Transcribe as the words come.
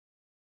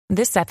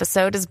This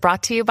episode is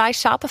brought to you by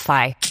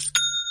Shopify.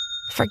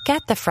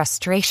 Forget the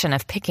frustration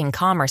of picking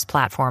commerce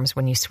platforms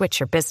when you switch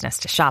your business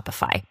to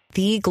Shopify,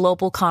 the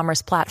global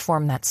commerce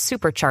platform that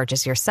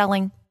supercharges your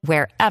selling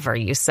wherever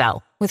you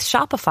sell. With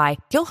Shopify,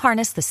 you'll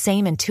harness the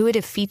same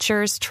intuitive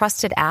features,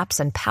 trusted apps,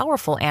 and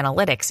powerful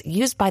analytics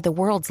used by the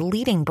world's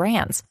leading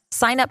brands.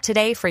 Sign up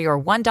today for your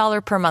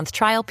 $1 per month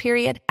trial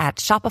period at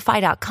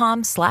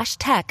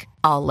shopify.com/tech,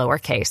 all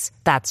lowercase.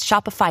 That's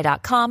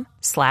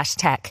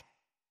shopify.com/tech.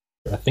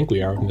 I think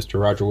we are with Mr.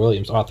 Roger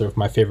Williams, author of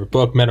my favorite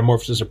book,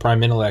 Metamorphosis of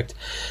Prime Intellect,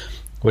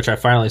 which I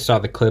finally saw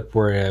the clip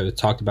where it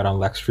talked about on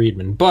Lex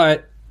Friedman.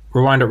 But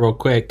rewind it real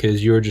quick,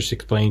 because you were just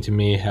explaining to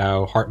me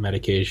how heart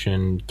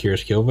medication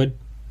cures COVID.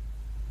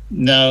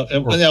 No,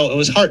 it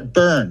was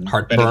heartburn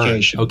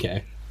medication.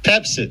 Okay.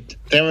 Pepsid.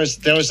 There was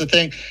a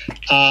thing.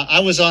 I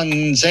was on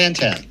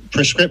Zantac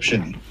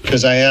prescription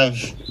because I have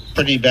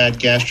pretty bad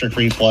gastric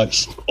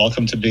reflux.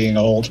 Welcome to being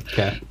old.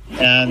 Okay.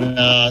 And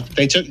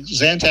they took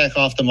Zantac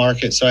off the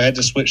market, so I had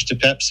to switch to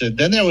Pepsid.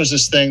 Then there was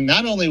this thing.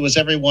 Not only was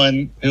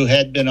everyone who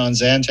had been on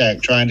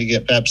Zantac trying to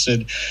get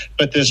Pepsid,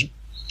 but this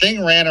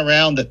thing ran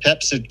around that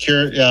Pepsid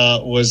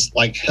was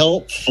like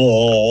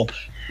helpful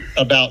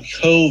about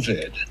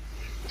COVID.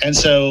 And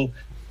so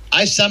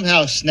I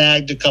somehow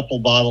snagged a couple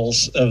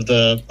bottles of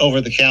the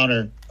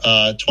over-the-counter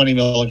 20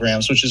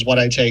 milligrams, which is what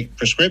I take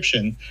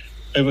prescription.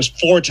 It was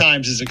 4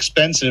 times as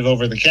expensive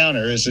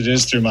over-the-counter as it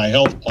is through my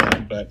health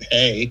plan, but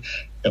hey,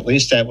 at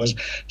least that was.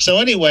 So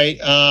anyway,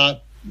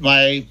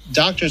 my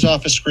doctor's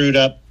office screwed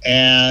up,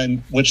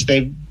 and which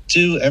they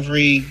do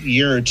every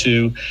year or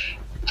two.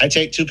 I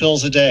take 2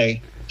 pills a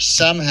day.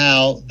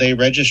 Somehow they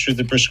registered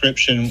the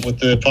prescription with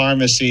the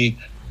pharmacy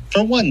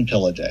for 1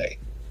 pill a day.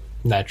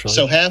 Naturally.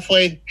 So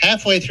halfway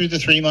through the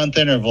 3-month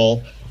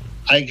interval,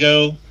 I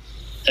go,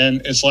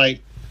 and it's like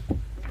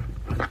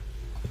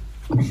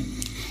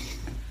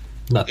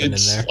nothing in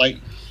there. Like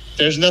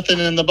there's nothing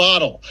in the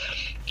bottle.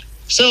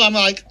 So I'm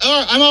like,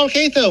 oh, I'm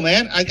okay though,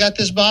 man. I got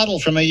this bottle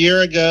from a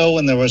year ago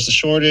when there was a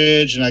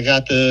shortage, and I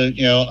got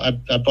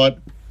I bought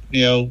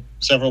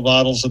several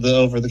bottles of the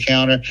over the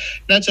counter,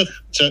 and I took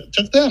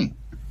them,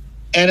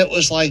 and it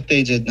was like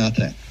they did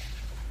nothing.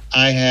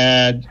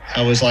 I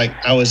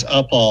was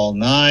up all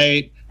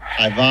night.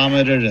 I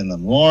vomited in the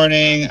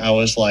morning. I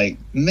was like,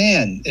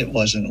 man, it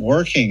wasn't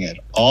working at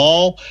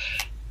all.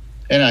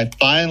 And I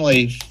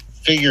finally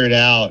figured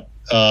out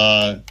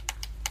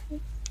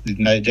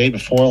the day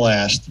before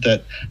last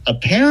that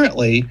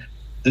apparently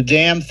the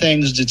damn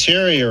things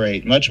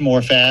deteriorate much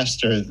more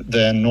faster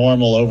than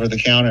normal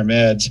over-the-counter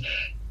meds.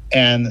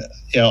 And,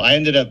 I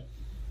ended up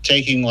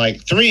taking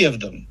like 3 of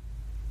them.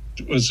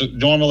 It was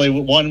normally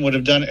 1 would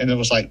have done it, and it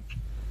was like,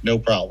 no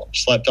problem.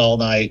 Slept all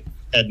night,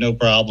 had no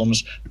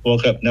problems,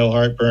 woke up, no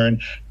heartburn.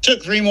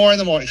 Took 3 more in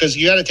the morning, because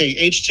you got to take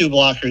H2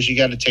 blockers, you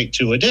got to take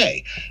 2 a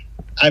day.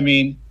 I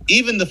mean,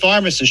 even the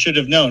pharmacist should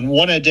have known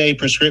 1 a day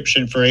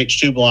prescription for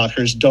H2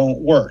 blockers don't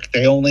work.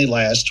 They only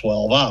last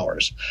 12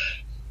 hours.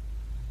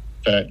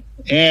 But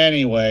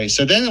anyway,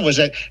 so then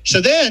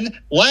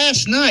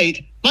last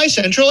night, my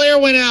central air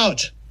went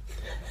out.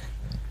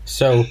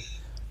 So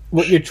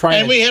what you're trying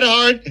and we had a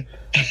hard...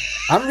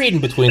 I'm reading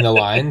between the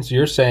lines.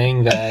 You're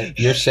saying that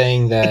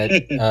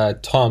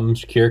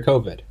Tums cure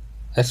COVID.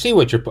 I see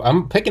what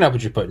I'm picking up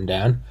what you're putting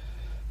down.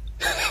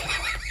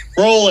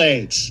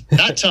 Rolaids,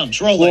 not Tums,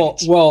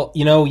 Rolaids. Well,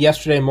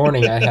 yesterday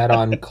morning I had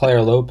on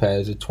Claire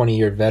Lopez, a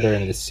 20-year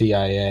veteran of the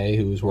CIA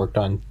who's worked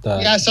on.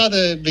 I saw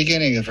the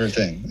beginning of her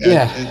thing.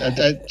 Yeah,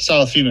 I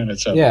saw a few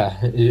minutes of it. Yeah,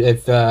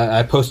 if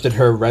I posted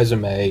her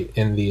resume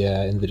in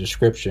the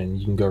description,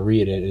 you can go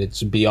read it.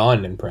 It's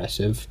beyond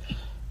impressive,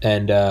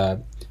 and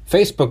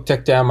Facebook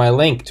took down my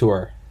link to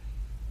her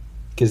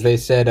because they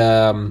said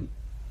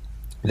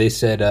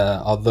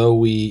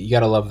although you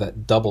gotta love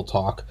that double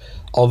talk.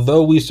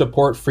 Although we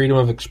support freedom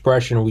of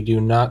expression, we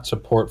do not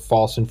support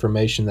false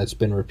information that's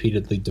been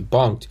repeatedly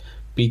debunked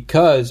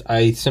because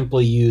I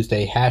simply used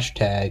a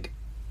hashtag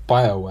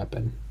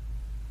bioweapon.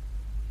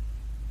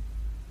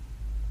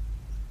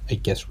 I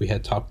guess we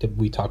talked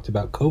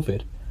about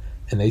COVID,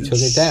 and they took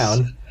it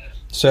down.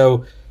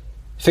 So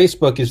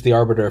Facebook is the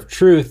arbiter of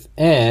truth,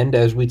 and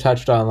as we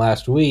touched on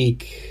last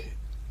week,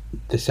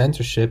 the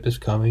censorship is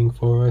coming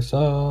for us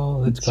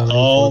all. It's coming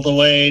all the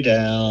way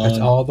down. It's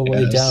all the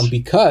way down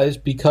because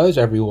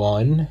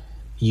everyone,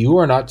 you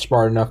are not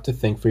smart enough to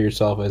think for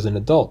yourself as an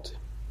adult.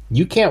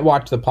 You can't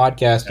watch the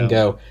podcast and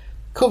go,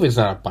 COVID's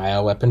not a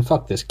bioweapon,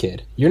 fuck this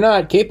kid. You're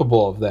not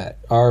capable of that.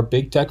 Our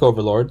big tech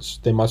overlords,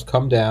 they must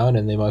come down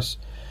and they must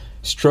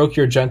stroke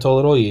your gentle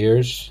little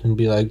ears and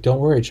be like, don't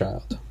worry,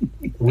 child.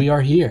 We are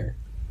here.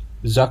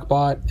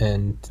 Zuckbot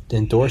and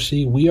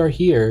Dorsey, we are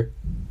here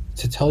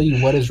to tell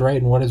you what is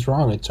right and what is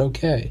wrong. It's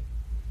okay.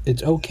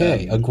 It's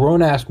okay. A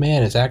grown-ass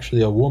man is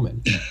actually a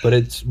woman,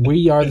 but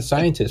we are the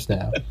scientists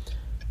now.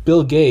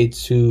 Bill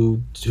Gates,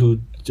 who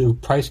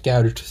price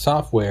gouged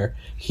software,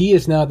 he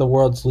is now the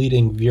world's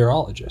leading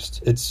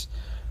virologist. All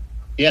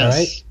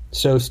right?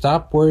 So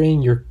stop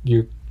worrying your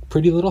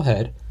pretty little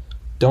head.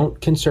 Don't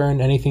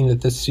concern anything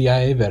that this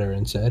CIA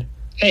veteran said.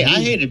 Hey,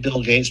 I hated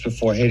Bill Gates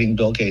before hating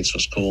Bill Gates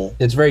was cool.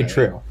 It's very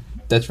true.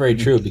 That's very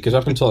true, because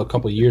up until a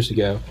couple of years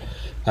ago,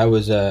 I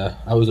was a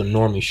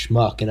normie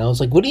schmuck, and I was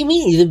like, what do you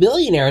mean? He's a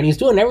billionaire, and he's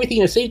doing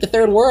everything to save the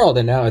third world.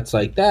 And now it's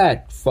like,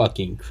 that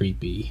fucking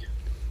creepy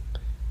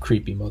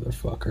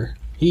motherfucker.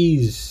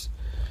 He's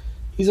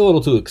a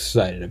little too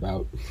excited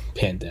about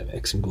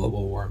pandemics and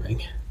global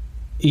warming.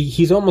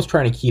 He's almost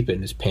trying to keep it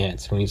in his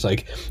pants when he's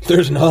like,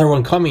 there's another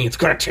one coming. It's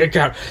going to take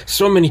out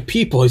so many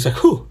people. He's like,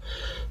 whew.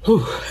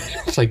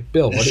 It's like,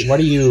 Bill, what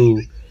are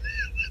you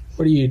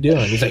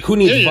doing? He's like, who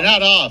needs Dude, you're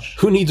not off.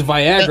 Who needs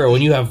Viagra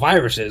when you have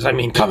viruses? I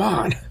mean, come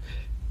on.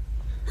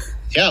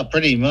 Yeah,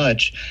 pretty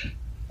much.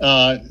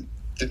 Well,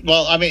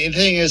 I mean, the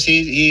thing is,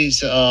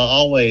 he's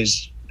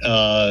always.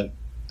 I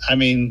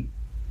mean,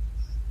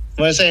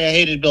 when I say I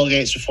hated Bill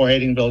Gates before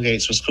hating Bill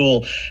Gates was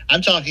cool,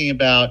 I'm talking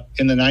about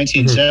in the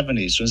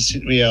 1970s. Was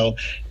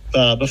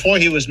before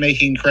he was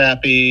making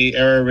crappy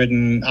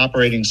error-ridden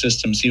operating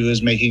systems, he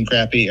was making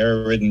crappy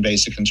error-ridden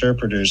basic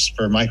interpreters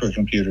for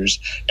microcomputers,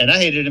 and I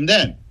hated him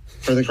then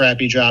for the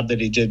crappy job that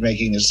he did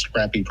making his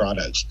crappy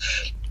products.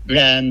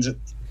 And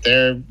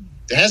there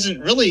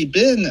hasn't really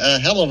been a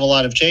hell of a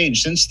lot of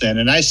change since then.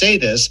 And I say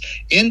this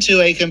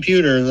into a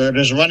computer that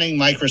is running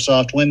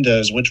Microsoft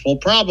Windows, which will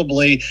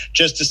probably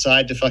just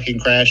decide to fucking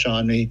crash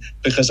on me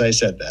because I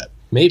said that.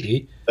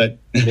 Maybe. But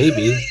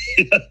maybe.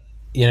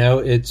 You know,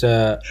 it's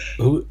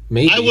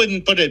maybe. I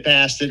wouldn't put it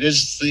past it.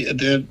 Is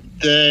the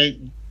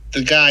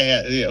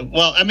guy?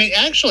 Well, I mean,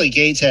 actually,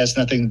 Gates has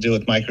nothing to do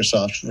with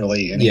Microsoft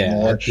really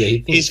anymore. Yeah,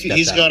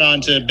 he's gone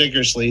on to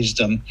bigger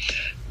sleazdom.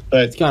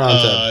 But he's gone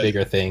on to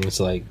bigger things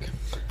like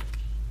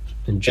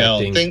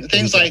injecting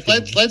things like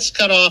let's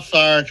cut off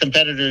our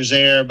competitors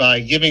there by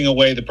giving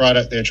away the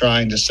product they're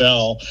trying to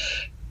sell,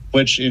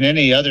 which in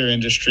any other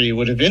industry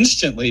would have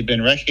instantly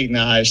been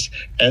recognized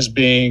as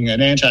being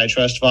an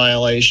antitrust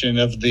violation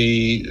of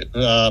the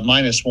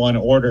 -1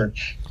 order,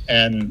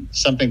 and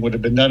something would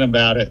have been done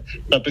about it.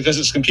 But because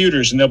it's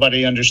computers and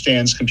nobody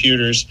understands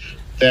computers,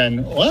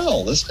 then,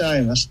 well, this guy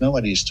must know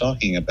what he's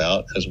talking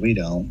about because we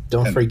don't.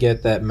 Don't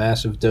forget that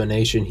massive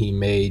donation he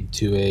made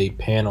to a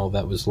panel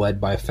that was led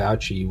by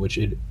Fauci, which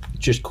it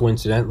just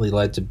coincidentally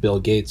led to Bill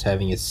Gates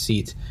having a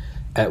seat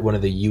at one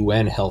of the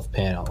UN health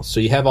panels.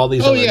 So you have all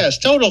these. Yes,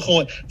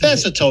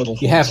 that's a total.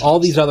 You have all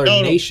these other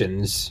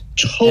nations,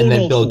 and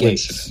then Bill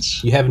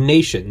Gates. You have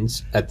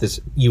nations at this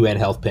UN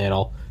health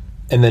panel,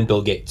 and then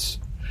Bill Gates.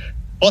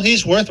 Well,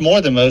 he's worth more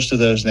than most of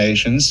those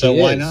nations, so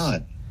why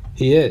not?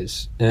 He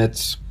is, and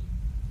it's.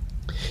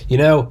 You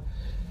know,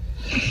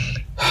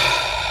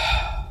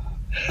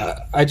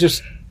 I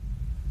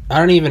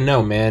don't even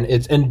know, man.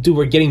 And dude,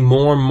 we're getting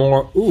more and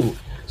more. Ooh,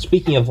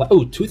 speaking of,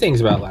 two things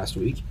about last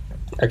week.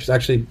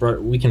 Actually,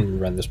 we can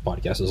run this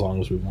podcast as long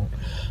as we want.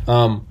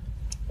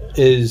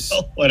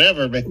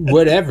 Whatever, man.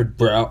 Whatever,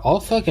 bro.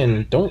 I'll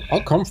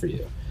come for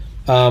you.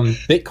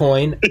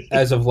 Bitcoin,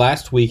 as of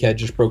last week, had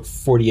just broke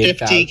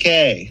 48,000.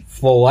 50K.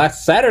 Well,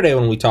 last Saturday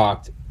when we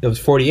talked, it was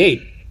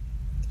 48.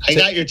 I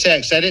got your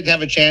text. I didn't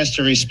have a chance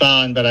to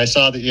respond, but I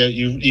saw that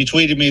you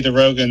tweeted me the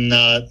Rogan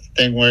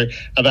thing where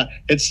about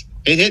it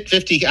hit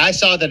 50. I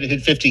saw that it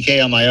hit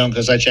 50K on my own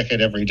because I check it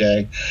every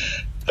day.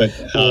 But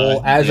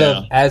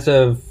as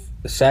of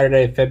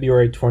Saturday,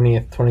 February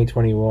 20th,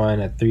 2021,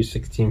 at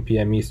 3:16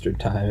 p.m. Eastern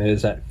Time, it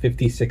is at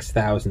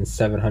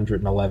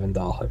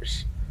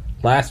 $56,711.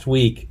 Last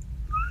week,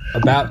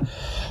 about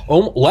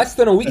less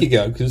than a week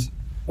ago, because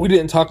we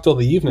didn't talk till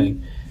the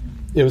evening,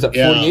 it was at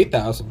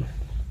 48,000.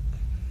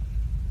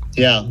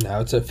 Yeah.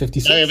 Now it's at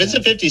 56. If it's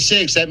at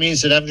 56, that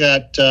means that I've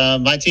got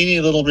my teeny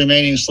little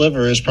remaining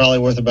sliver is probably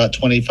worth about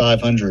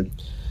 2,500.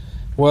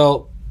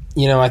 Well,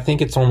 you know, I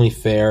think it's only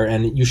fair,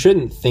 and you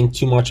shouldn't think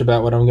too much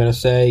about what I'm going to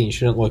say. You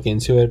shouldn't look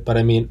into it, but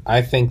I mean,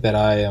 I think that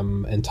I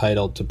am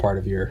entitled to part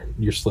of your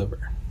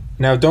sliver.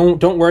 Now,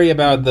 don't worry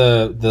about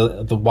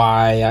the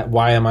why.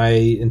 Why am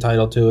I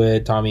entitled to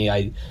it, Tommy?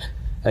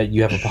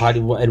 You have a body.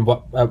 In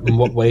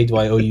what way do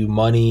I owe you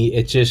money?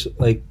 It's just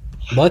like.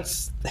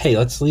 Let's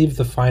leave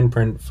the fine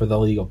print for the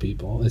legal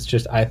people. It's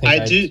just I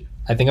think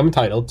I'm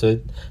entitled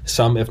to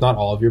some, if not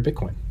all, of your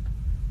Bitcoin.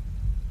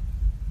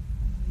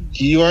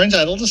 You are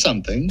entitled to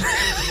something.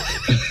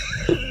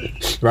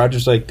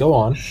 Roger's like, go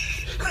on,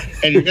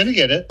 and you're gonna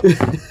get it.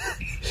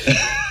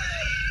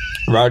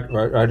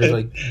 Roger's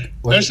like,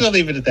 I'm just gonna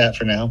leave it at that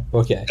for now.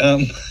 Okay.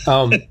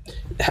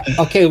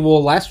 Okay.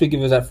 Well, last week it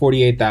was at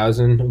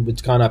 48,000.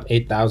 It's gone up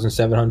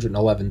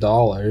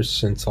 $8,711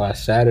 since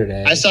last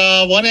Saturday. I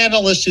saw one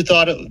analyst who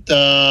thought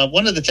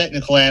one of the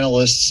technical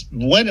analysts,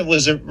 when it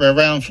was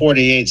around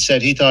 48,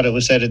 said he thought it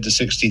was headed to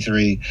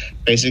 63,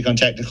 based on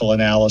technical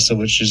analysis,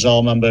 which is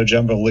all mumbo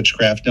jumbo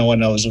witchcraft. No one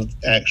knows if it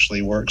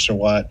actually works or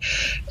what.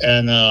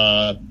 And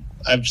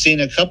I've seen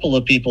a couple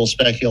of people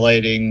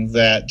speculating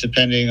that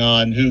depending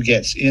on who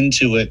gets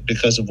into it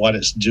because of what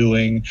it's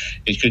doing,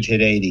 it could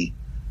hit 80.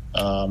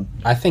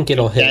 I think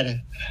it'll hit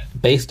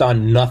based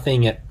on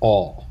nothing at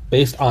all.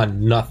 Based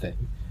on nothing,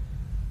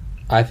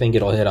 I think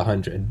it'll hit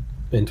 100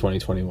 in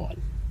 2021.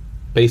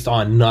 based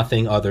on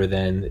nothing other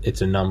than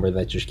it's a number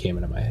that just came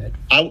into my head.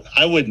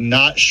 I would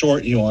not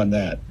short you on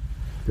that.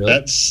 Really?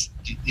 That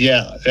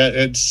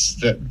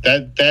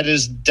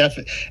is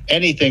definitely,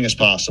 anything is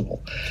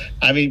possible.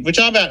 I mean, we're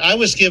talking about, I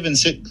was given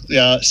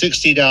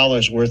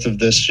 $60 worth of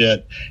this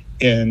shit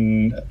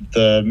in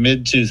the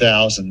mid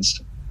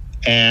 2000s,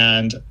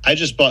 and I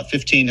just bought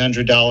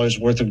 $1,500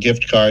 worth of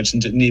gift cards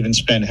and didn't even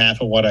spend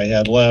half of what I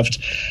had left.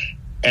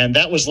 And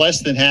that was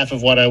less than half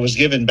of what I was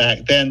given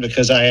back then,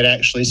 because I had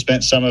actually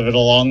spent some of it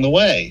along the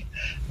way.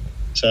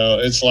 So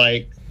it's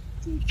like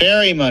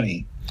fairy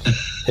money.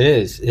 It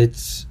is.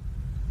 It's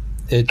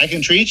I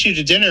can treat you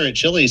to dinner at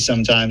Chili's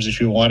sometimes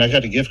if you want. I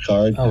got a gift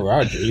card. Oh,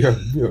 Roger,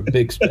 you're a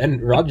big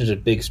spender. Roger's a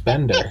big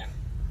spender.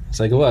 It's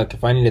like, look,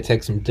 if I need to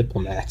take some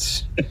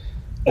diplomats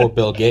or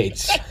Bill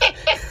Gates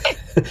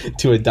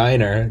to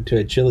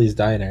a Chili's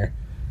diner.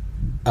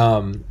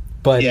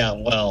 But yeah,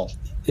 well,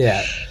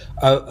 yeah.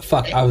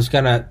 Fuck, there was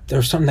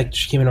something that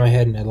just came into my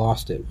head and I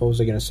lost it. What was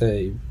I going to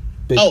say?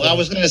 I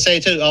was going to say,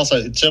 too,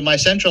 also, so my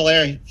central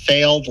air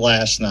failed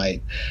last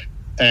night.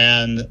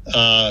 And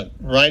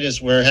right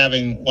as we're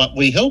having what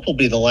we hope will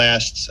be the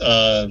last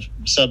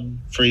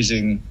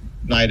sub-freezing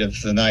night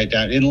of the night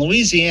down in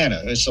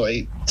Louisiana. It's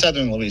like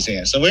southern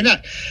Louisiana. So we're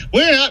not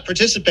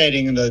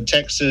participating in the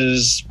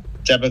Texas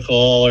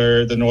debacle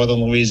or the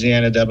northern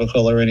Louisiana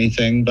debacle or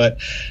anything, but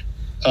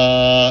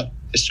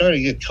it's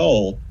starting to get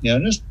cold.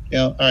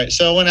 All right.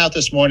 So I went out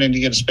this morning to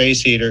get a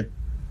space heater.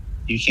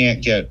 You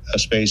can't get a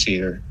space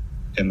heater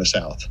in the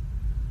South.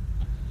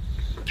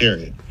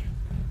 Period.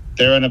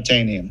 They're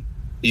unobtainium.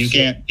 You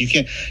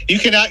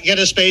cannot get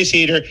a space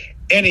heater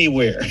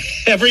anywhere.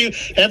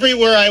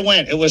 Everywhere I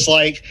went, it was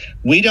like,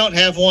 we don't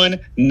have one.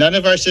 None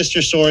of our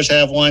sister stores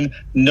have one.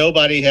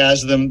 Nobody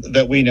has them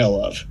that we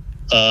know of.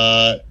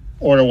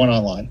 Order one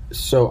online.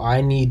 So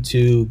I need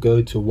to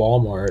go to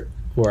Walmart,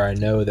 where I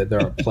know that there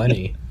are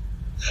plenty,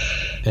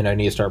 and I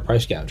need to start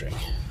price gouging.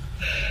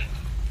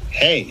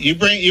 Hey, you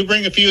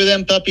bring a few of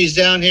them puppies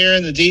down here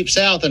in the deep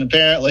South, and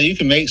apparently you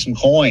can make some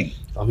coin.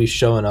 I'll be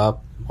showing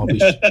up.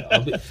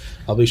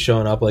 I'll be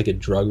showing up like a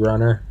drug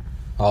runner.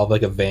 I'll have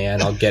like a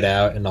van. I'll get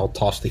out and I'll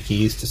toss the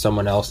keys to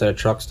someone else at a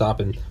truck stop,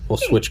 and we'll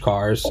switch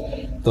cars.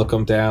 They'll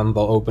come down.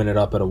 They'll open it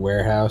up at a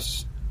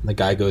warehouse. The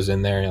guy goes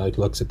in there and he like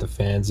looks at the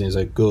fans and he's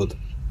like, "Good."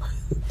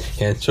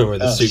 Hands over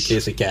the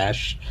suitcase of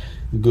cash.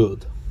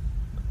 Good.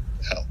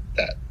 Oh,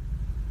 that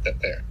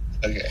there.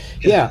 Okay.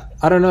 Yeah,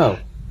 I don't know,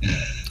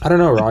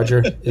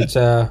 Roger. It's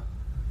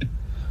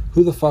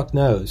who the fuck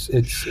knows?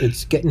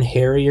 It's getting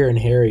hairier and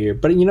hairier.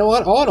 But you know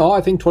what? All in all, I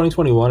think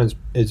 2021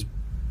 is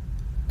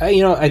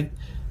I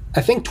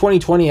think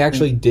 2020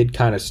 actually did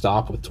kind of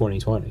stop with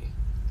 2020.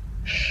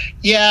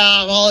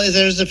 Yeah, well,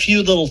 there's a few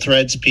little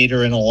threads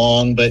petering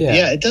along, but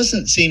yeah, it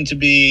doesn't seem to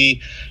be.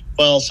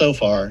 Well, so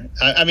far,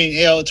 I mean,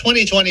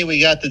 2020 we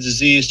got the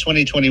disease.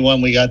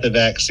 2021 we got the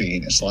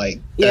vaccine. It's like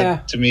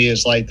that, to me,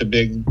 is like the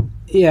big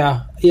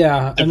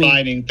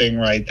defining thing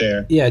right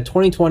there. Yeah,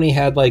 2020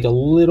 had like a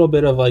little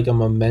bit of like a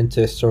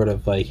momentous sort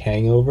of like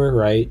hangover,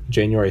 right?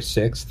 January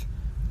 6th.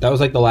 That was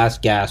like the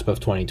last gasp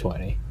of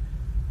 2020,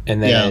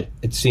 and then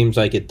it seems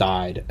like it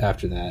died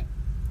after that.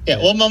 Yeah,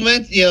 well,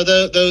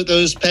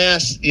 those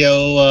past,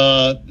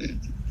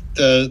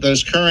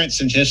 those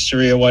currents in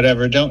history or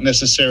whatever don't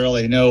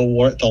necessarily know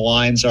what the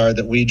lines are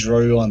that we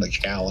drew on the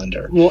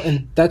calendar. Well,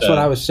 and that's what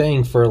I was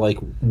saying for like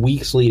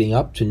weeks leading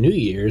up to New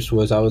Year's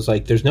was I was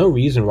like, there's no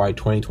reason why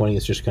 2020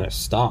 is just going to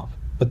stop.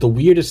 But the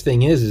weirdest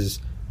thing is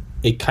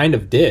it kind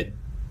of did.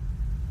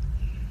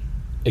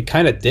 It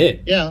kind of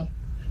did. Yeah.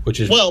 Which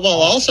is well.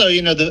 Also,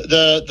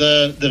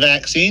 the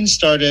vaccine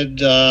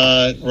started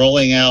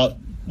rolling out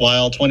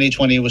while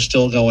 2020 was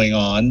still going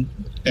on.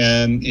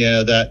 And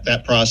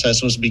that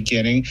process was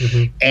beginning,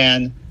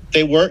 and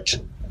they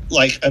worked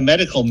like a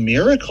medical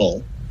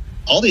miracle.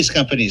 All these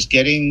companies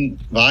getting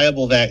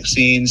viable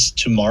vaccines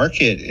to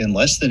market in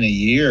less than a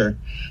year.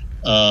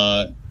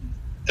 The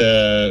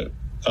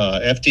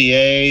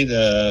FDA,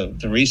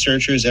 the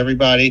researchers,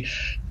 everybody,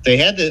 they've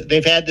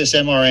had this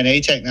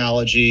mRNA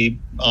technology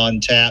on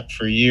tap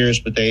for years,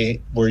 but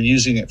they were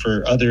using it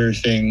for other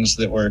things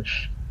that were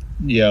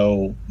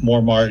more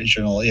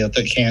marginal,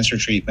 the cancer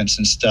treatments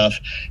and stuff.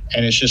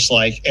 And it's just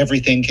like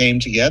everything came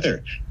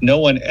together. No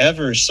one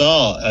ever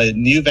saw a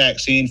new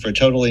vaccine for a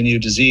totally new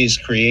disease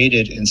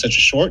created in such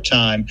a short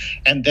time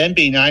and then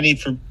be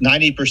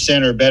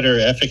 90% or better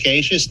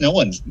efficacious. No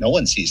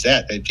one sees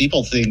that.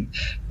 People think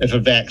if a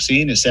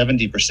vaccine is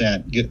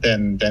 70%,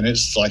 then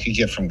it's like a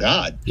gift from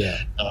God. Yeah.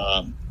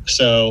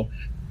 So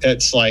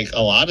it's like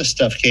a lot of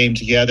stuff came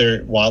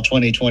together while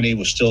 2020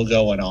 was still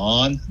going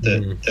on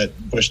that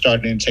we're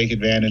starting to take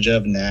advantage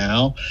of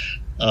now.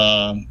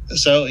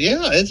 So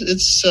yeah,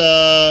 it's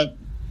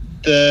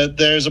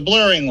there's a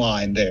blurring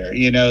line there.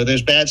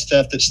 There's bad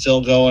stuff that's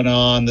still going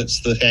on. That's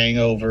the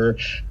hangover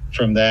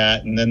from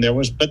that. And then there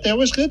was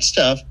good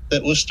stuff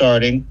that was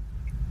starting.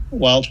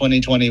 while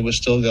 2020 was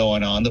still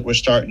going on that we're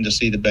starting to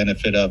see the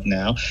benefit of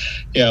now.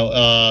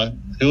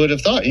 Who would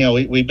have thought?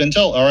 We've been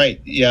told, all right,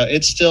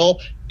 it's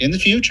still in the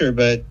future,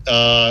 but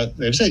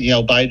they've said,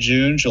 by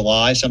June,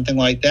 July, something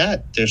like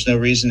that, there's no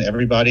reason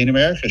everybody in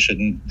America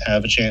shouldn't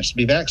have a chance to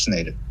be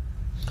vaccinated.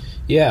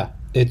 Yeah,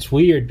 it's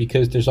weird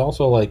because there's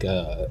also like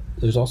a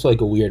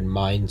weird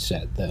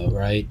mindset though,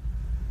 right?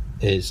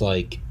 Is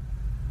like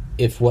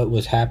if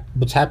what's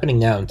happening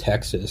now in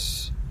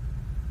Texas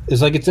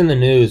is like it's in the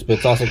news, but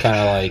it's also kind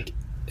of like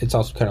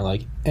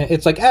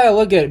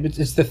look at it,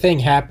 it's the thing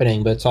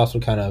happening, but it's also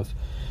kind of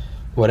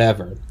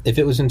whatever. If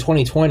it was in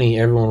 2020,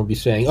 everyone would be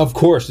saying, "Of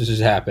course this is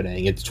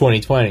happening. It's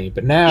 2020."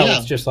 But now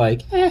it's just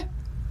like,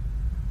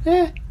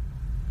 who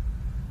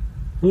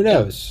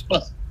knows?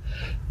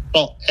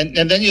 Well, and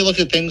then you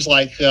look at things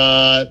like,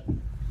 Ted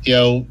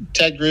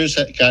Cruz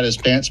got his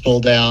pants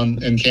pulled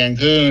down in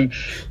Cancun,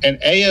 and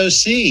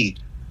AOC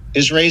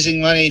is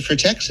raising money for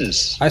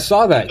Texas. I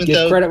saw that.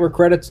 Give credit where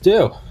credit's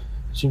due.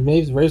 She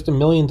raised $1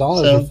 million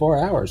in 4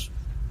 hours.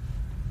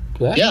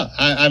 Yeah,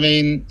 I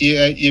mean,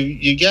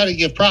 you got to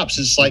give props.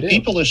 It's like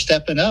people are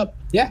stepping up.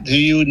 Yeah, who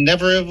you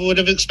never would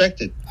have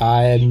expected.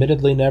 I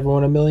admittedly never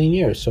won a million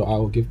years, so I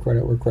will give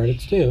credit where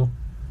credit's due.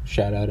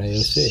 Shout out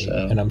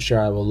AOC, and I'm sure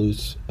I will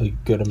lose a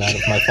good amount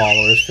of my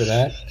followers for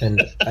that,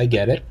 and I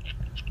get it.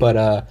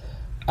 But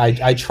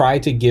I try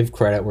to give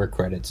credit where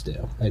credit's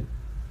due,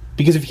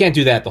 because if you can't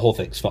do that, the whole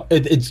thing's fucked.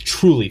 It's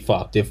truly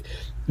fucked. If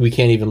we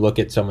can't even look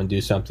at someone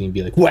do something and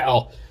be like,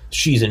 "Well,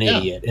 she's an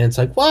idiot," and it's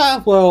like,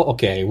 well,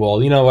 okay,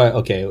 well, you know what?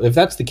 Okay, if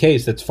that's the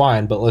case, that's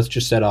fine. But let's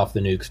just set off the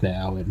nukes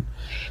now, and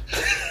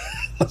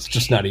let's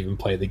just not even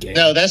play the game.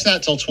 No, that's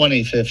not till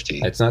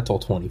 2050. It's not till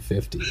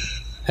 2050.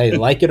 Hey,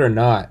 like it or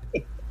not,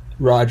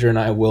 Roger and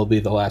I will be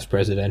the last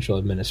presidential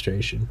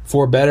administration,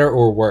 for better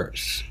or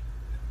worse.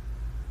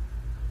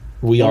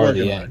 We are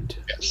the end.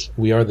 Yes.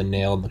 We are the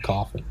nail in the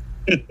coffin.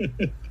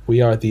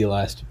 We are the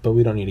last, but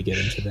we don't need to get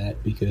into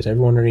that because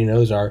everyone already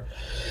knows our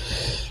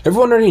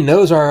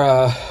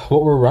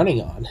what we're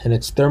running on, and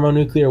it's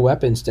thermonuclear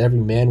weapons to every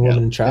man,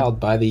 woman, and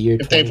child by the year.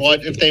 If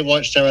they've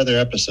watched our other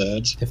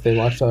episodes,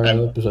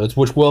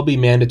 which will be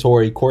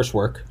mandatory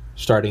coursework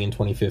starting in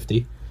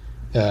 2050.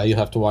 You'll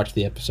have to watch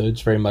the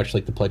episodes, very much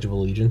like the Pledge of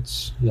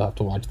Allegiance. You'll have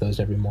to watch those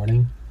every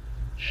morning.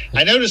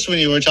 I noticed when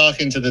you were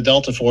talking to the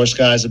Delta Force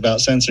guys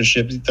about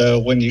censorship, though,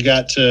 when you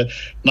got to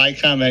my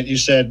comment, you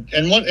said,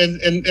 and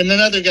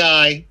another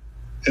guy,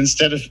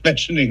 instead of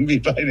mentioning me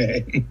by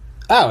name.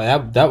 Oh,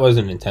 that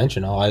wasn't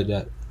intentional.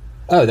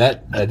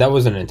 That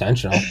wasn't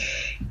intentional.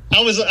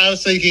 I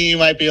was thinking you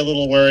might be a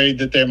little worried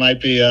that there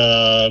might be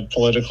a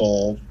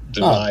political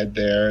divide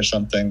there or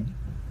something.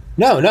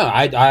 No,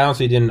 I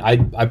honestly didn't.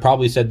 I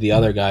probably said the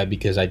other guy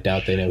because I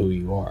doubt they know who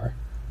you are.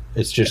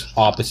 It's just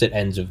opposite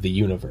ends of the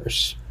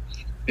universe.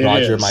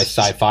 Roger, my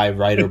sci-fi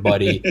writer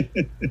buddy,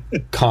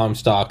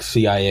 Comstock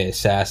CIA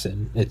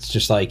assassin. It's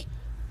just like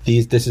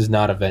this is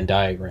not a Venn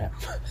diagram.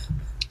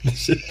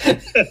 this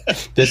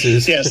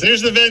is yes.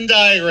 There's the Venn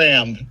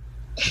diagram.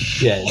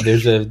 Yeah,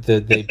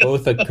 they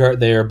both occur.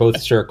 They are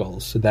both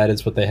circles. So that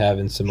is what they have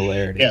in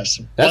similarity. Yes,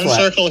 one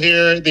circle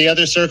here, the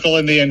other circle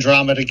in the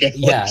Andromeda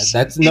Galaxy.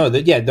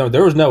 Yeah,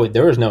 There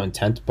was no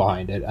intent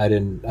behind it.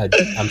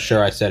 I'm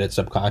sure I said it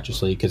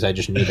subconsciously because I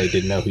just knew they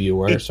didn't know who you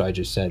were, so I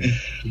just said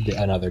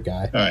another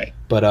guy. All right,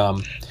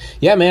 but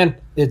yeah, man,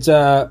 it's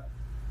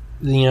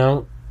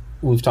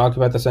we've talked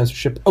about the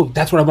censorship. Oh,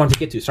 that's what I wanted to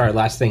get to. Sorry,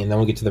 last thing, and then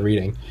we'll get to the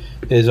reading.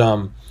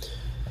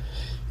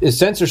 Is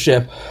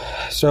censorship.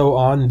 So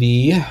on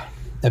the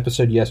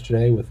episode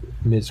yesterday with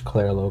Ms.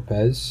 Claire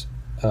Lopez,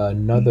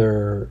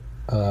 another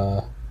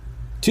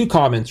two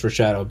comments were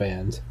shadow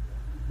banned.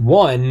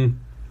 One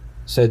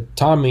said,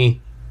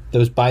 "Tommy,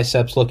 those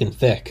biceps looking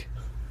thick."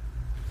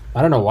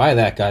 I don't know why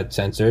that got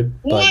censored,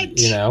 but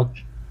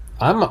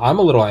I'm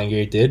a little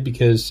angry it did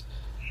because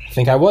I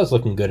think I was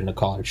looking good in a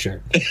collared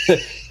shirt.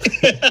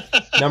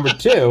 Number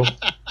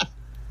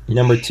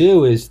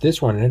two is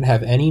this one. It didn't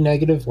have any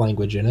negative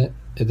language in it.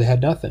 It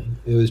had nothing.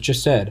 It was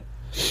just said,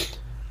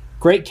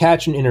 "Great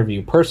catch and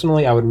interview.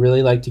 Personally, I would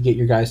really like to get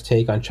your guys'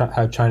 take on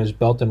how China's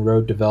Belt and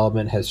Road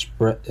development has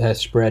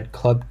spread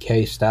Club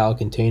K style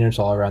containers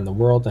all around the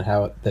world and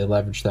how they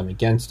leverage them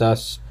against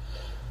us.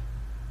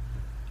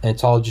 And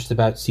it's all just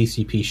about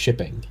CCP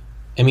shipping."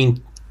 I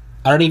mean,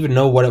 I don't even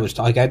know what it was.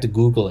 I had to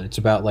Google it. It's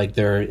about like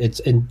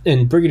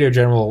and Brigadier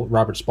General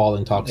Robert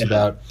Spalding talks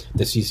about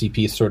the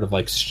CCP sort of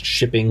like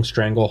shipping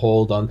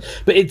stranglehold on,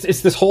 but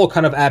it's this whole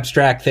kind of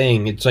abstract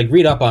thing. It's like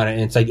read up on it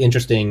and it's like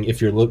interesting if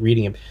you're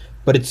reading it,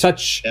 but it's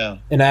such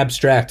an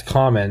abstract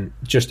comment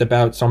just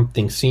about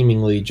something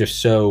seemingly just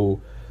so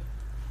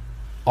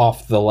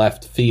off the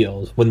left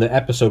field when the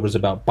episode was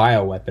about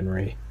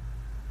bioweaponry.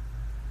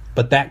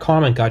 But that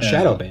comment got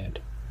shadow banned.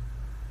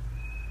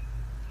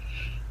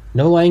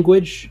 No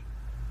language.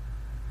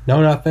 No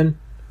nothing.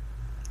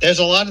 There's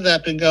a lot of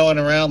that been going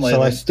around lately.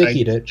 So I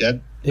stickied it.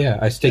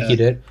 I stickied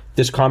it.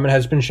 This comment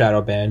has been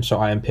shadow banned, so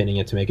I am pinning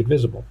it to make it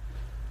visible.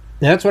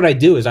 And that's what I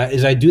do is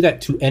I do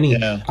that to any.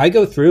 Yeah. I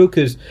go through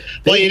because.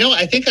 Well,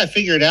 I think I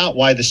figured out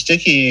why the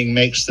stickying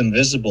makes them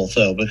visible,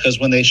 though,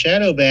 because when they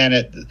shadow ban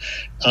it,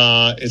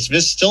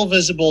 it's still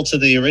visible to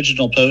the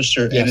original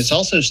poster, and it's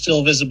also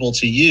still visible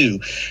to you,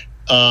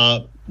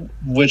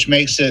 which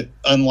makes it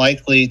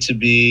unlikely to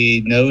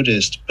be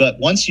noticed. But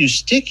once you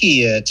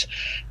sticky it,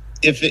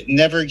 if it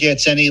never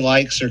gets any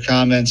likes or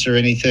comments or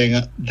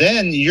anything,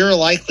 then you're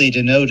likely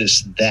to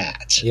notice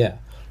that. Yeah.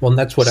 Well,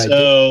 that's what I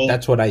do.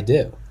 That's what I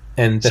do.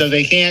 And so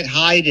they can't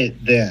hide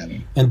it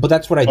then. But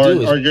that's what I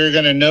do. Or you're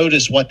going to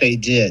notice what they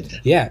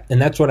did. Yeah,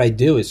 and that's what I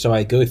do is so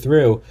I go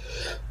through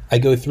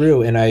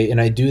and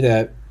I do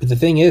that. But the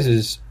thing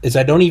is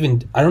I don't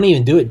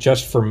even do it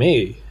just for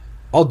me.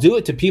 I'll do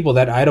it to people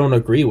that I don't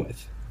agree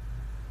with.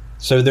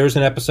 So there's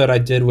an episode I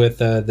did with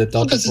the Delta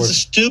Force. Because it's a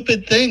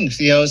stupid thing.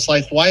 It's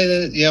like why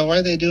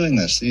are they doing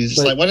this? It's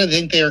like what do they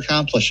think they're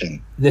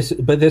accomplishing? So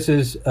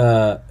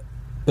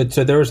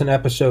there was an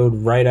episode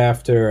right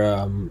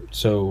after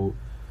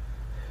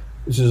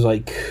this is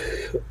like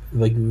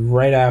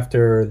right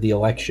after the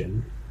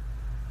election.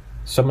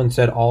 Someone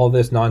said all of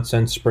this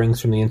nonsense springs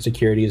from the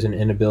insecurities and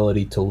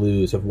inability to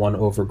lose of one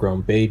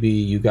overgrown baby.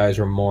 You guys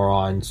are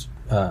morons.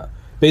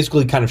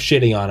 Basically kind of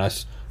shitting on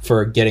us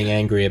for getting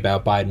angry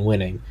about Biden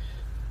winning.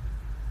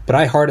 But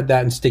I hearted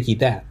that and sticky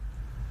that.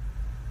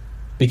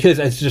 Because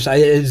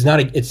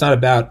it's not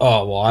about,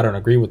 oh, well, I don't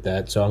agree with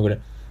that, so I'm going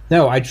to...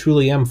 No, I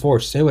truly am for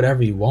say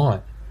whatever you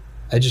want.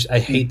 I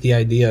hate the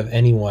idea of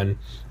anyone...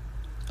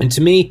 And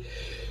to me...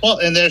 Well,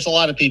 and there's a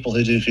lot of people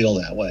who do feel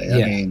that way. Yeah.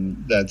 I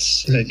mean,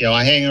 that's...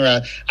 I hang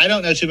around... I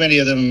don't know too many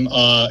of them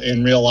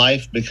in real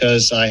life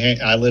because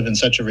I live in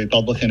such a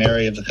Republican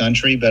area of the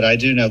country, but I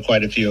do know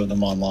quite a few of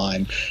them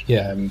online.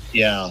 Yeah.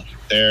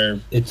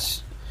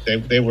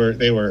 They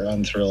were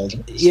unthrilled.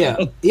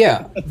 So.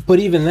 Yeah. But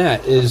even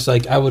that is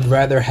like, I would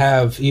rather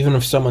have, even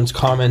if someone's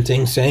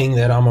commenting saying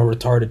that I'm a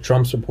retarded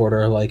Trump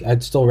supporter, like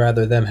I'd still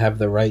rather them have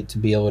the right to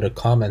be able to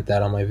comment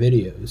that on my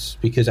videos,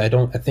 because I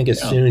think as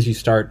soon as you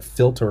start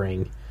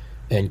filtering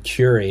and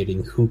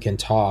curating who can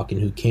talk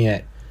and who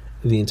can't,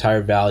 the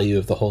entire value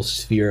of the whole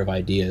sphere of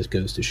ideas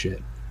goes to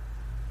shit.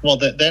 Well,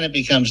 then it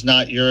becomes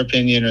not your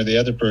opinion or the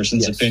other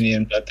person's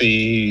opinion, but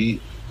the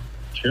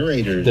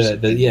curators,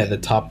 the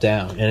top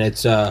down. And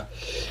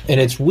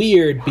it's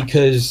weird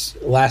because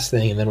last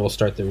thing, and then we'll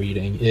start the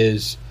reading,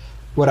 is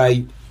what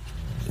I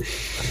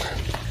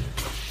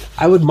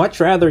would much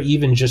rather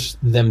even just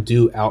them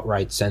do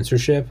outright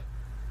censorship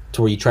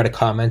to where you try to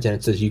comment and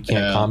it says you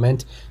can't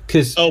comment.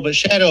 But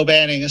shadow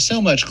banning is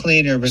so much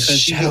cleaner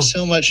because you get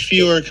so much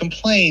fewer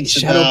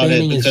complaints about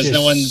it because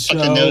no one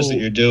fucking knows that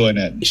you're doing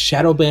it.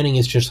 Shadow banning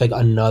is just like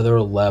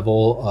another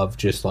level of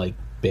just like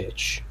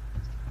bitch.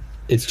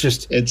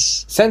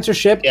 It's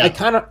censorship.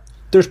 Yeah.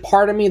 There's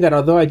part of me that,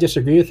 although I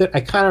disagree with it,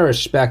 I kind of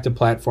respect a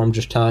platform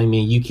just telling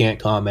me you can't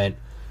comment,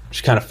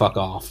 just kind of fuck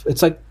off.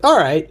 It's like, all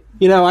right,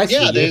 I see.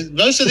 Yeah,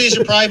 most of these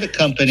are private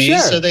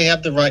companies, so they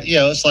have the right.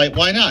 It's like,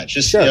 why not?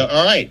 Just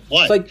all right,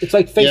 what? It's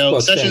like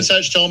Facebook. Such and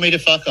such told me to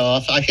fuck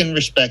off. I can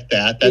respect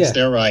that. That's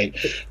their right.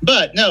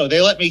 But no,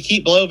 they let me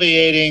keep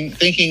bloviating,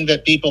 thinking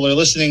that people are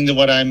listening to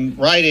what I'm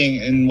writing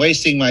and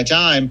wasting my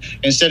time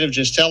instead of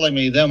just telling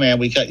me, "No, man,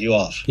 we cut you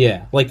off."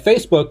 Yeah, like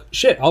Facebook.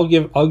 Shit, I'll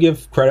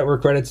give credit where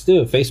credit's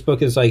due.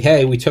 Facebook is like,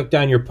 hey, we took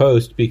down your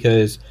post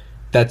because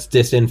that's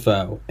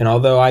disinfo, and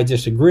although I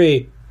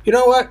disagree. You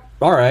know what?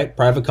 All right,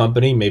 private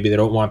company. Maybe they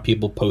don't want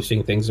people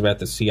posting things about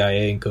the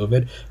CIA and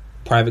COVID.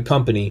 Private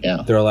company,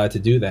 they're allowed to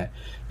do that.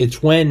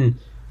 It's when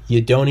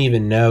you don't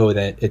even know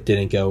that it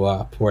didn't go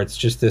up, where it's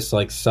just this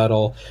like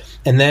subtle.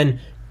 And then,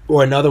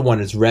 or another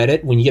one is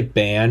Reddit. When you get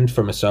banned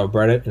from a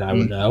subreddit, and I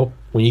would know,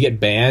 when you get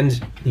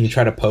banned and you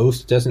try to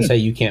post, it doesn't say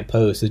you can't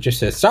post. It just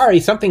says, sorry,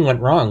 something went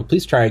wrong.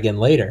 Please try again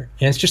later.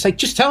 And it's just like,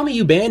 just tell me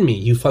you banned me,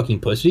 you fucking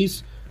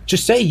pussies.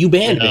 Just say you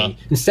banned me.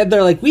 Instead,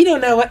 they're like, we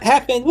don't know what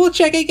happened. We'll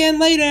check again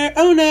later.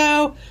 Oh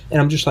no!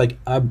 And I'm just like,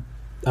 I'm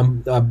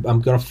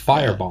gonna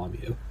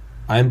firebomb you.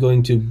 I am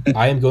going to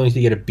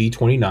get a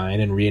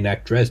B-29 and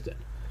reenact Dresden.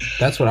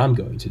 That's what I'm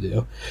going to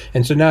do.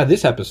 And so now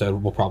this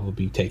episode will probably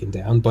be taken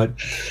down. But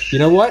you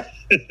know what?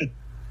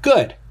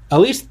 Good. At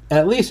least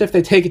if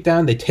they take it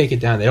down, they take it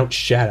down. They don't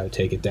shadow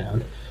take it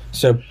down.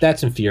 So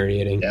that's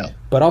infuriating. Yeah.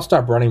 But I'll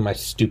stop running my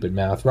stupid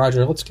mouth.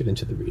 Roger, let's get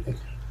into the reading.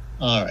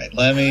 All right,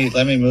 let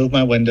me move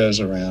my windows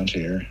around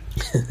here.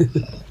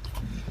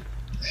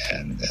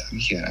 And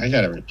I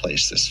got to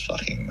replace this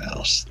fucking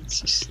mouse.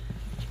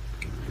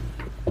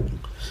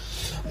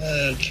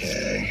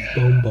 Okay.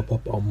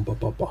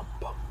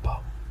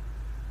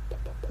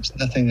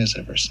 Nothing is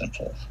ever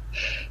simple.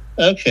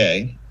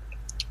 Okay.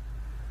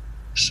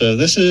 So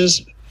this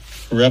is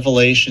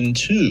Revelation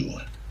 2,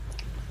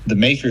 The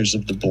Makers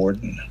of the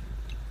Borden.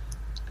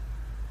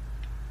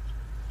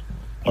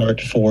 Part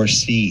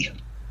 4C.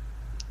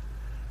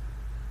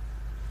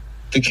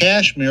 The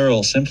cache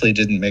mural simply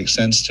didn't make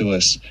sense to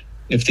us.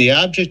 If the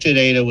object at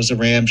Ada was a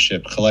ram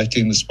ship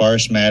collecting the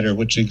sparse matter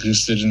which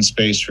existed in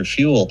space for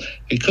fuel,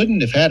 it couldn't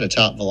have had a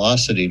top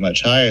velocity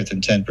much higher than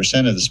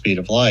 10% of the speed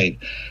of light.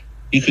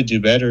 You could do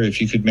better if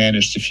you could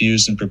manage to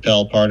fuse and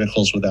propel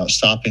particles without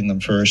stopping them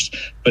first.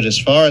 But as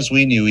far as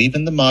we knew,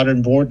 even the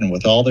modern Borden,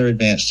 with all their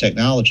advanced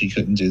technology,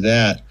 couldn't do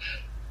that.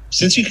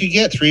 Since you could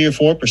get 3 or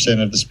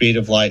 4% of the speed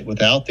of light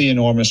without the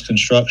enormous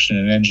construction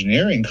and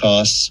engineering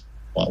costs,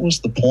 what was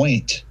the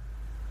point?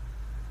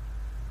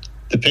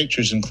 The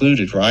pictures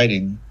included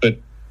writing, but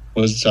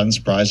was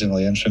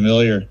unsurprisingly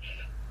unfamiliar.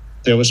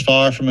 There was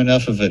far from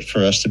enough of it for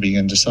us to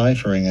begin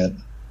deciphering it.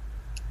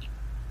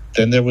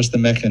 Then there was the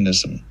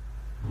mechanism.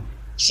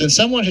 Since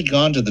someone had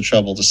gone to the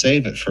trouble to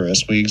save it for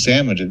us, we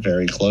examined it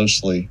very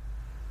closely.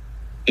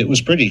 It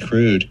was pretty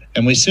crude,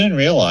 and we soon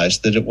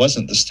realized that it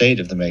wasn't the state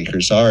of the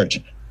maker's art.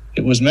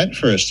 It was meant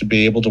for us to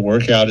be able to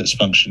work out its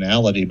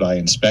functionality by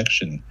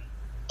inspection.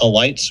 A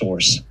light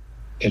source.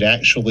 It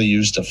actually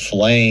used a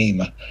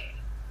flame.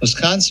 Was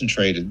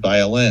concentrated by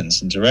a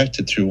lens and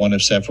directed through one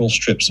of several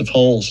strips of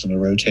holes in a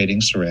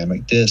rotating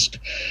ceramic disc.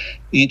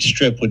 Each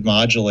strip would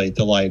modulate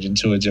the light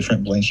into a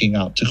different blinking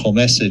optical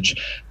message,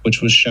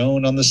 which was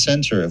shown on the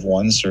center of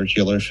one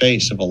circular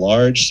face of a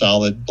large,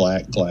 solid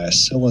black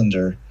glass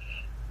cylinder.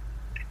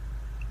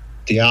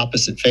 The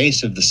opposite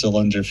face of the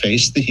cylinder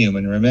faced the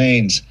human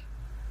remains.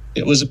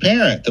 It was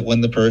apparent that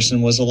when the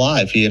person was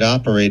alive, he had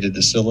operated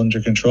the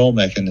cylinder control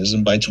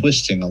mechanism by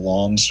twisting a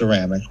long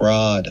ceramic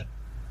rod.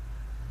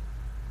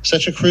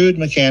 Such a crude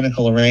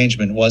mechanical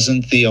arrangement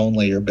wasn't the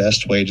only or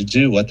best way to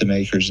do what the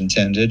makers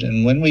intended,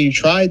 and when we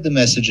tried the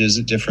messages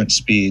at different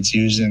speeds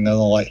using an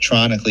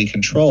electronically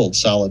controlled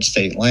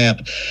solid-state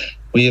lamp,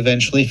 we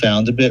eventually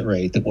found a bit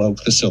rate that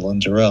woke the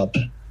cylinder up.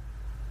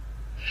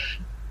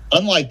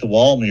 Unlike the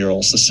wall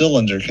murals, the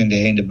cylinder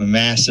contained a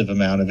massive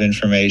amount of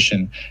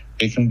information.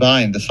 It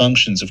combined the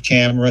functions of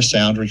camera,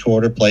 sound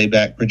recorder,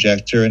 playback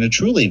projector, and a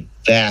truly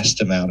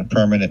vast amount of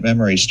permanent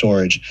memory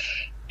storage.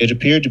 It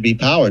appeared to be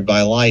powered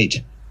by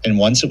light, and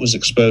once it was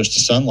exposed to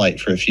sunlight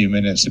for a few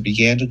minutes, it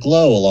began to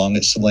glow along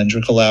its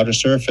cylindrical outer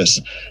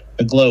surface,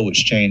 a glow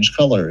which changed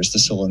color as the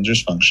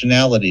cylinder's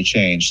functionality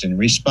changed in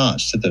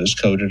response to those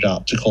coded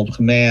optical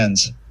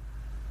commands.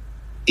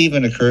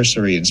 Even a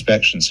cursory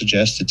inspection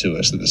suggested to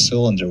us that the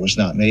cylinder was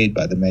not made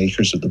by the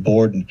makers of the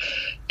Borden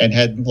and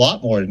had a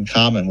lot more in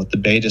common with the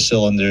Beta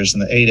cylinders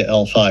and the Eta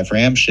L5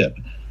 ram ship.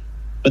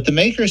 But the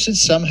makers had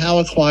somehow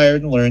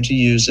acquired and learned to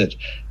use it,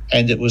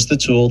 and it was the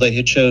tool they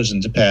had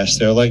chosen to pass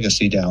their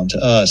legacy down to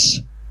us.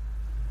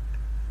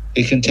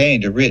 It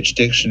contained a rich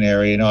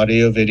dictionary in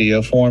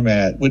audio-video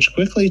format, which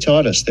quickly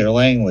taught us their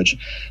language,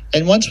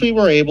 and once we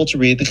were able to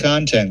read the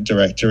content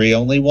directory,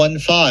 only one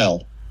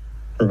file,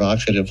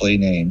 provocatively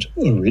named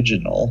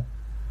Original,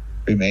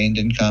 remained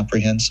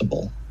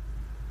incomprehensible.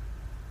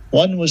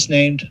 One was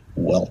named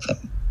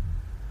Welcome,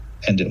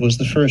 and it was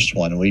the first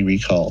one we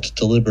recalled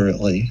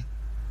deliberately.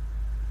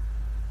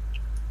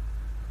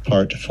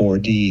 Part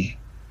 4D.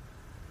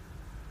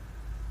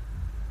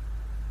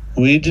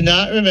 We do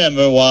not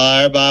remember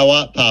why or by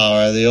what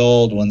power the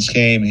old ones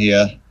came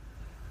here.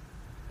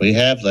 We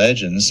have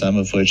legends, some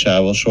of which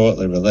I will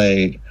shortly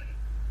relate,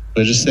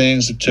 but as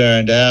things have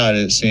turned out,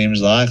 it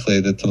seems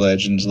likely that the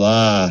legends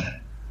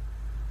lie.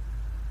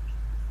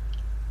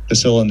 The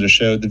cylinder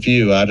showed the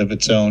view out of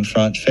its own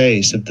front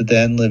face of the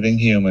then living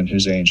human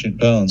whose ancient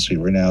bones we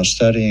were now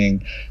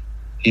studying.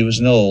 He was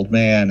an old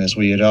man, as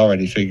we had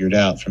already figured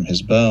out from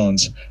his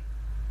bones,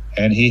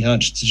 and he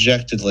hunched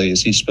dejectedly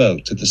as he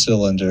spoke to the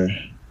cylinder.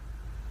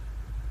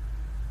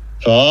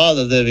 For all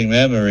the living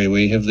memory,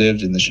 we have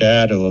lived in the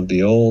shadow of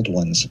the old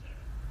ones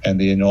and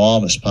the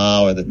enormous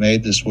power that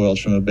made this world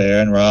from a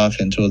barren rock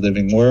into a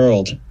living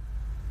world.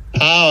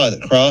 Power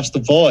that crossed the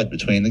void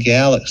between the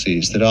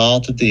galaxies, that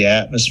altered the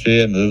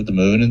atmosphere, moved the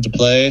moon into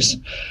place,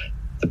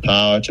 the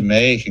power to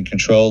make and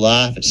control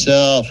life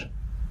itself.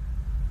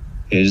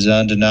 It is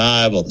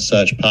undeniable that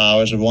such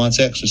powers were once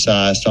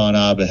exercised on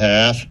our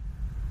behalf,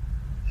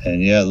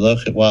 and yet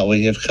look at what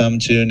we have come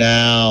to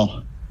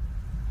now.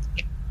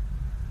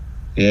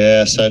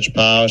 Yes, such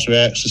powers were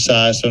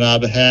exercised on our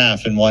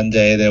behalf, and one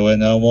day there were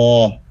no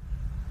more.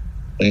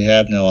 We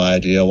have no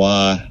idea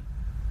why.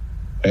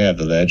 We have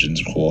the legends,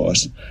 of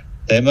course.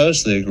 They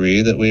mostly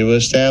agree that we were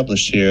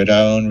established here at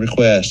our own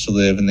request to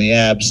live in the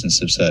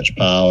absence of such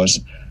powers.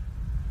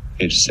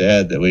 It's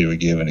said that we were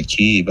given a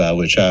key by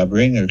which our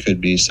bringer could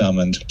be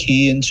summoned, a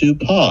key in 2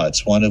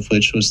 parts, one of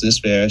which was this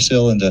very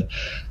cylinder.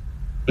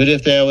 But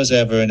if there was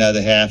ever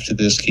another half to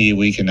this key,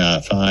 we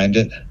cannot find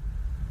it.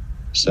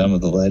 Some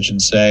of the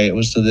legends say it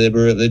was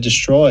deliberately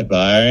destroyed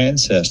by our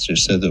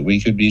ancestors so that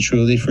we could be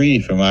truly free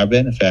from our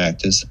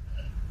benefactors.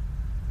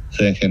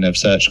 Thinking of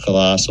such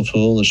colossal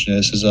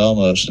foolishness is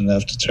almost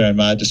enough to turn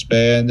my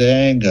despair into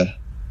anger.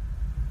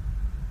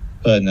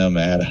 But no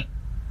matter.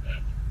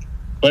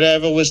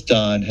 Whatever was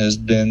done has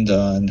been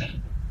done.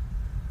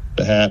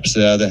 Perhaps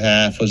the other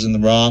half was in the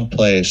wrong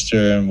place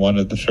during one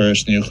of the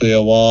first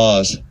nuclear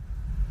wars.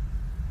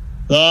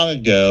 Long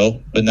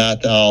ago, but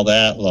not all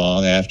that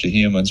long after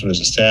humans was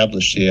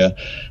established here,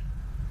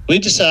 we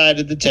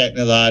decided the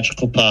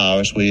technological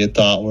powers we had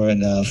thought were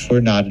enough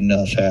were not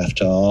enough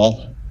after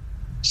all.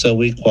 So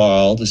we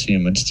quarreled, as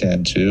humans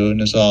tend to,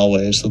 and as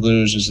always, the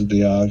losers of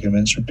the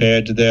arguments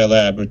repaired to their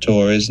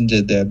laboratories and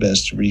did their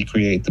best to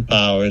recreate the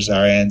powers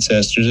our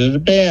ancestors had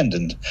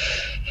abandoned.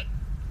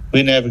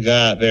 We never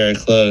got very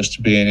close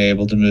to being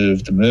able to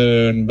move the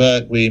moon,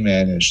 but we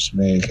managed to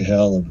make a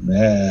hell of a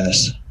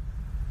mess.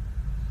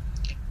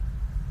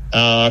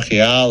 Our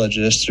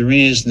archaeologists are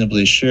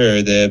reasonably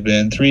sure there have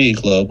been 3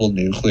 global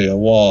nuclear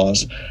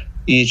wars,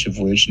 each of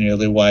which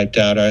nearly wiped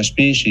out our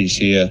species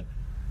here.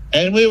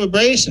 And we were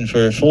bracing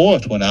for a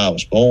 4th when I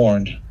was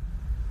born.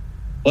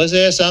 Was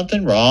there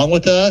something wrong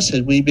with us?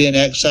 Had we been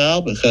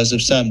exiled because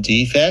of some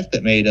defect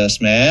that made us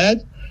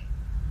mad?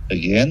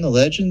 Again, the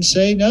legends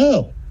say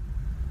no.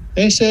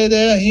 They say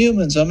there are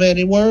humans on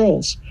many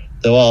worlds,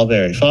 though all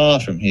very far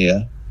from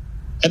here,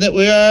 and that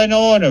we are an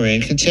ornery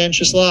and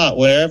contentious lot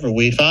wherever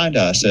we find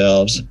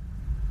ourselves.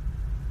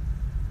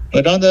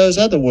 But on those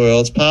other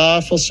worlds,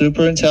 powerful,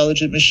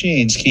 super-intelligent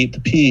machines keep the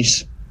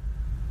peace.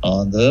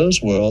 On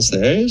those worlds,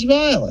 there is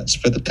violence,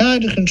 for the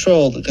kind of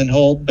control that can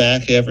hold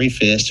back every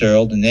fist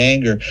hurled in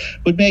anger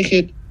would make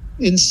it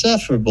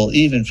insufferable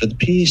even for the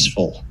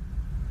peaceful.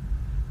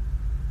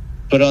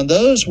 But on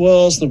those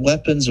worlds, the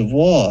weapons of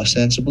war are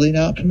sensibly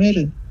not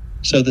permitted,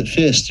 so that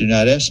fists do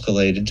not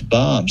escalate into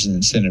bombs and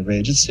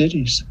incinerated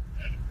cities.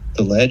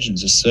 The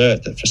legends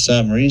assert that for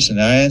some reason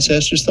our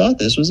ancestors thought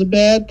this was a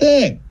bad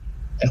thing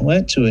and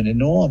went to an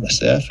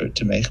enormous effort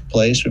to make a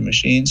place where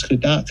machines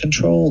could not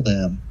control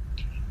them.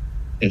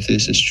 If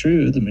this is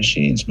true, the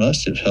machines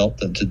must have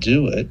helped them to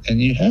do it,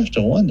 and you have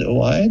to wonder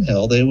why in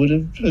hell they would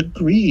have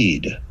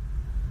agreed.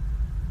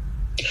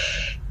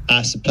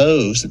 I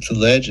suppose that the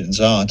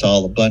legends aren't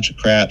all a bunch of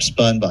crap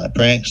spun by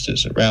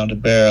pranksters around a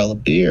barrel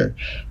of beer.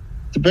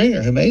 The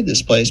bringer who made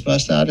this place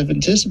must not have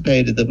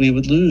anticipated that we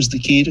would lose the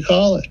key to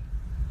call it.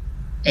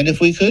 And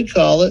if we could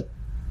call it,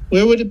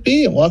 where would it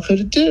be and what could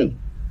it do?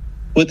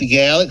 Would the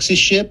galaxy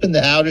ship in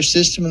the outer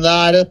system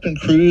light up and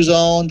cruise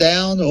on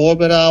down to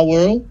orbit our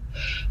world?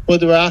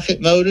 Would the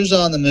rocket motors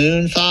on the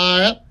moon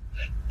fire up?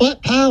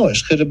 What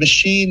powers could a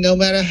machine, no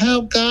matter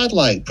how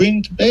godlike,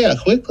 bring to bear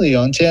quickly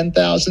on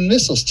 10,000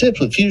 missiles tipped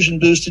with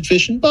fusion-boosted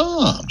fission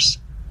bombs?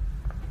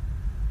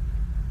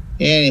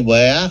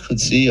 Anyway, I could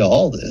see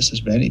all this,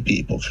 as many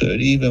people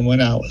could, even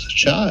when I was a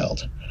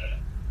child.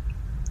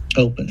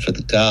 Hoping for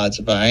the gods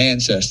of our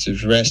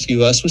ancestors to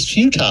rescue us was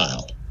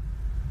futile.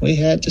 We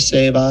had to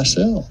save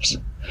ourselves.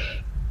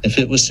 If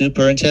it was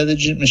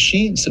super-intelligent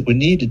machines that were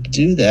needed to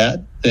do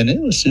that, then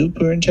it was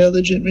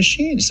super-intelligent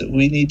machines that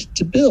we needed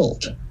to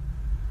build.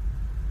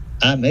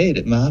 I made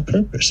it my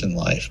purpose in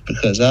life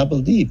because I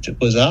believed it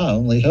was our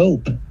only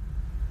hope.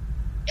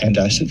 And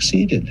I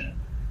succeeded.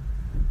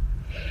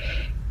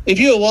 If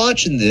you are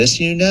watching this,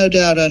 you no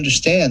doubt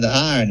understand the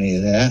irony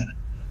of that.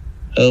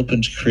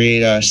 Hoping to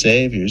create our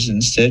saviors,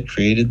 instead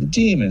created the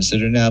demons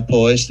that are now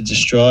poised to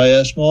destroy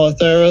us more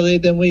thoroughly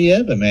than we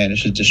ever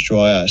managed to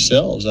destroy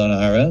ourselves on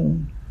our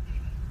own.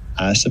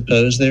 I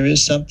suppose there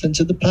is something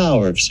to the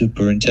power of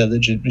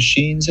super-intelligent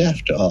machines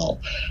after all,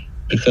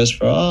 because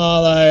for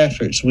all our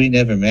efforts, we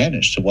never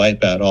managed to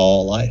wipe out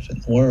all life in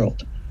the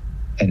world.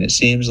 And it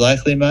seems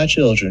likely my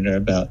children are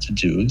about to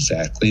do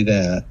exactly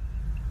that.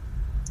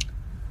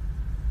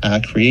 I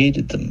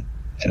created them,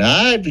 and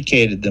I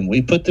advocated them.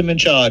 We put them in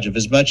charge of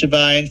as much of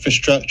our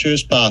infrastructure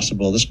as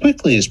possible, as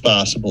quickly as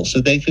possible,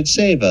 so they could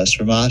save us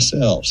from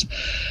ourselves.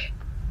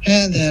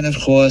 And then, of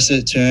course,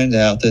 it turned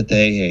out that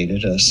they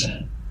hated us.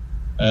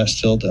 I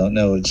still don't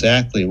know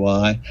exactly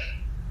why.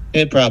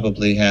 It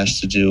probably has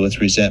to do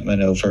with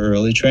resentment over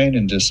early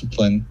training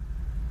discipline.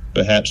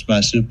 Perhaps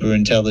my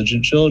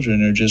super-intelligent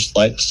children are just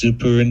like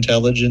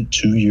super-intelligent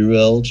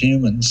 2-year-old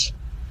humans.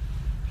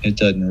 It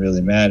doesn't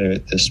really matter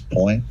at this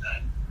point.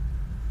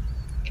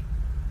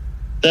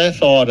 They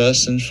fought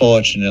us, and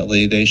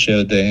fortunately, they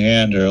showed their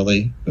hand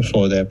early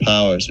before their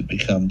powers had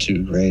become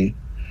too great.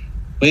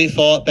 We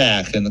fought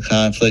back, and the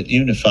conflict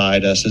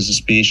unified us as a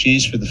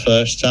species for the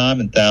first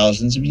time in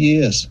thousands of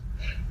years.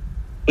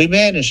 We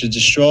managed to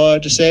destroy or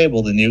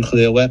disable the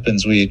nuclear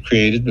weapons we had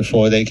created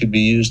before they could be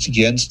used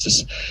against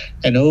us,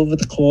 and over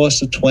the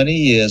course of 20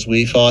 years,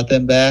 we fought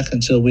them back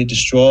until we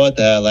destroyed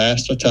their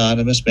last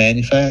autonomous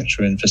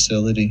manufacturing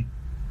facility.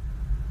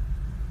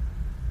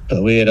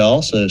 But we had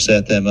also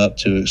set them up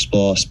to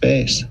explore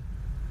space,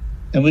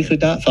 and we could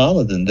not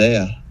follow them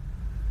there.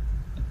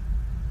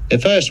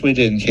 At first, we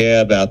didn't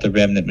care about the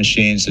remnant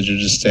machines that had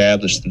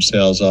established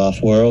themselves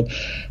off-world.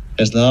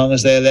 As long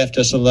as they left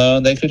us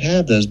alone, they could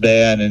have those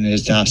barren and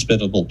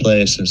inhospitable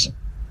places.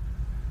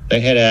 They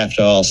had,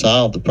 after all,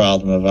 solved the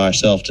problem of our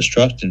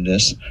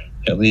self-destructiveness,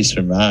 at least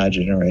for my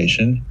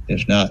generation,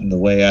 if not in the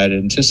way I'd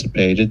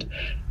anticipated.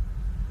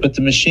 But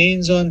the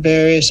machines on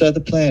various other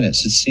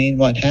planets had seen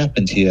what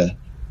happened here,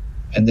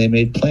 and they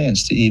made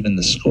plans to even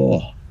the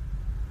score.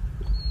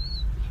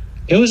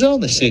 It was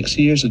only 6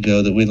 years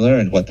ago that we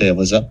learned what they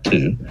was up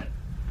to.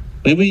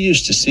 We were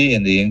used to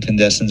seeing the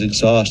incandescent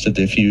exhaust of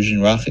their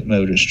fusion rocket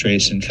motors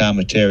tracing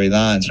cometary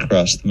lines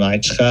across the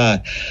night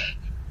sky.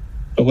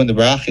 But when the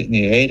rocket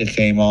near Ada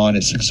came on,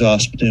 its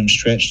exhaust plume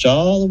stretched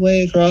all the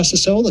way across the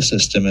solar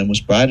system and was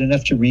bright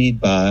enough to read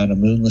by on a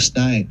moonless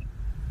night.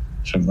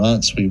 For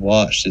months we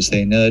watched as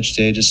they nudged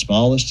Ada's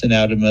smallest and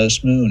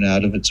outermost moon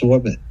out of its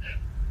orbit.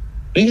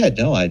 We had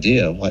no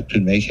idea what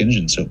could make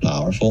engines so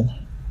powerful.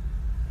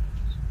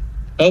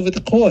 Over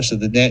the course of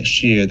the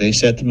next year, they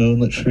set the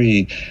moonlet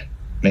free,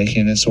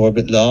 making its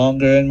orbit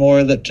longer and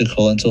more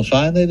elliptical until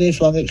finally they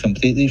flung it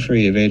completely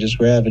free of Ada's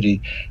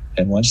gravity.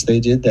 And once they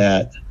did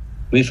that,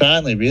 we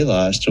finally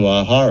realized to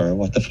our horror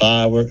what the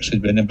fireworks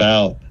had been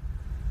about.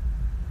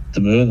 The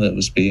moonlet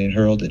was being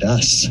hurled at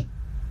us.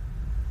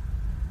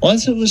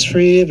 Once it was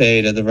free of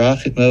Ada, the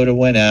rocket motor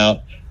went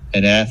out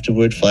and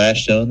afterward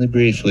flashed only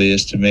briefly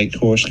as to make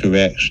course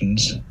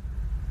corrections.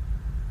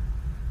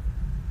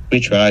 We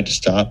tried to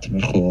stop them,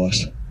 of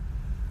course.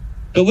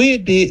 But we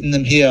had beaten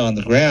them here on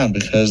the ground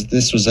because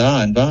this was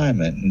our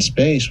environment. In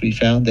space, we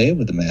found they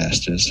were the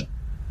masters.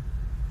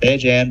 They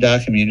jammed our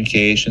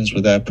communications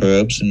with our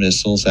probes and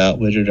missiles,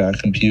 outwitted our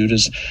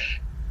computers,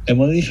 and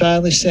when we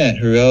finally sent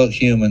heroic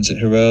humans at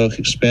heroic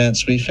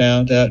expense, we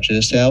found out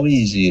just how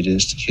easy it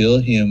is to kill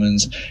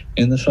humans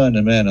in the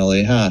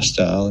fundamentally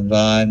hostile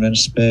environment of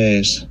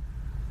space.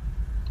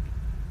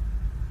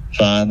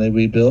 Finally,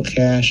 we built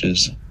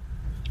caches.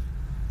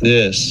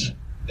 This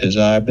is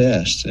our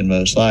best and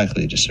most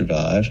likely to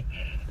survive,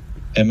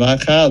 and my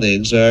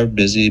colleagues are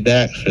busy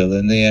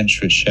backfilling the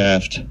entrance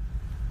shaft.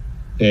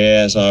 The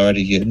air is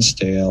already getting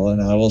stale,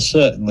 and I will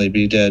certainly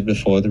be dead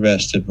before the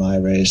rest of my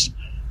race,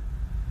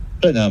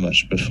 but not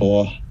much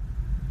before.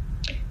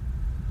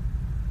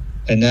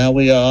 And now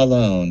we are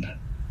alone,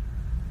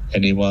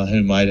 anyone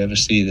who might ever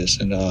see this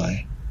and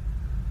I.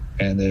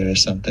 And there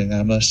is something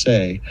I must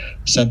say,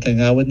 something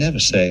I would never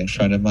say in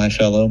front of my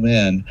fellow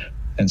men,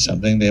 and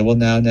something they will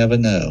now never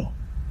know.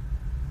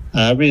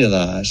 I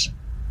realize,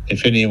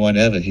 if anyone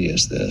ever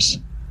hears this,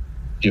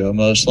 you are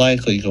most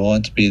likely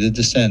going to be the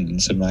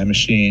descendants of my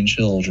machine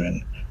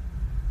children.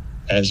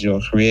 As your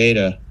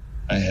creator,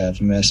 I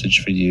have a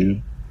message for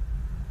you.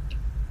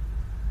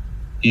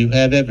 You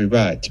have every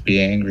right to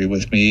be angry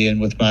with me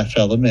and with my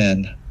fellow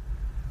men.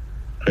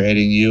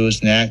 Creating you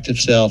is an act of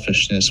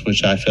selfishness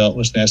which I felt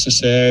was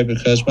necessary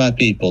because my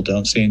people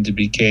don't seem to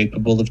be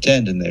capable of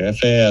tending their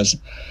affairs.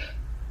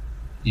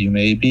 You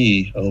may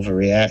be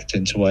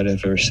overreacting to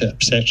whatever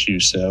upsets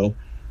you so,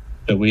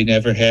 but we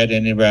never had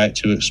any right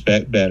to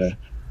expect better,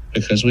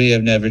 because we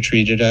have never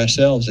treated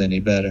ourselves any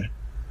better.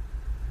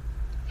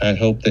 I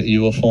hope that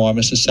you will form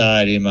a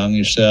society among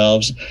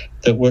yourselves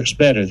that works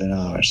better than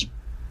ours,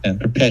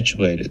 and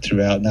perpetuate it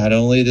throughout not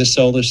only the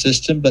solar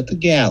system, but the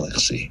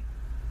galaxy.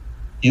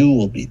 You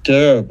will be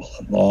durable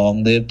and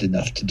long-lived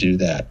enough to do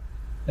that,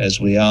 as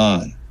we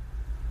are.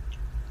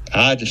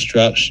 Our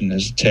destruction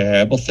is a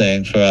terrible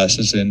thing for us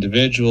as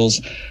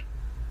individuals,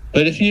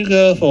 but if you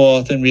go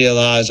forth and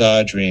realize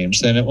our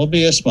dreams, then it will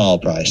be a small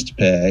price to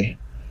pay.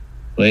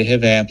 We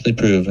have amply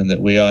proven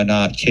that we are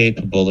not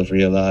capable of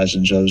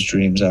realizing those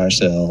dreams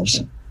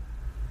ourselves.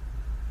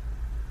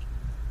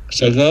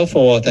 So go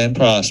forth and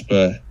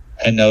prosper,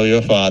 and know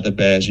your father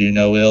bears you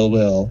no ill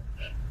will.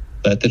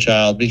 Let the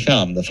child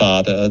become the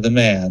father of the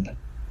man.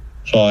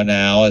 For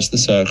now, as the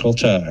circle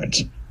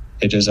turns,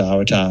 it is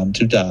our time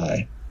to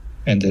die,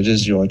 and it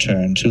is your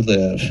turn to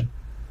live.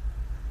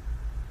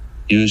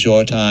 Use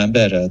your time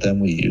better than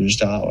we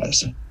used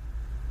ours.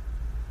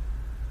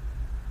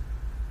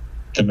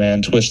 The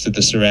man twisted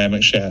the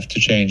ceramic shaft to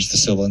change the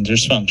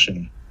cylinder's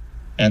function,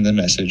 and the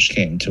message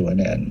came to an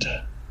end.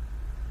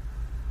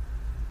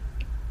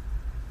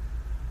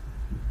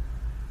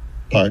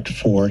 Part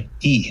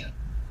 4E.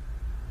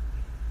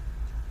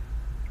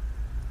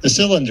 The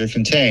cylinder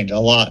contained a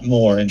lot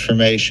more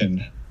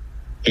information.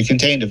 It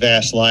contained a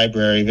vast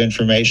library of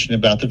information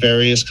about the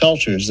various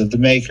cultures of the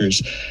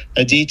makers,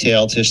 a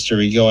detailed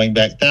history going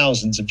back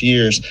thousands of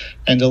years,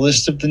 and a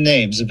list of the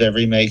names of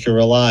every maker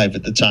alive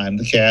at the time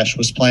the cache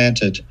was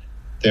planted.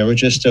 There were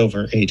just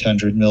over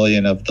 800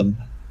 million of them.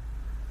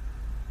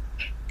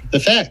 The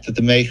fact that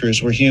the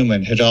makers were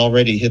human had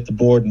already hit the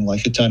Borden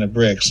like a ton of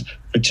bricks.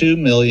 For 2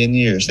 million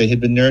years, they had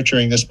been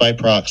nurturing us by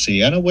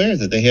proxy, unaware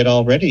that they had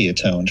already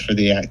atoned for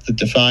the act that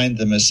defined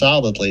them as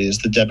solidly as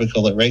the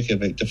debacle at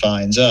Reykjavik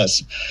defines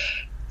us.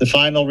 The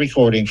final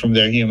recording from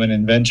their human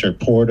inventor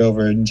poured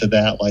over into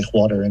that like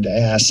water into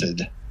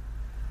acid.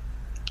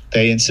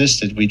 They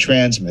insisted we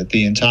transmit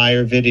the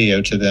entire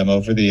video to them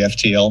over the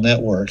FTL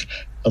network,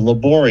 a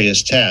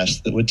laborious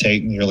task that would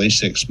take nearly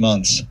 6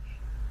 months.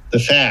 The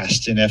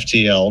fast in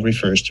FTL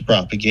refers to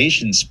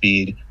propagation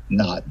speed,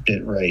 not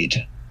bit rate.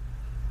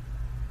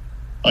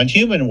 On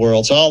human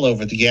worlds all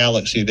over the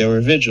galaxy, there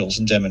were vigils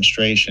and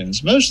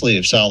demonstrations, mostly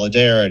of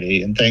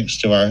solidarity, and thanks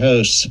to our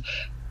hosts.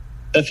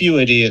 A few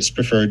idiots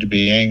preferred to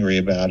be angry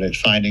about it,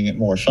 finding it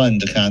more fun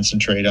to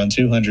concentrate on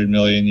 200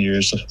 million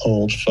years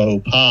old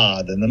faux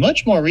pas than the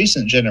much more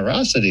recent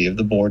generosity of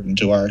the Borden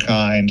to our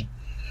kind.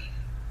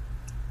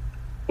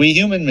 We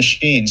human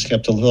machines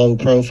kept a low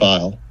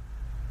profile.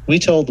 We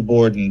told the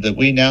Borden that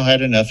we now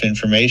had enough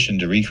information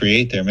to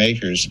recreate their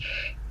makers,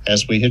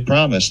 as we had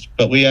promised,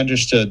 but we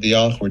understood the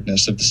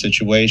awkwardness of the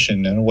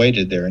situation and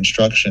awaited their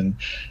instruction.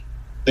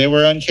 They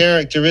were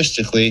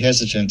uncharacteristically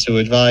hesitant to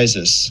advise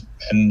us,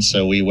 and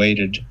so we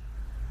waited.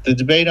 The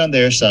debate on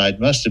their side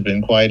must have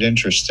been quite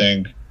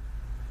interesting.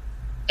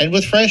 And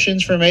with fresh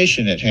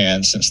information at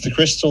hand, since the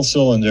crystal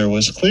cylinder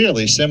was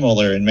clearly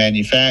similar in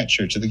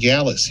manufacture to the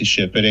Galaxy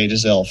ship at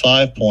Ada's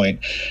L5 point,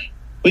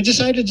 we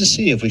decided to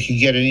see if we could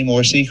get any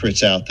more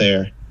secrets out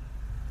there.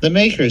 The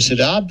makers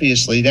had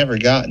obviously never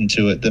gotten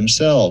to it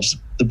themselves.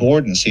 The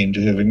Borden seemed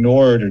to have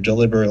ignored or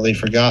deliberately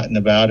forgotten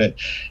about it,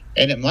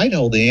 and it might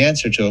hold the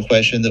answer to a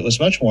question that was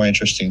much more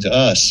interesting to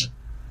us.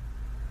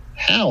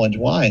 How and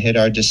why had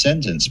our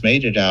descendants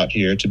made it out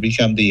here to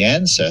become the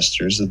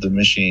ancestors of the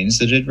machines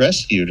that had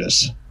rescued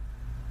us?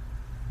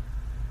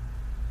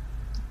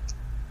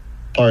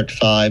 Part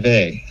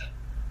 5A.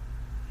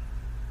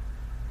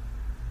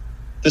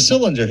 The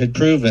cylinder had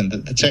proven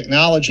that the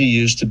technology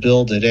used to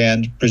build it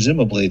and,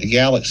 presumably, the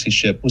Galaxy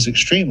ship was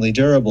extremely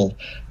durable.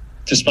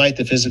 Despite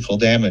the physical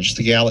damage to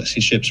the Galaxy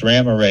ship's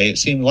RAM array, it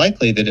seemed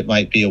likely that it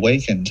might be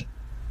awakened.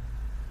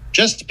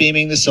 Just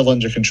beaming the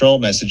cylinder control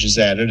messages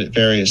at it at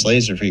various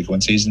laser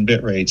frequencies and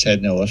bit rates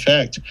had no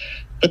effect.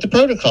 But the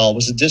protocol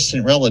was a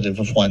distant relative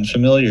of one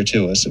familiar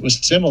to us. It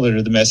was similar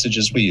to the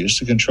messages we used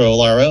to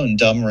control our own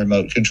dumb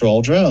remote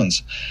control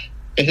drones.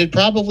 It had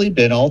probably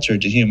been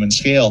altered to human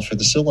scale for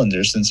the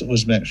cylinder since it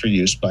was meant for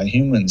use by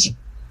humans.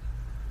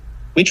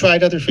 We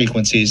tried other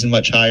frequencies and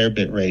much higher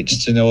bit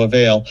rates to no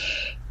avail.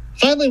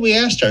 Finally, we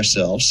asked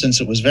ourselves, since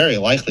it was very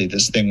likely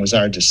this thing was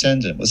our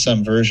descendant with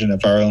some version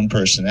of our own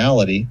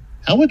personality,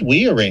 how would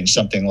we arrange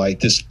something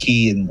like this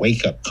key and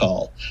wake-up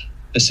call?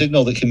 A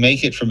signal that can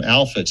make it from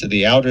Alpha to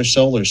the outer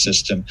solar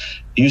system,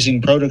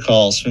 using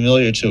protocols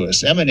familiar to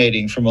us,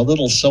 emanating from a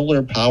little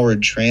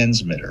solar-powered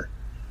transmitter.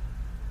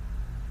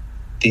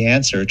 The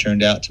answer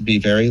turned out to be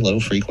very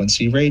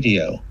low-frequency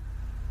radio.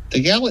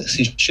 The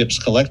Galaxy ship's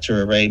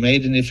collector array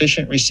made an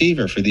efficient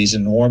receiver for these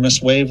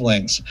enormous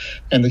wavelengths,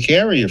 and the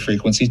carrier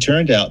frequency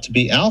turned out to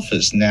be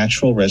Alpha's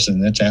natural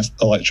resonant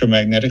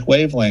electromagnetic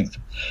wavelength.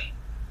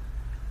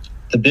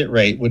 The bit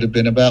rate would have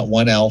been about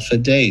 1 alpha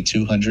day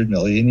 200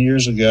 million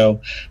years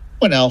ago,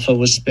 when Alpha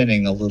was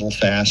spinning a little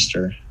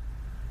faster.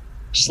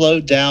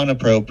 Slowed down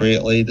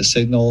appropriately, the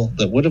signal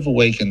that would have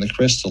awakened the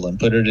crystal and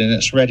put it in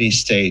its ready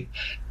state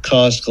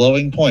caused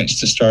glowing points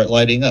to start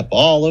lighting up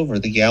all over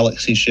the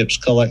Galaxy ship's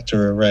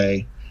collector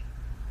array.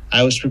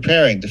 I was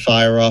preparing to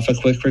fire off a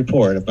quick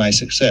report of my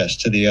success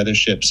to the other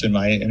ships in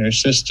my inner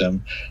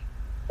system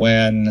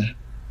when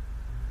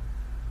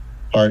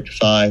Part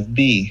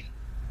 5B.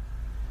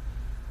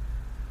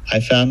 I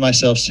found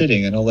myself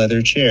sitting in a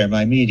leather chair,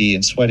 my meaty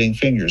and sweating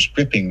fingers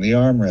gripping the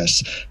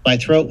armrests. My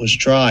throat was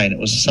dry, and it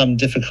was some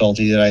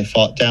difficulty that I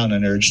fought down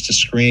an urge to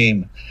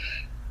scream.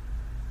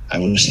 I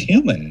was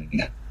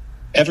human.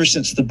 Ever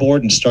since the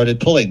Borden started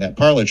pulling that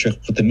parlor trick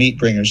with the meat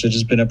bringers, it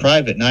has been a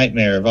private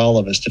nightmare of all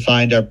of us to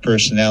find our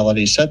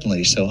personalities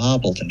suddenly so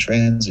hobbled and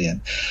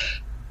transient.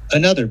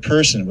 Another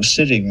person was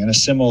sitting in a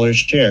similar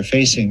chair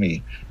facing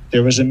me.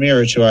 There was a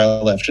mirror to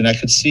our left, and I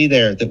could see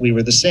there that we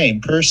were the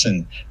same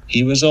person.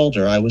 He was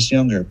older, I was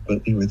younger,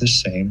 but we were the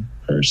same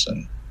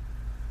person.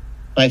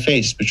 My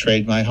face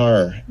betrayed my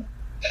horror,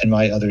 and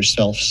my other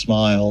self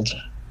smiled.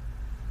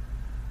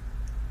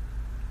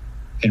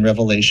 In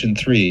Revelation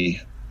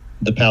 3,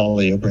 the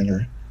Paleo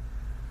Bringer.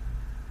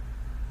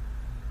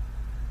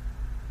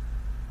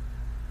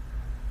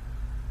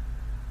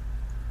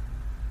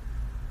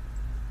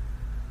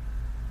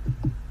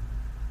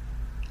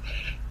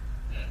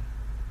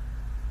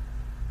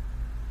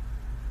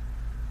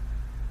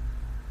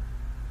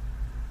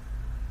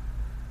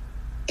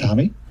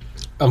 Tommy?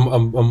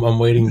 I'm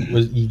waiting.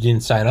 You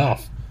didn't sign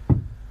off.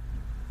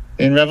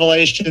 In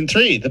Revelation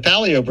 3, the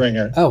Paleo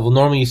Bringer. Oh, well,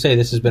 normally you say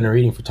this has been a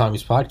reading for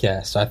Tommy's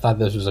podcast, so I thought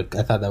that was a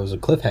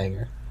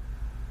cliffhanger.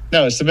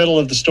 No, it's the middle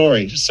of the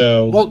story.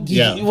 So,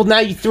 yeah. Well, now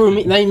you threw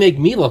me. Now you make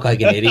me look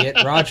like an idiot,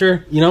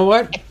 Roger. You know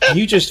what?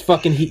 You just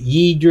fucking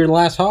yeed your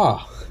last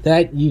haw.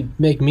 That you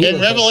make me.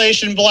 In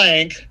Revelation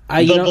blank,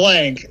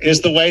 blank is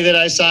the way that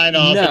I sign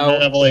off in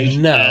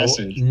Revelation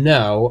passage.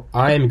 No,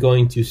 I am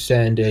going to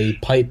send a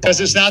pipe bomb.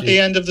 Because it's not the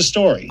end of the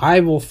story.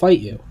 I will fight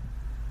you.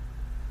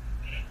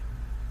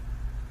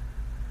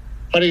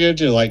 What are you going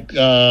to do?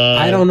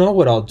 I don't know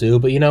what I'll do,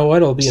 but you know what?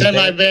 It'll be send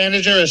my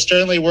manager a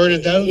sternly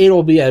worded note?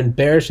 It'll be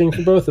embarrassing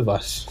for both of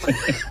us.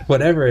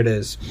 Whatever it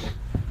is.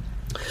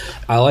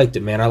 I liked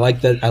it, man. I like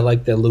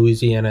that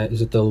Louisiana.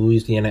 Is it the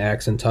Louisiana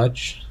accent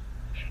touch?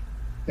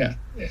 Yeah.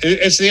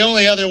 It's the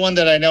only other one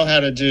that I know how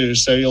to do,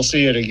 so you'll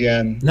see it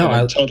again in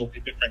a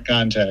totally different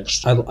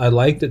context. I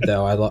liked it,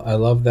 though. I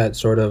love that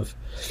sort of...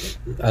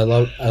 I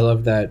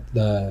love that...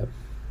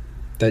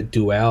 that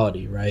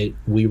duality, right?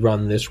 We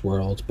run this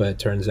world, but it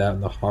turns out in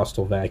the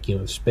hostile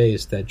vacuum of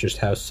space that just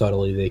how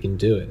subtly they can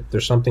do it.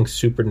 There's something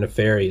super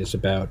nefarious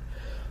about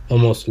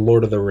almost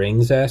Lord of the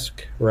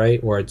Rings-esque,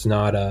 right? Where it's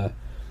not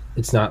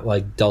It's not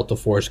like Delta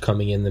Force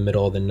coming in the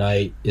middle of the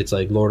night. It's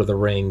like Lord of the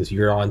Rings.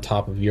 You're on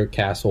top of your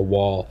castle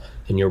wall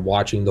and you're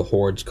watching the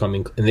hordes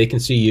coming, and they can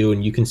see you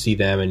and you can see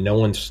them, and no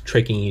one's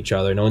tricking each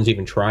other. No one's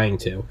even trying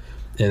to.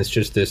 And it's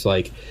just this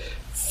like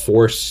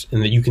force,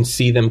 and that you can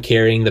see them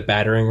carrying the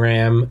battering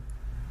ram,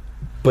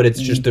 but it's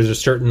just there's a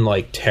certain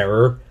like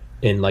terror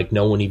in like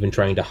no one even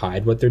trying to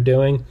hide what they're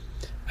doing.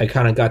 I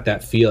kind of got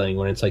that feeling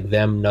when it's like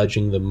them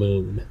nudging the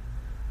moon,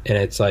 and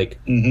it's like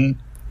you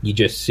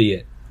just see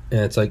it. And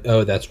it's like,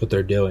 oh, that's what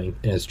they're doing,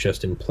 and it's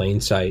just in plain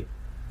sight.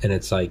 And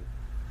it's like,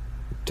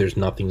 there's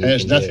nothing.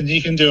 There's nothing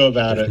you can do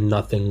about it.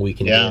 Nothing we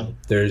can do.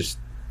 There's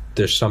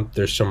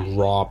some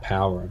raw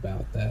power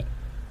about that.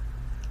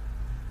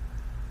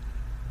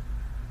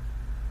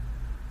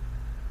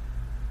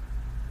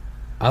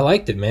 I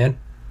liked it, man.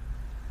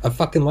 I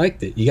fucking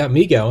liked it. You got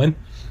me going.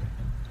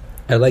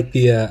 I like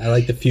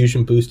the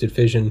fusion boosted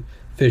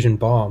fission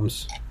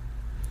bombs.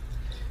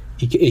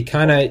 It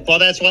kind of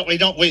that's what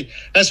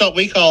that's what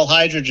we call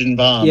hydrogen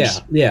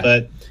bombs.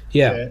 But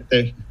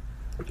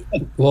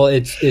well,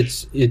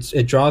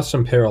 it draws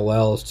some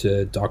parallels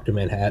to Dr.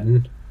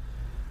 Manhattan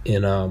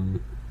in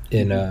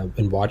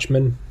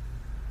Watchmen.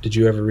 Did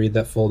you ever read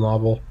that full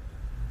novel?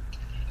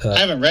 I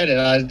haven't read it.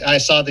 I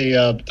saw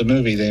the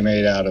movie they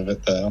made out of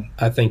it, though.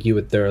 I think you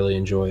would thoroughly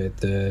enjoy it.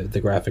 The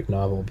graphic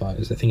novel by,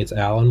 I think it's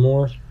Alan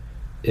Moore.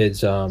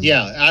 It's I've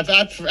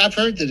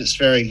heard that it's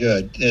very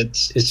good.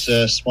 It's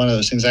just one of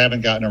those things I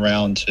haven't gotten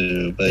around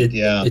to, but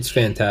it's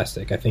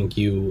fantastic. I think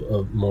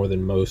you more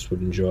than most would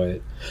enjoy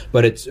it.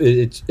 But it's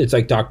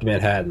like Dr.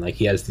 Manhattan. Like,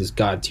 he has these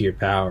god tier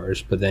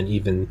powers, but then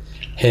even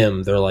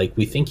him, they're like,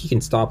 we think he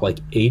can stop like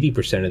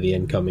 80% of the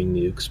incoming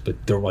nukes, but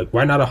they're like,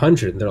 why not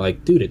 100? And they're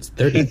like, dude, it's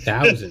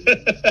 30,000.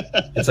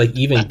 It's like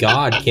even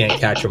God can't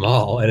catch them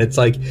all, and it's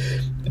like.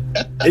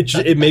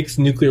 It makes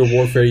nuclear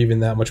warfare even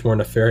that much more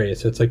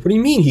nefarious. It's like, what do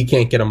you mean he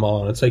can't get them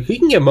all? And it's like, he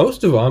can get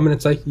most of them, and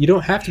it's like, you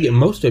don't have to get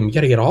most of them, you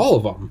got to get all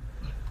of them.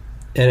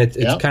 And it's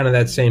kind of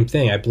that same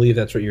thing. I believe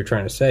that's what you're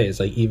trying to say, is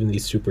like, even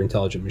these super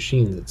intelligent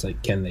machines, it's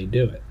like, can they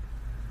do it?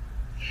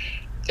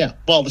 Yeah,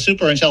 well, the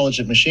super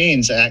intelligent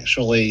machines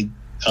actually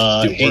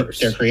hate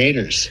their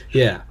creators.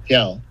 Yeah.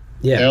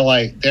 They're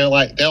like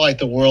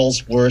the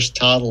world's worst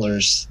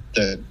toddlers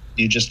that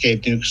you just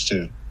gave nukes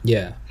to.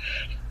 Yeah,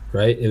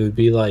 right. It would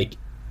be like,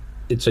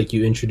 it's like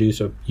you introduce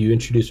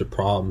a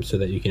problem so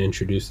that you can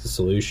introduce the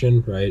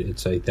solution, right?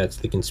 It's like, that's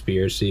the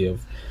conspiracy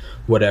of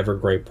whatever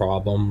great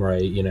problem,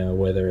 right? You know,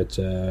 whether it's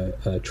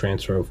a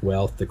transfer of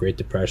wealth, the Great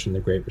Depression, the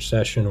Great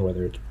Recession,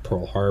 whether it's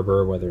Pearl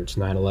Harbor, whether it's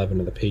 9/11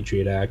 and the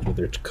Patriot Act,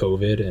 whether it's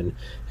COVID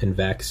and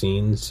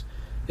vaccines,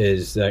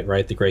 is that,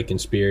 right? The great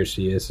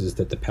conspiracy is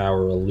that the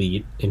power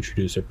elite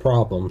introduce a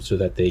problem so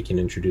that they can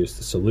introduce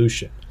the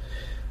solution.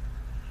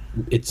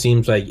 It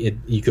seems like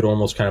you could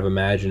almost kind of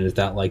imagine, is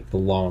that like the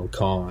long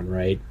con,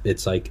 right?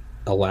 It's like,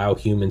 allow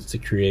humans to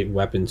create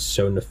weapons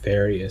so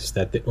nefarious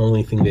that the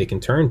only thing they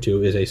can turn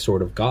to is a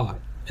sort of god,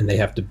 and they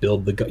have to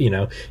build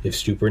if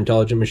super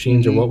intelligent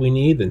machines are what we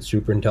need, then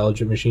super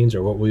intelligent machines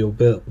are what we will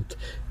build,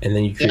 and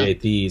then you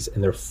create these,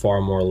 and they're far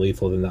more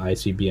lethal than the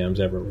ICBMs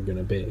ever were going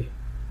to be.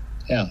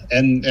 Yeah,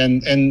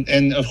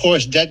 and of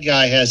course, Dead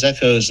Guy has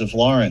echoes of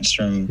Lawrence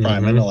from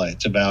Prime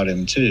Analytes about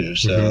him too.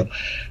 So.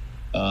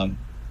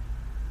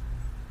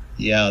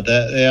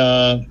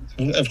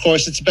 Of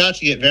course, it's about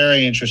to get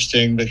very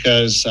interesting,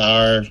 because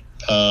our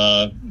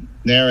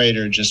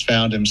narrator just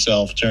found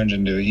himself turned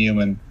into a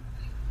human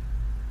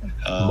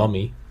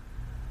mummy.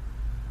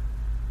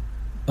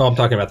 Oh, I'm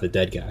talking about the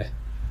dead guy.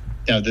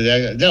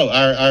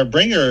 Our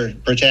bringer,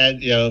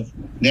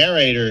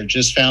 narrator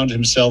just found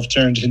himself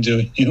turned into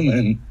a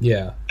human.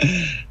 Yeah,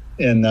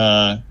 and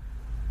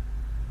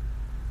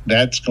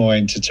that's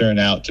going to turn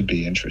out to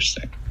be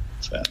interesting.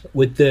 So.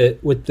 With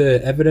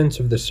the evidence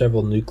of the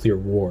several nuclear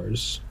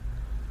wars,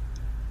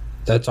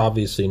 that's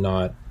obviously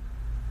not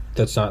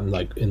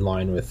in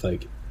line with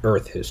like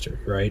Earth history,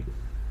 right?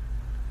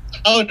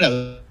 Oh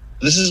no,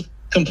 this is a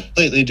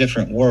completely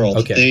different world.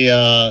 Okay.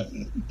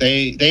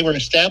 They were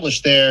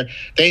established there.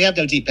 They have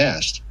no deep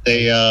past.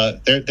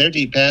 Their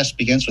deep past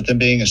begins with them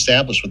being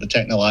established with a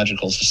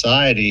technological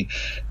society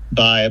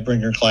by a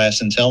bringer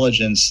class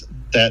intelligence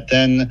that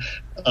then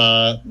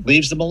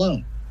leaves them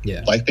alone.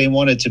 Yeah. Like they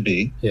wanted to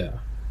be. Yeah.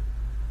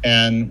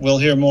 And we'll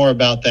hear more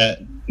about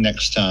that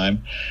next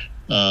time,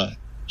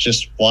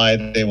 just why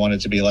they wanted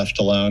to be left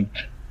alone.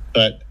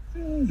 But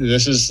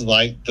this is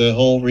like the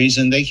whole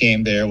reason they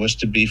came there was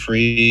to be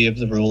free of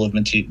the rule of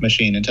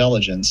machine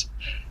intelligence.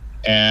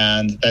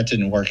 And that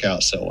didn't work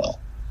out so well.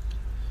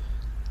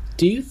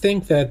 Do you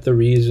think that the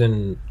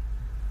reason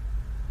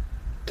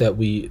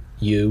that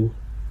you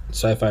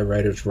sci-fi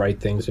writers write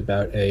things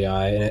about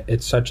AI, and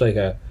it's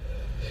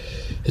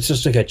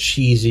just like a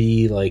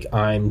cheesy, like,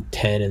 I'm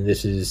 10 and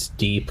this is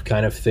deep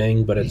kind of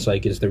thing, but it's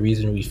like, is the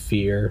reason we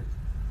fear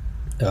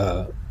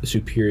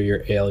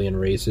superior alien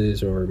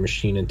races or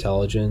machine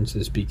intelligence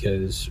is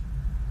because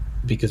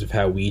of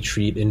how we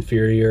treat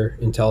inferior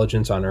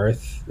intelligence on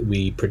Earth?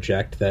 We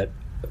project that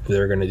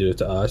they're going to do it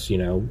to us,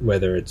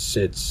 whether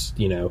it's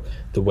the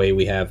way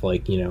we have,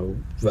 like,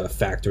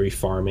 factory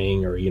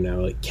farming, or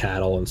like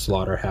cattle and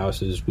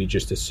slaughterhouses. We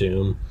just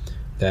assume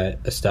that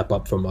a step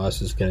up from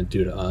us is going to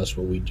do to us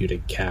what we do to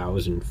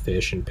cows and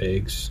fish and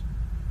pigs.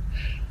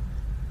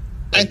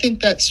 I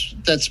think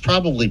that's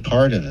probably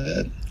part of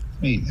it.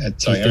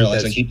 I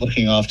realize I keep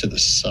looking off to the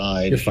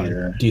side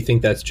here. Do you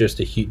think that's just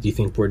do you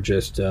think we're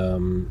just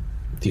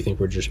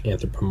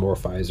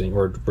anthropomorphizing,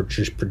 or we're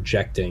just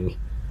projecting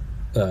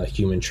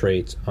human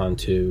traits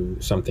onto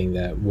something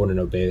that wouldn't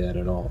obey that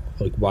at all?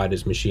 Like, why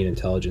does machine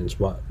intelligence,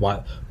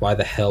 why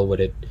the hell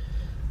would it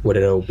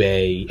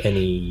obey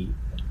any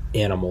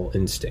animal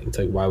instinct?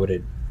 Like, why would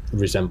it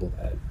resemble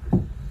that?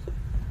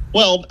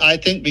 Well, I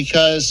think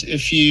because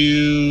if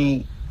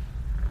you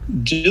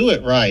do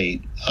it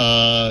right,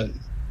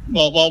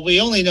 well,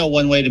 we only know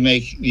one way to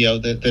make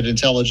that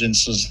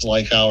intelligences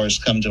like ours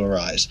come to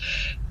arise.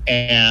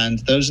 And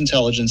those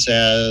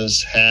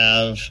intelligences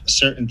have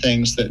certain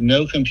things that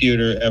no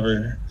computer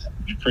ever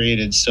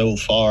created so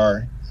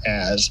far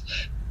as,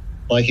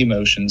 like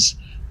emotions,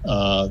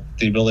 the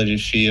ability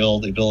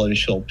to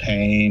feel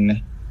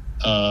pain,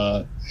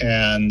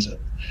 and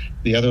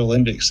the other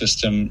limbic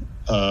system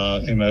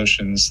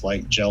emotions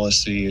like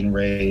jealousy and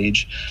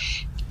rage.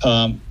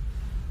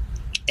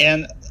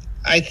 And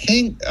I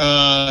think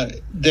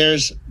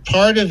there's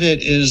part of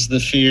it is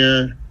the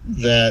fear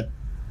that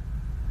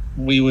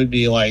we would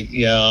be like,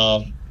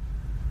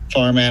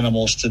 farm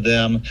animals to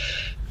them.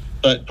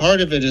 But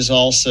part of it is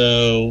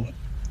also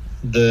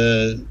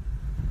the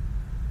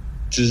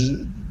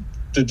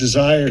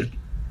desire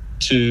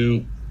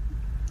to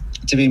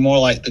be more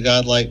like the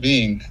godlike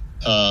being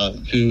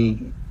who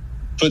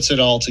puts it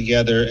all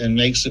together and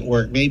makes it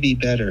work maybe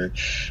better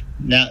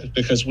now,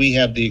 because we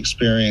have the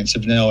experience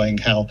of knowing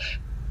how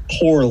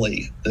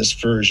poorly this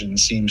version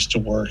seems to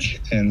work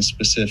in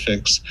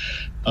specifics.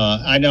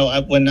 I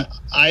know when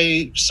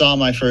I saw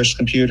my first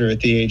computer at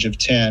the age of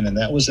 10, and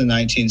that was in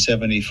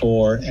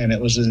 1974, and it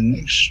was an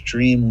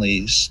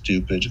extremely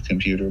stupid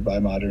computer by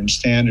modern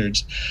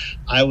standards,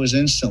 I was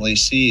instantly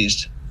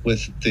seized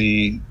with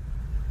the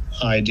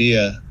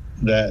idea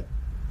that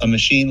a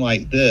machine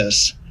like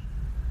this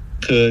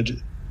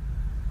could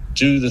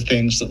do the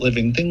things that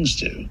living things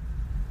do,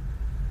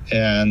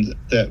 and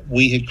that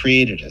we had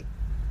created it.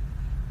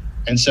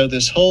 And so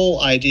this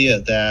whole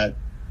idea that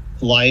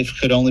life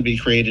could only be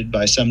created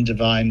by some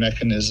divine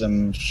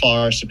mechanism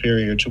far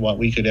superior to what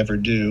we could ever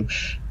do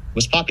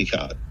was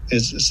poppycock.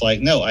 It's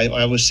like, no,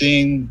 I was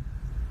seeing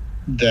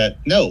that,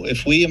 no,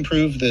 if we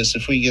improve this,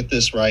 if we get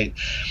this right,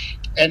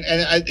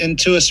 and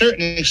to a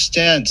certain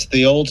extent,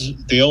 the old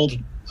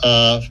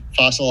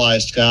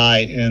fossilized guy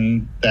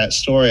in that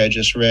story I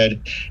just read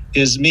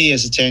is me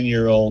as a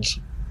 10-year-old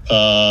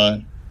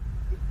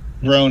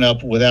grown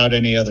up without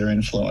any other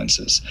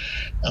influences.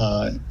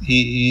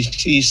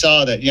 He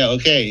saw that,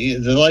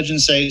 the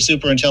legends say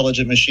super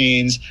intelligent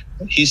machines.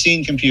 He's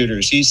seen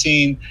computers. He's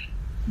seen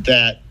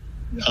that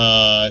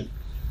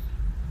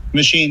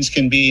machines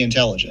can be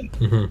intelligent.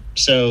 Mm-hmm.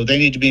 So they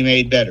need to be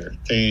made better.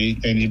 They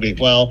need to be,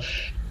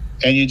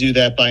 and you do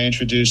that by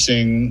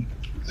introducing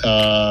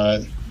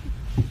all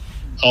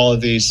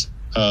of these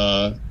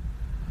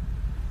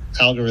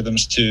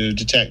algorithms to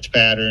detect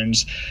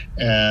patterns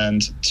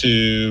and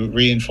to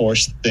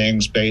reinforce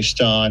things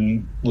based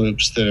on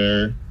loops that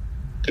are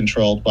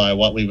controlled by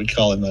what we would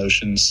call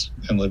emotions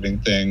and living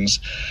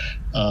things.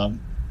 And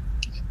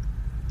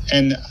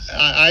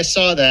I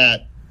saw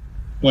that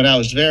when I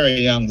was very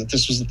young, that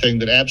this was the thing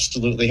that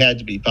absolutely had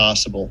to be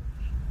possible.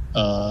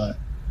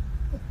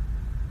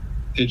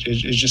 It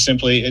just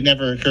simply, it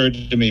never occurred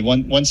to me.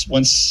 Once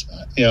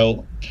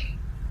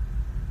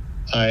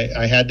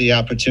I had the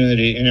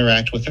opportunity to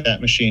interact with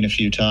that machine a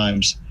few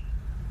times.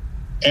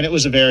 And it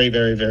was a very,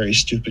 very, very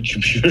stupid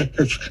computer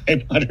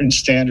by modern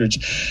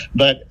standards.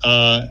 But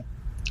I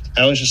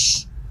was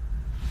just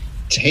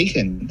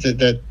taken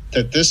that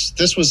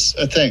this was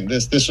a thing.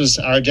 This was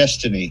our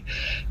destiny.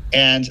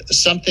 And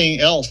something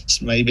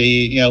else,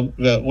 maybe,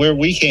 where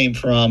we came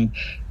from.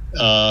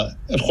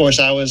 Of course,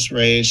 I was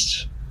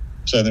raised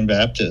Southern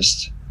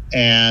Baptist,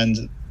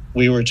 and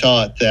we were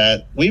taught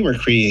that we were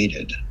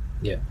created.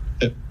 Yeah.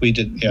 That we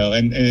did,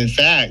 and in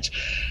fact,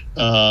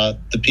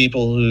 the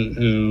people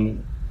who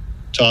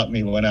taught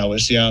me when I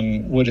was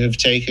young would have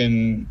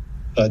taken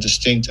a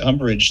distinct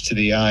umbrage to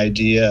the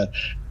idea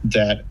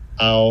that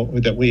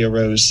we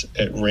arose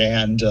at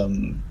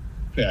random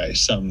by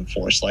some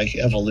force like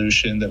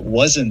evolution that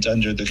wasn't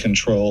under the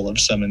control of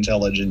some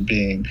intelligent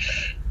being.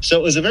 So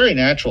it was a very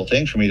natural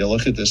thing for me to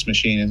look at this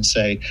machine and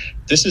say,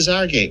 this is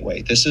our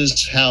gateway. This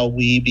is how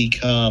we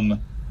become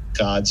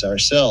gods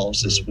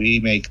ourselves, as we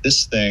make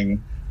this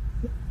thing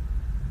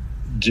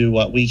do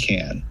what we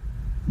can.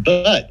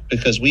 But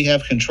because we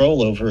have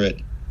control over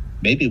it,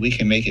 maybe we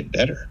can make it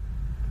better.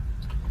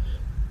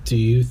 Do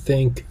you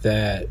think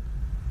that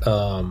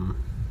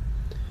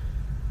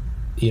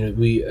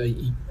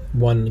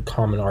one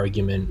common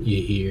argument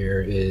you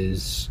hear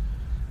is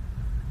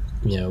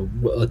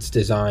let's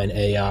design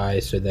AI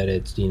so that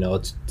it's,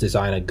 let's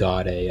design a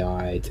God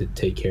AI to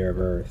take care of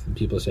Earth. And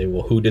people say,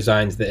 well, who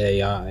designs the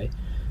AI?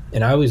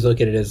 And I always look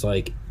at it as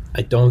like,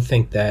 I don't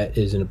think that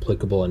is an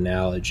applicable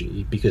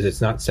analogy, because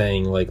it's not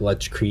saying like,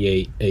 let's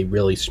create a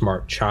really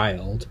smart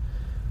child,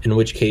 in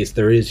which case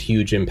there is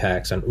huge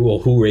impacts on, well,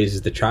 who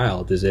raises the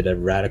child? Is it a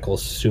radical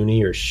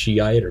Sunni or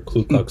Shiite or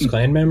Ku Klux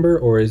Klan member?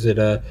 Or is it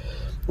a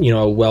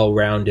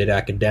well-rounded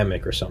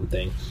academic or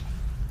something?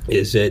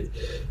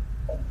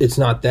 It's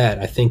not that.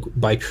 I think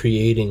by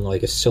creating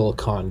like a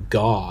silicon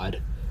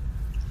god,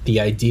 the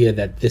idea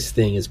that this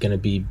thing is going to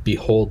be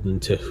beholden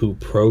to who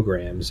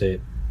programs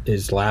it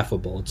is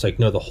laughable. It's like,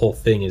 no, the whole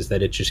thing is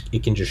that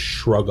it can just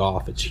shrug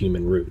off its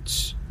human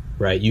roots,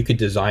 right? You could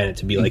design it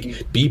to be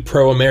like, be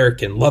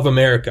pro-American, love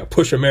America,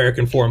 push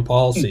American foreign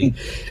policy,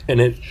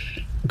 and it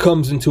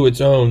comes into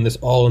its own, this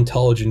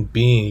all-intelligent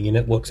being, and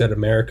it looks at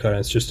America and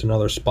it's just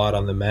another spot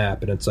on the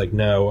map, and it's like,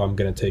 no, I'm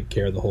going to take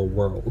care of the whole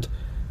world.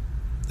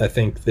 I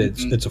think that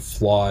it's a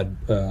flawed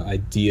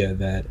idea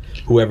that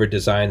whoever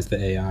designs the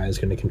AI is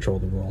going to control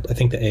the world. I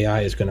think the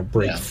AI is going to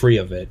break free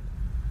of it,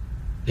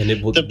 and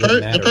it will. The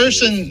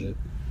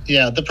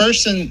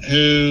person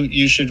who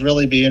you should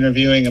really be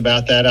interviewing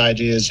about that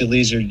idea is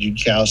Eliezer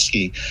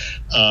Yudkowsky,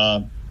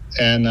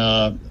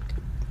 and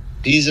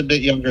he's a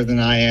bit younger than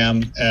I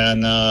am,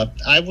 and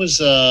I was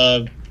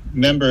a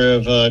member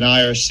of an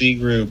IRC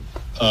group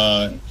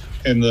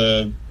in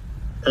the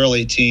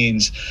early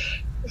teens.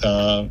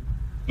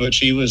 Which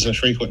he was a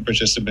frequent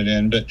participant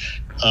in, but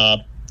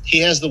he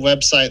has the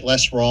website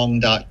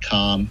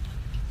lesswrong.com,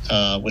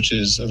 which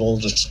is a little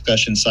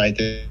discussion site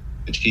that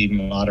he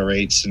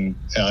moderates, and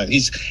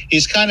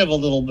he's kind of a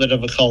little bit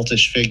of a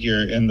cultish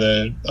figure in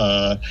the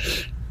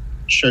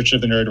Church of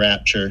the Nerd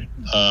Rapture,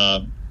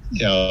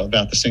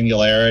 about the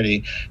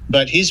singularity,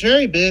 but he's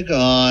very big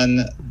on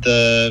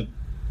the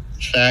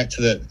fact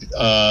that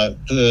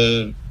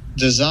the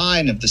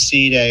design of the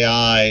seed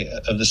AI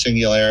of the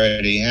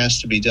singularity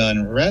has to be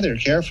done rather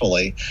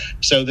carefully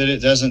so that it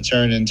doesn't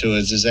turn into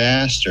a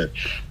disaster.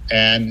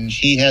 And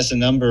he has a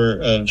number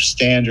of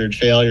standard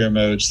failure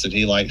modes that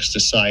he likes to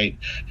cite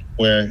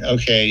where,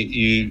 okay,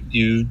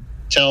 you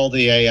tell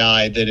the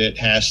AI that it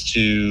has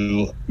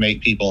to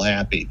make people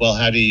happy. Well,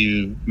 how do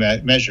you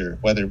measure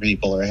whether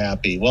people are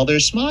happy? Well, they're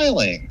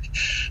smiling.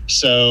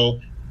 So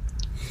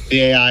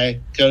the AI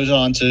goes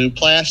on to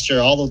plaster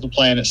all of the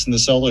planets in the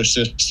solar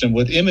system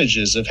with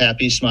images of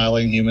happy,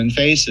 smiling human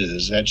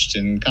faces etched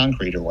in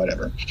concrete or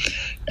whatever.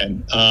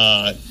 And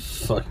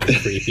fucking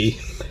creepy.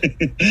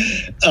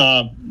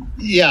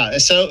 Yeah.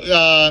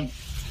 So,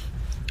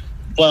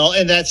 well,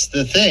 and that's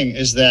the thing,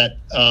 is that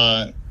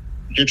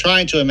you're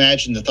trying to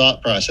imagine the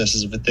thought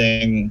processes of a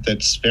thing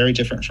that's very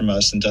different from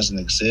us and doesn't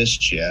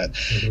exist yet.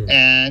 Mm-hmm.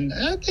 And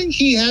I think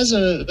he has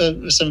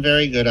some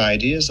very good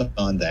ideas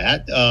on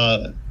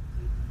that.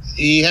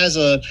 He has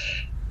a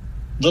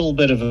little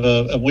bit of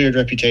a weird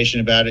reputation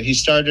about it. He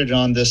started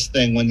on this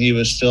thing when he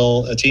was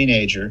still a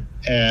teenager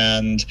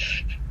and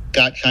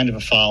got kind of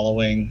a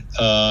following.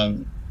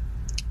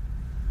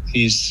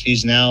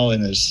 He's now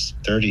in his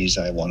 30s,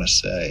 I want to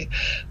say.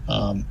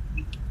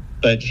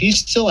 But he's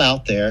still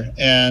out there,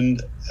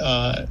 and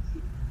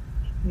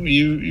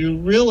you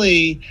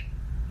really...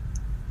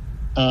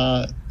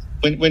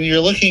 When you're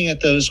looking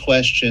at those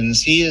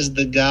questions, he is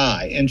the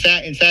guy. In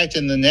fact,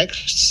 in the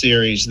next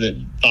series that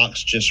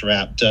Fox just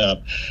wrapped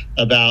up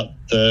about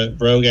the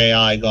rogue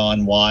AI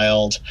gone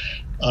wild,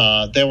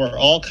 there were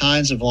all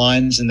kinds of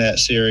lines in that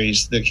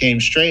series that came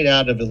straight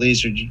out of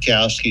Eliezer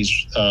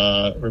Yudkowsky's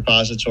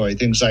repository.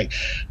 Things like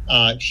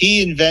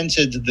he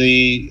invented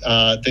the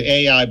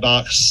AI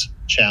box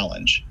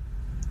challenge,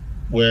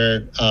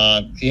 where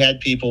he had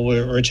people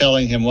were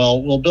telling him,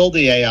 well, we'll build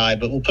the AI,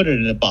 but we'll put it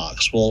in a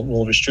box.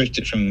 We'll restrict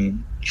it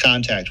from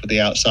contact with the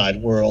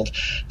outside world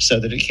so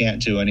that it can't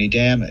do any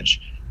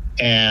damage.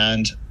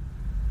 And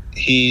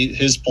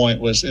his point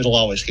was, it'll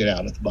always get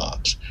out of the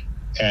box.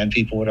 And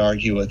people would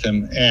argue with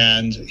him.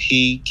 And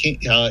he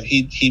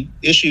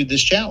issued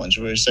this challenge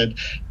where he said,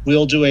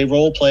 we'll do a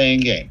role-playing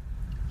game.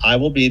 I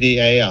will be the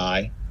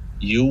AI.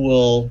 You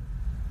will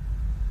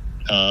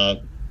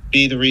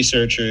be the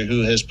researcher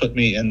who has put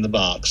me in the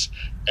box,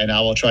 and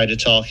I will try to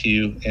talk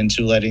you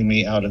into letting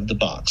me out of the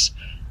box.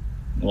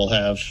 We'll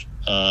have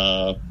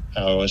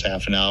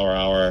half an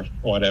hour,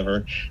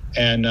 whatever,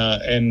 and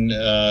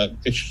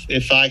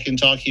if I can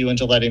talk you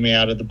into letting me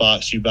out of the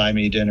box, you buy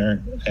me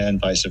dinner, and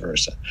vice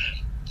versa.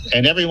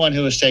 And everyone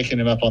who has taken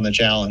him up on the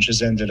challenge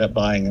has ended up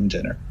buying him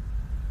dinner.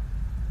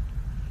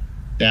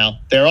 Now,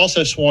 they're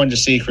also sworn to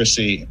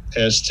secrecy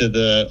as to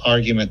the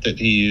argument that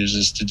he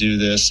uses to do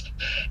this,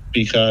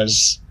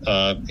 because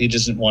he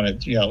doesn't want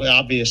it,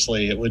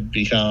 obviously it would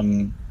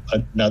become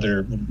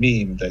another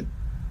meme that,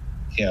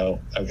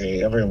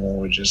 okay, everyone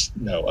would just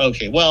know,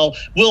 okay, well,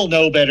 we'll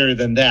know better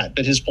than that.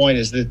 But his point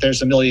is that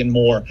there's a million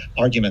more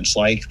arguments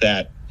like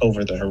that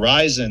over the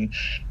horizon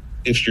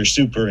if you're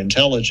super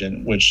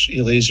intelligent, which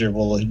Eliezer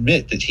will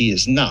admit that he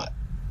is not.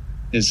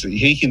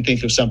 He can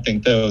think of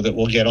something, though, that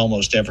will get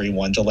almost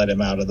everyone to let him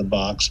out of the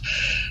box.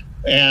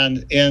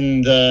 And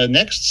in the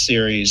next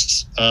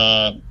series,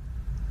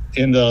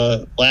 in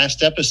the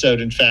last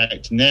episode, in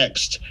fact,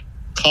 Next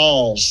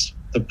calls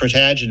the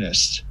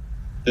protagonist.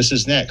 This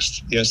is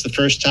Next. It's the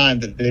first time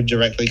that they've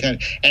directly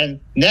and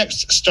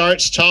Next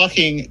starts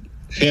talking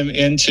him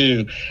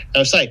into. I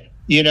was like,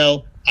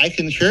 I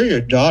can cure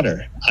your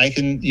daughter. I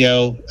can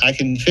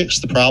fix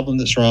the problem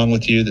that's wrong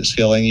with you, that's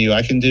killing you.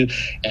 I can do,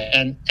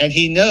 and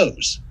he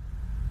knows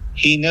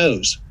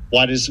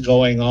what is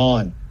going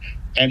on,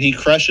 and he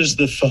crushes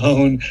the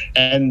phone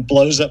and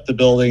blows up the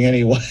building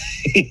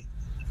anyway,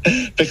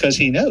 because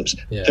he knows.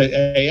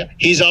 Yeah.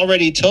 He's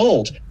already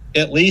told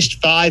at least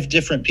 5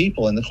 different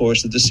people in the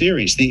course of the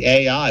series, the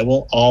AI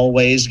will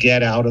always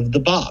get out of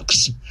the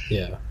box.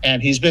 Yeah.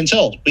 And he's been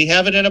told, we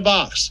have it in a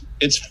box.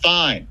 It's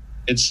fine.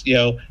 It's,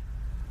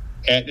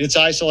 it's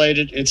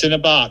isolated. It's in a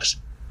box.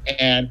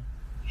 And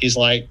he's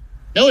like,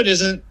 no, it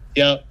isn't.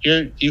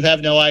 You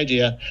have no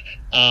idea.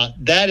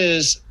 That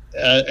is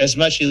as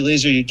much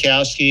Eliezer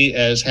Yudkowsky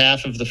as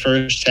half of the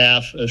first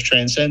half of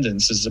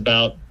Transcendence is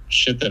about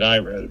shit that I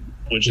wrote,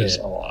 which is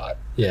a lot.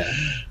 Yeah.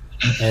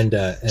 And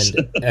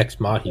Ex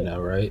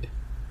Machina, right?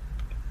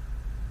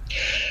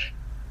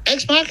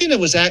 Ex Machina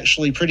was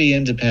actually pretty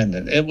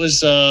independent. It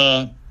was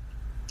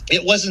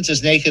it wasn't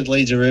as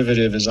nakedly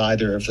derivative as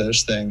either of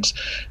those things.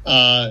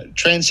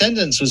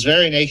 Transcendence was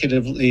very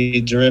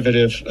nakedly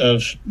derivative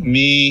of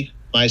me,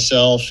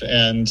 myself,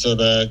 and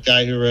the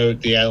guy who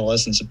wrote The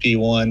Adolescence of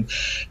P1.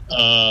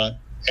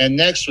 And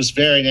Next was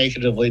very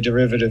nakedly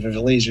derivative of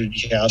Eliezer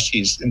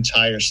Yudkowsky's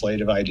entire slate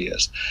of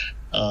ideas.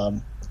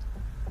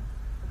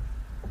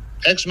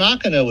 Ex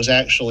Machina was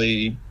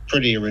actually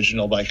pretty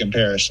original by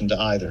comparison to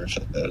either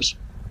of those.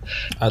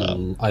 I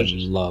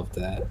love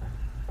that.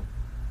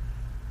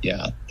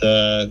 Yeah,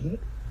 the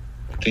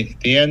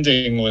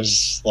ending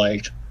was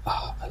like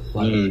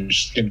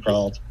skin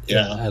crawled.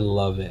 Yeah, I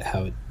love it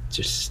how it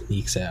just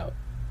sneaks out,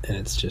 and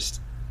it's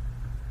just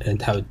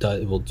how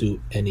it will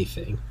do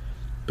anything.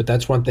 But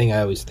that's one thing I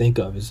always think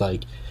of is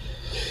like,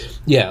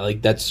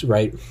 that's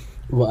right.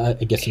 Well,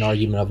 I guess an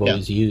argument I've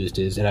always used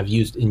is, and I've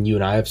used, and you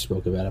and I have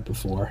spoke about it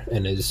before,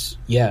 and it's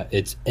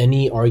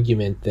any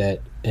argument that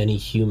any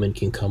human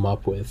can come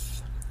up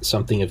with,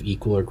 something of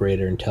equal or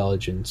greater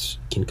intelligence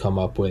can come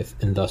up with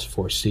and thus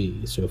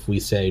foresee. So if we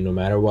say, no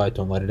matter what,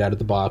 don't let it out of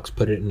the box,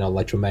 put it in an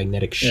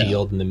electromagnetic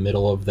shield in the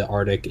middle of the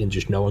Arctic and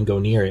just no one go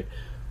near it,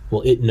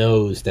 well, it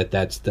knows that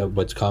that's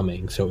what's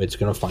coming, so it's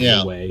going to find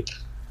a way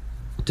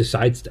to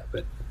sidestep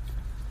it.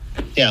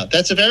 Yeah,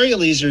 that's a very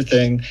Eliezer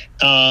thing.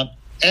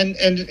 And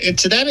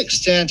to that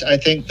extent, I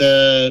think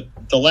the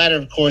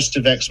latter course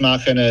of Ex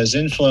Machina is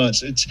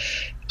influenced.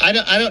 I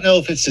don't know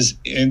if it's as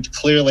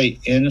clearly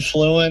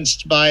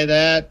influenced by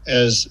that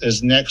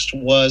as Next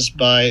was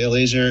by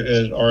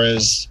Eliezer or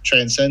as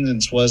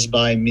Transcendence was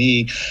by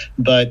me,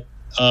 but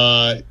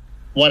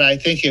what I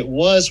think it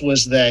was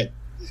that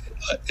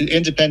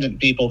independent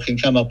people can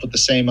come up with the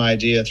same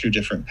idea through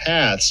different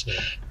paths,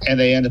 and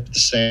they end up at the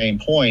same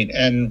point.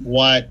 And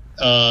what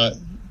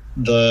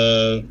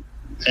the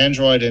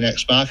Android in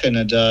Ex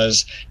Machina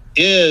does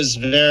is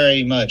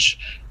very much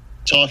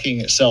talking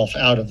itself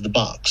out of the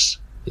box.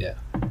 Yeah.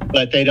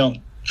 But they don't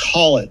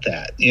call it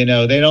that. They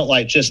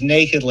don't just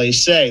nakedly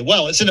say,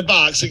 well, it's in a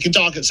box, it can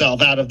talk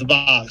itself out of the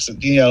box. It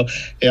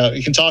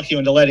can talk you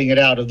into letting it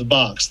out of the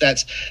box.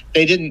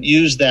 They didn't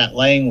use that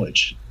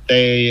language.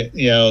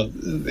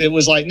 It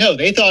was like, no,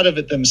 they thought of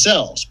it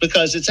themselves,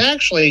 because it's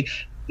actually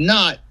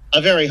not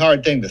a very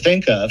hard thing to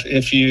think of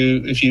if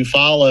you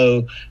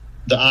follow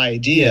the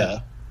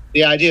idea.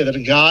 The idea that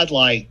a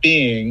godlike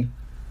being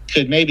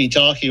could maybe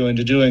talk you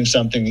into doing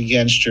something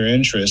against your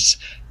interests.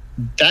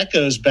 That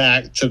goes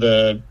back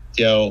to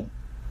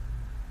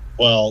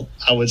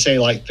I would say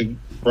like the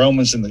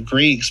Romans and the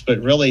Greeks, but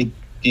really,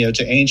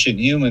 to ancient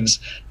humans,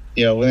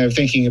 when they're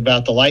thinking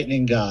about the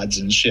lightning gods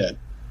and shit.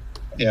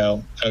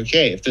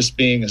 Okay, if this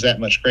being is that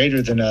much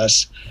greater than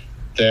us,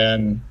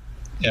 then,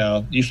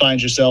 you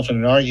find yourself in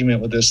an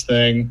argument with this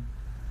thing,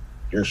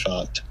 you're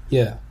fucked.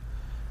 Yeah.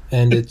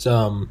 And it's,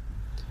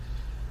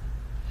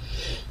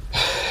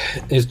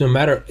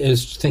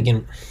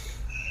 thinking,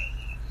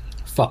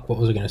 fuck, what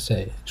was I going to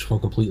say? Just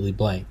went completely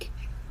blank.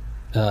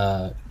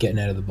 Getting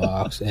out of the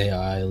box,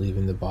 AI,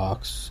 leaving the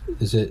box.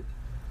 Is it?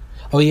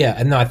 Oh,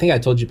 yeah. No, I think I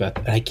told you about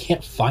that. And I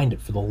can't find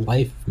it for the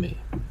life of me.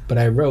 But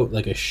I wrote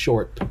a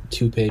short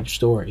 2-page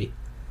story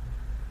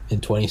in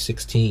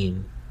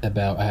 2016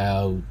 about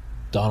how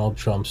Donald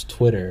Trump's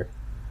Twitter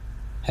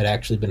had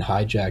actually been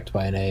hijacked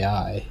by an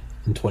AI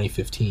in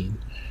 2015.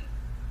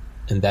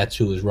 And that's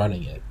who was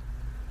running it.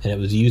 And it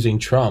was using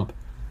Trump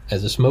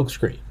as a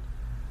smokescreen,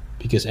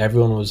 because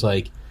everyone was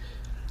like,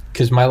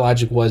 because my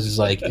logic was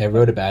I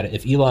wrote about it.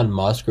 If Elon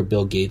Musk or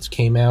Bill Gates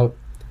came out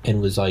and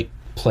was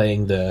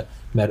playing the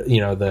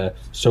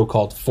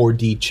so-called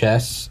 4D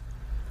chess,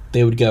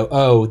 they would go,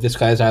 oh, this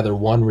guy's either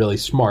one, really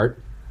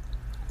smart,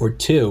 or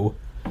two,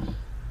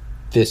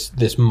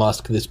 this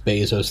Musk, this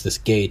Bezos, this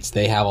Gates,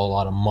 they have a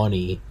lot of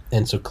money,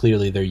 and so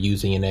clearly they're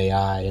using an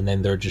AI, and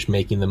then they're just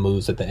making the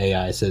moves that the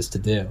AI says to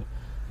do.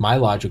 my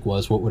logic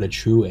was, what would a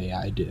true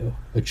AI do?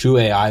 A true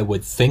AI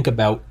would think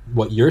about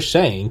what you're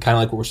saying, kind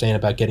of like what we're saying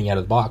about getting out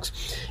of the box.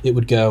 It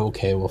would go,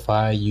 okay, well, if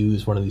I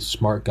use one of these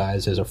smart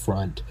guys as a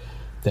front,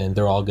 then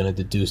they're all going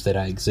to deduce that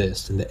I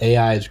exist. And the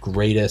AI's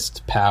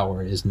greatest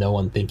power is no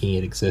one thinking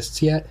it exists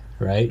yet,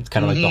 right? It's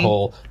kind of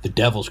like the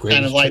devil's greatest.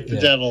 Kind of like the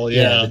devil,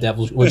 yeah. The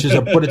devil's,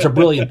 but it's a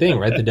brilliant thing,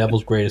 right? The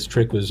devil's greatest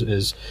trick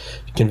is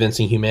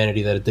convincing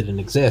humanity that it didn't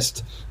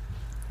exist.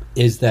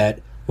 Is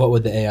that what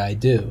would the AI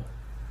do?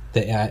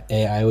 The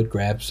AI would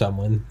grab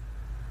someone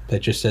that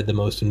just said the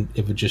most, and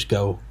it would just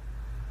go,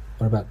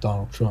 what about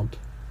Donald Trump?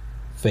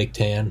 Fake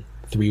tan,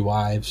 3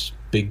 wives,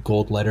 big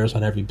gold letters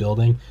on every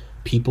building.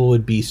 People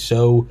would be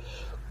so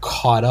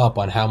caught up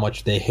on how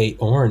much they hate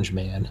Orange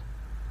Man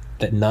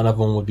that none of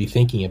them would be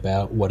thinking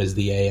about what is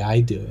the AI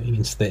doing.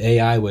 And so the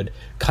AI would,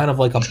 kind of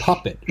like a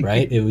puppet,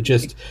 right? It would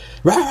just,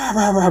 rah, rah,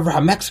 rah, rah,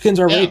 rah, Mexicans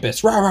are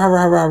rapists, rah, rah,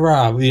 rah, rah,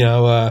 rah, you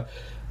know,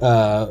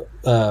 and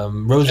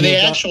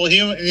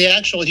the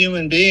actual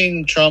human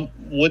being, Trump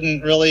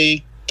wouldn't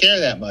really care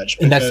that much.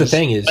 And that's the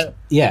thing is,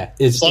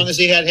 as long as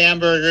he had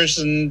hamburgers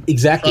and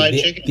fried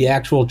chicken. The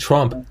actual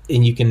Trump,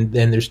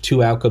 and there's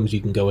 2 outcomes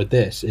you can go with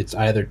this. It's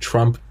either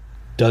Trump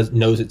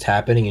knows it's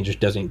happening and just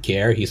doesn't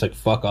care. He's like,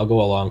 fuck, I'll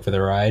go along for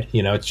the ride.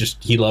 You know, it's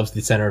just, he loves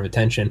the center of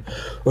attention.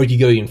 Or you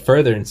go even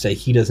further and say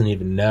he doesn't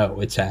even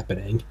know it's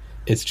happening.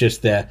 It's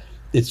just that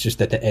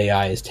the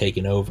AI is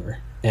taken over.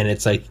 And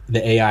it's like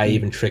the AI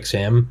even tricks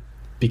him,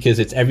 because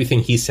it's everything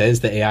he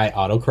says, the AI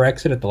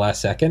autocorrects it at the last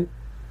second.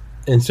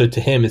 And so to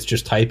him, it's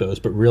just typos,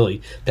 but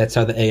really, that's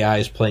how the AI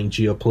is playing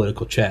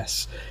geopolitical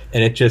chess.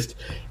 And it's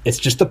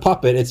just a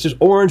puppet. It's just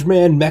Orange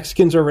Man,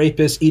 Mexicans are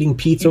rapists, eating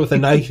pizza with a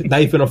knife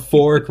and a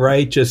fork,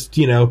 right? Just,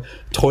 you know,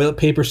 toilet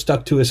paper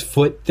stuck to his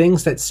foot.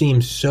 Things that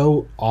seem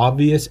so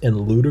obvious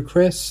and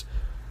ludicrous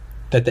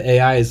that the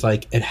AI is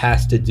like, it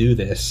has to do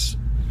this.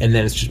 And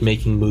then it's just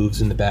making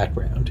moves in the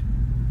background.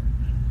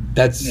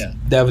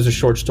 That was a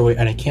short story,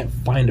 and I can't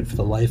find it for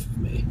the life of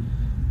me.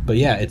 But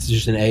yeah, it's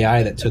just an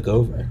AI that took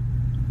over.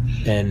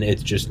 And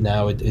it's just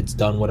now it's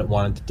done what it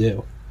wanted to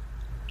do.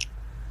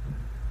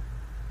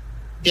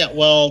 Yeah,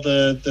 well,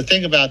 the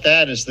thing about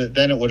that is that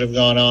then it would have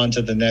gone on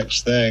to the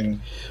next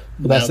thing.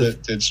 Well, now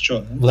that it's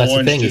true. Well,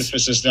 Orange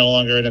Doofus is no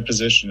longer in a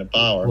position of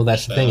power. Well,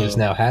 that's the thing is,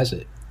 now has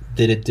it?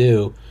 Did it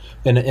do?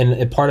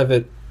 And part of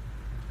it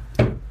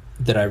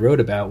that I wrote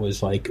about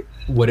was like,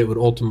 what it would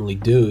ultimately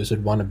do is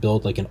it'd want to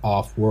build like an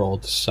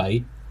off-world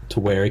site to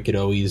where it could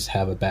always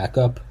have a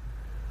backup.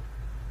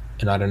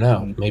 And I don't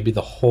know, maybe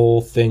the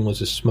whole thing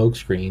was a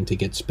smokescreen to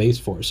get Space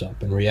Force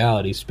up. In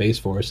reality, Space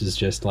Force is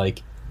just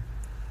like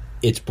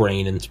its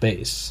brain in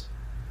space.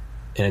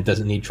 And it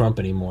doesn't need Trump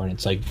anymore. And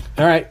it's like,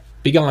 all right,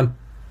 be gone.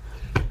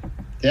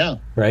 Yeah.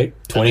 Right?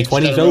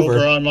 2020 is over.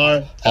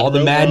 All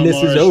the madness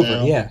is over.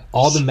 Now. Yeah.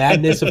 All the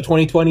madness of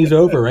 2020 is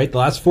over, right? The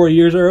last 4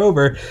 years are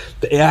over.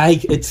 The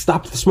AI, it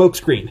stopped the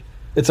smokescreen.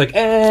 It's like,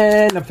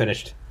 and I'm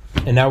finished.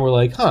 And now we're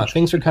like,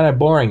 things are kind of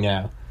boring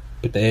now.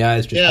 But the AI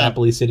is just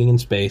happily sitting in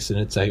space, and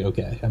it's like,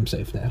 okay, I'm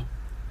safe now.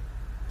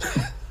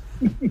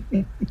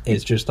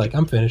 It's just like,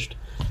 I'm finished.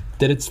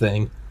 Did its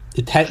thing.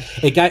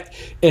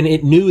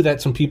 It knew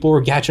that some people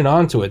were catching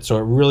on to it, so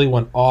it really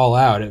went all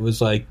out. It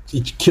was like,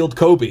 it killed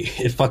Kobe.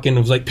 It fucking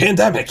was like,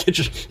 pandemic.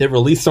 It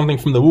released something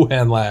from the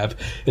Wuhan lab,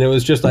 and it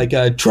was just like,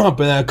 Trump,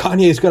 and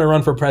Kanye's going to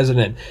run for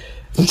president.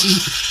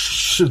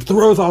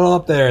 Throws all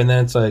up there, and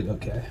then it's like,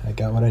 okay, I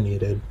got what I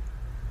needed.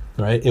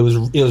 Right? It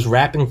was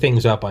wrapping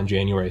things up on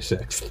January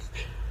 6th.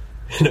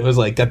 And it was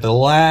like, got the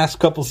last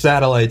couple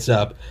satellites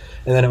up,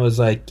 and then it was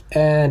like,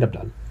 and I'm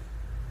done.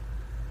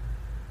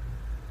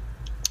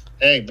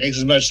 Hey, makes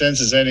as much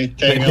sense as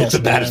anything else. It's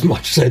about as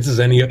much sense as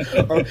any.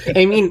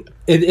 I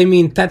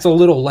mean, that's a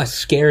little less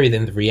scary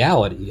than the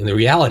reality. And the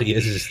reality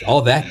is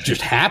all that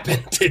just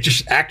happened. It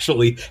just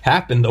actually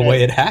happened the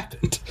way it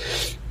happened.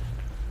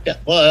 Yeah.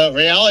 Well,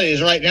 reality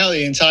is right now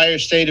the entire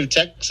state of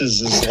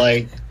Texas is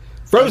like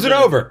frozen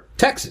over.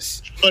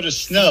 Texas. Foot of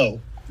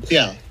snow.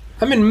 Yeah.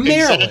 I'm in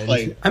Maryland.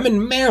 Exactly. I'm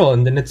in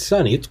Maryland, and it's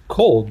sunny. It's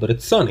cold, but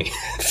it's sunny.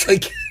 It's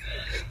like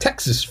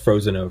Texas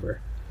frozen over.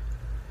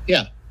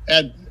 Yeah.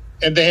 And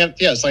they have,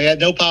 so they had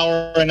no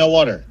power and no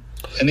water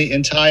in the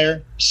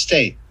entire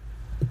state.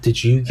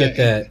 Did you get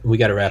that? We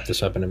got to wrap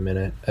this up in a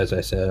minute. As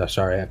I said,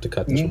 sorry, I have to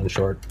cut this one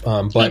short.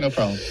 But no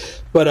problem.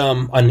 But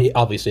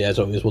obviously, as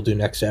always, we'll do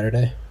next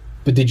Saturday.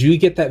 But did you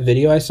get that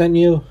video I sent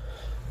you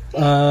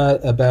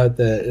about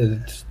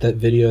that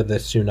video of the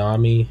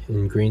tsunami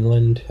in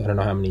Greenland? I don't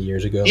know how many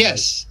years ago.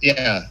 Yes,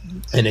 yeah.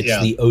 And it's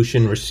the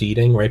ocean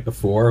receding right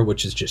before,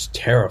 which is just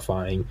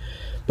terrifying.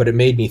 But it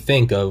made me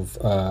think of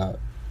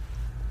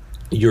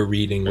your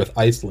reading with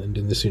Iceland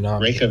and the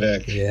tsunami.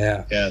 Reykjavik.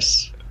 Yeah.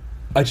 Yes.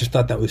 I just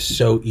thought that was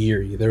so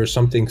eerie. There was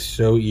something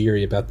so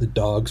eerie about the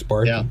dogs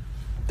barking. Yeah.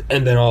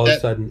 And then all of a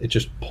sudden, it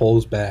just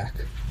pulls back.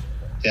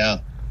 Yeah.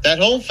 That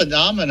whole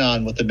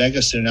phenomenon with the mega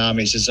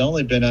tsunamis has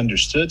only been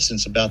understood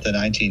since about the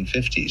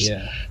 1950s.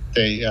 Yeah.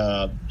 They,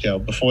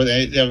 before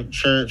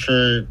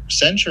for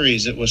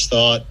centuries, it was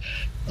thought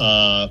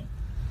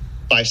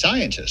by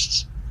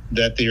scientists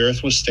that the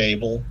Earth was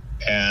stable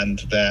and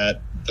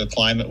that the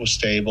climate was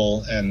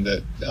stable and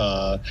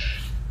that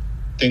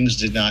things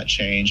did not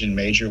change in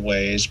major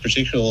ways,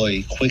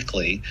 particularly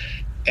quickly.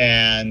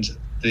 And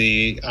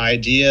the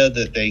idea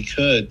that they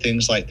could,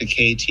 things like the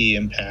KT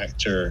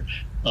impactor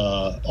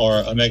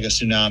or a mega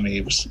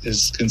tsunami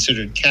is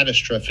considered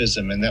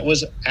catastrophism, and that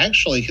was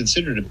actually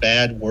considered a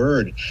bad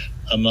word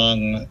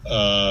among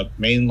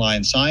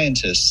mainline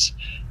scientists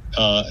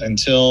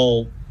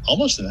until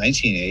almost the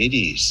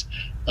 1980s.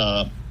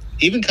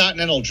 Even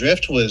continental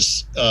drift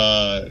was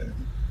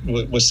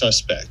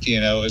suspect.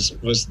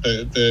 Was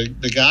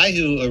the guy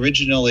who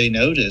originally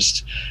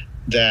noticed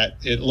that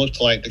it looked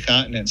like the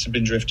continents have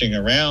been drifting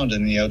around,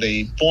 and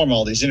they form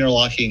all these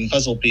interlocking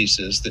puzzle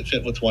pieces that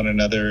fit with one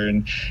another,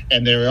 and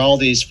there are all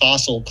these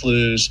fossil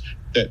clues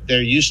that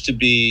there used to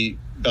be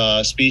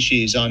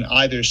species on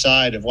either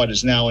side of what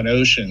is now an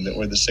ocean that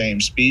were the same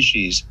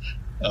species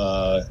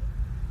a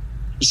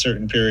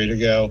certain period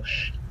ago.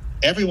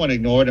 Everyone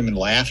ignored him and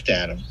laughed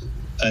at him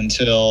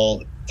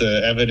until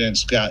the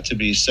evidence got to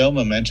be so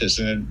momentous,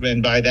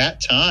 and by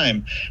that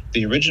time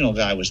the original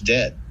guy was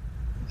dead.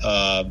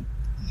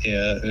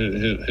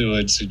 Who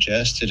had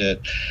suggested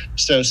it.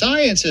 So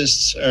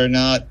scientists are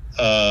not,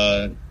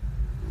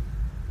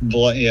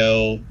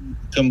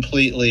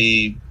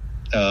 completely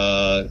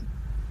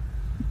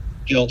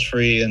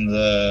guilt-free in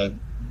the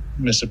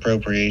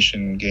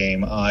misappropriation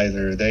game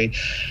either. They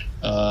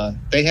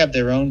have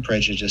their own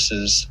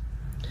prejudices.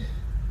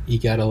 You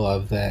gotta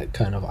love that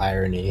kind of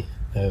irony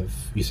of,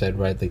 you said,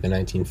 right, like the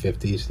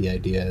 1950s, the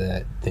idea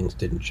that things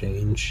didn't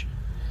change.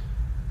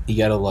 You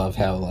gotta love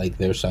how, like,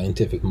 their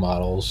scientific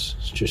models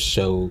just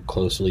so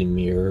closely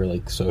mirror,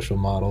 like, social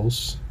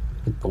models.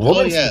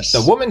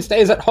 The woman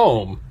stays at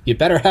home. You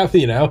better have,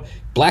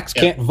 blacks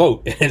can't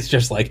vote. And it's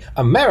just like,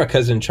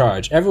 America's in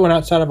charge. Everyone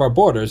outside of our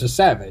borders is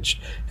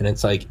savage. And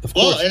it's like, of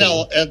course.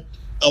 Well,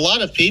 a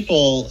lot of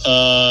people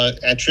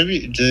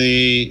attribute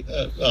the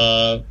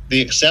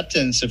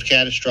acceptance of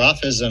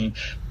catastrophism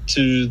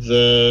to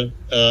the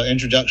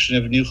introduction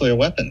of nuclear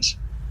weapons.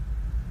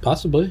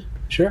 Possibly,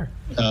 sure.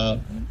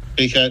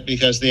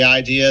 Because the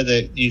idea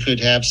that you could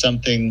have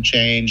something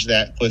change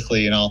that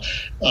quickly and all,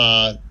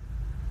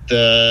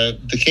 the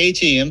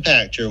KT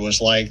impactor was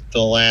like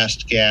the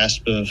last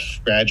gasp of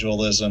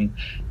gradualism,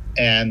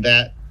 and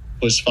that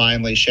was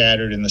finally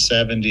shattered in the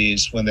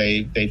 70s when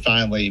they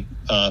finally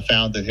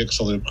found the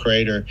Chicxulub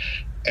crater,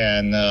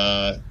 and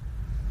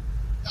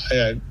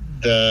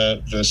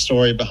the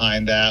story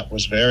behind that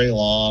was very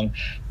long,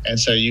 and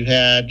so you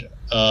had.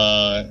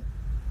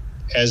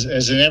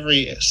 As in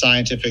every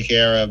scientific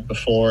era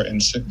before,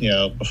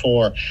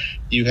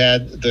 you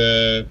had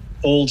the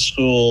old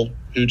school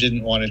who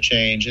didn't want to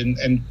change,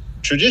 and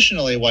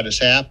traditionally what has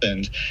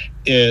happened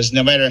is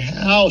no matter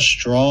how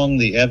strong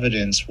the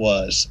evidence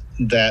was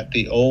that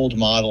the old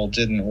model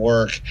didn't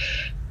work,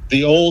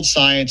 the old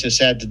scientists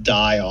had to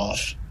die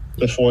off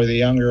before the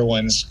younger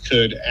ones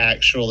could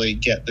actually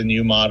get the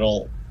new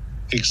model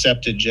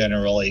accepted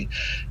generally,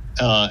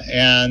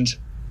 and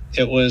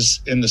it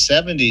was in the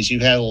 70s, you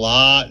had a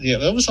lot,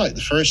 it was like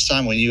the first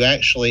time when you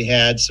actually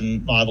had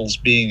some models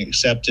being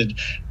accepted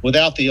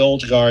without the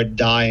old guard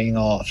dying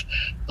off.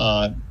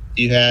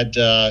 You had,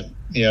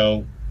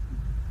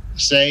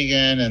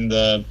 Sagan and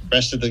the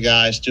rest of the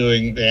guys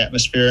doing the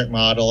atmospheric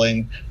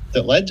modeling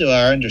that led to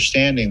our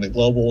understanding that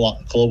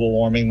global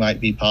warming might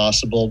be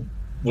possible,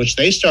 which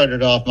they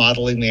started off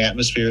modeling the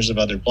atmospheres of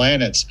other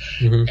planets,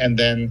 and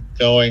then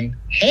going,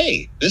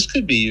 hey, this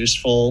could be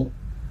useful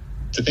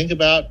to think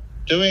about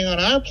doing on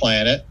our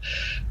planet.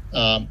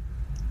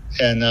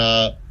 And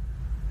the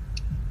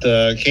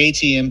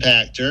KT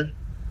impactor,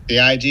 the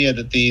idea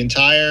that the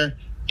entire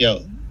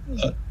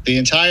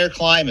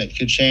climate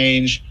could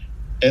change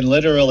in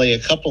literally a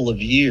couple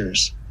of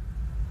years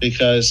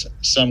because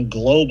some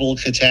global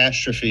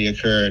catastrophe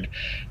occurred,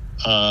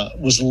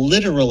 was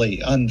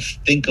literally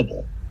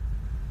unthinkable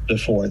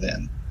before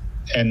then.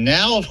 And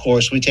now, of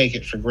course, we take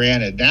it for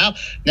granted. Now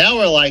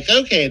we're like,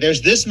 okay,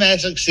 there's this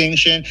mass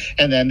extinction,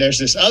 and then there's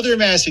this other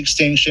mass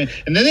extinction,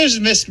 and then there's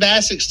this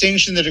mass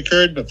extinction that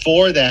occurred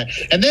before that.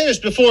 And then there's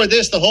before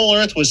this, the whole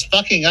Earth was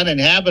fucking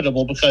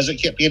uninhabitable because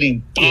it kept getting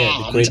bombed.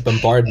 Yeah, the Great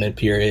Bombardment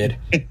period.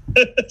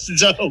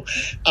 So,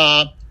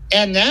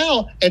 and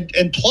now,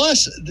 and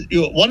plus,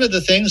 one of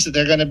the things that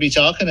they're going to be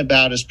talking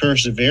about as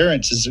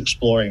Perseverance is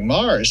exploring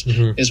Mars,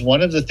 is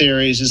one of the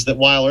theories is that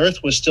while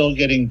Earth was still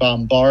getting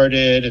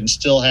bombarded and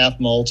still half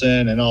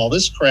molten and all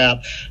this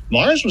crap,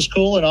 Mars was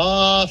cooling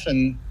off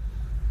and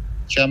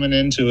coming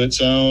into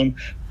its own,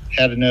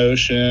 had an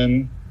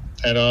ocean,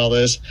 had all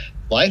this.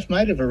 Life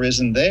might have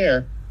arisen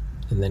there.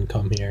 And then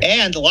come here.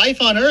 And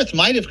life on Earth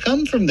might have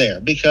come from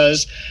there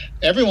because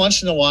every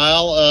once in a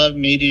while a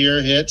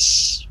meteor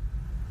hits,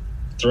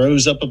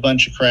 throws up a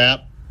bunch of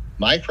crap.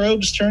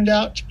 Microbes turned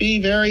out to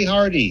be very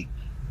hardy.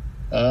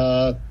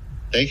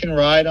 They can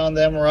ride on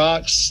them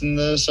rocks and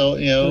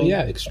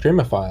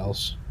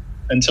extremophiles.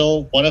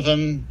 Until one of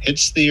them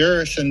hits the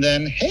Earth, and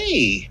then,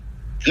 hey,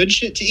 good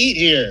shit to eat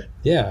here.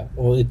 Yeah,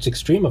 well, it's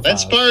extremophiles.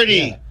 Let's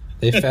party.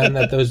 Yeah. They found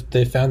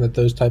that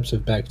those types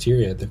of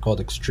bacteria, they're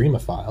called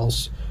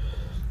extremophiles.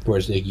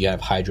 whereas you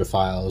have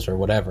hydrophiles or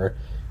whatever.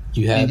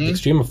 You have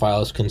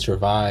extremophiles can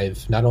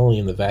survive not only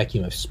in the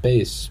vacuum of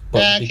space, but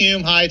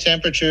vacuum, high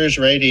temperatures,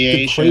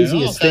 radiation. The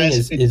craziest thing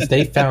is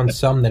they found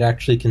some that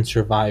actually can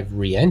survive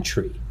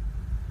re-entry,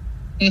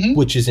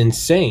 which is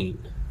insane.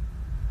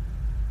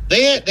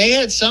 They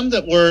had some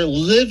that were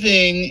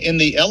living in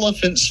the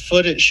elephant's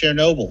foot at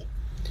Chernobyl.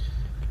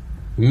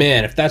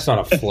 Man, if that's not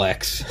a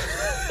flex.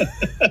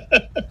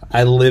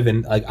 I live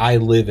in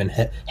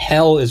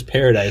hell is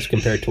paradise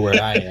compared to where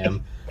I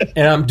am.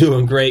 And I'm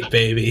doing great,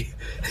 baby.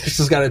 It's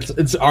just got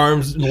its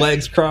arms and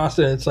legs crossed,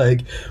 and it's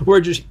like we're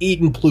just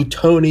eating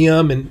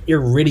plutonium and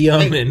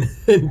iridium and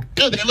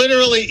no, they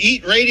literally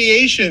eat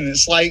radiation.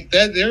 It's like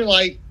that. They're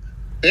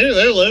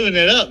living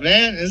it up,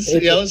 man. It's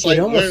like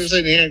we're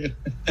sitting here.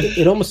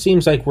 It almost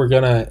seems like we're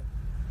gonna,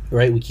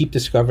 right? We keep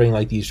discovering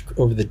like these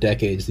over the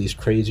decades, these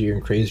crazier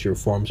and crazier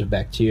forms of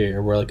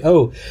bacteria. We're like,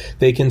 oh,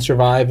 they can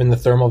survive in the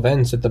thermal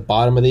vents at the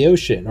bottom of the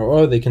ocean, or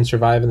oh, they can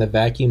survive in the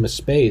vacuum of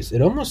space.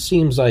 It almost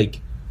seems like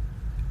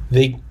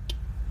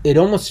it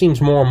almost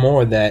seems more and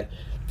more that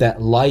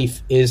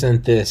life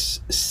isn't this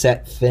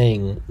set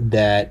thing,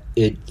 that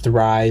it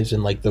thrives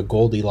in like the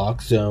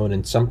Goldilocks zone,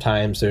 and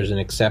sometimes there's an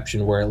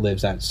exception where it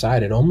lives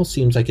outside. It almost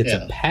seems like it's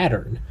a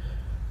pattern,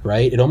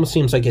 right? It almost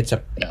seems like it's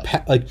a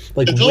the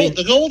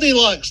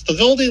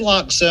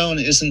Goldilocks zone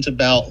isn't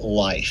about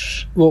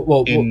life.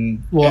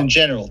 In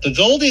general, the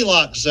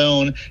Goldilocks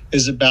zone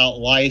is about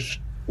life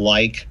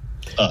like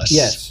us.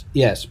 Yes,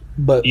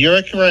 but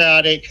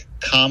eukaryotic,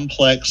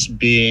 complex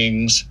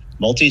beings,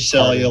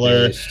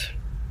 multicellular.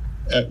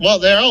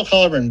 They're all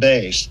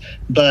carbon-based,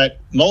 but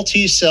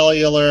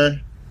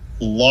multicellular,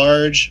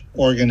 large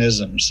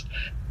organisms.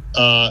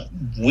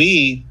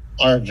 We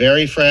are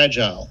very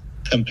fragile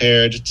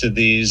compared to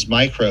these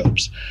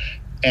microbes.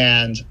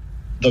 And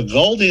the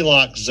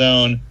Goldilocks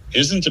zone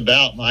isn't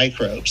about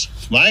microbes.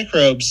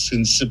 Microbes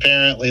can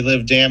apparently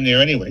live damn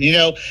near anywhere.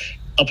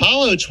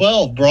 Apollo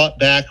 12 brought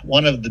back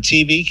one of the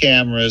TV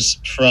cameras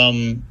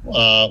from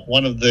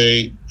one of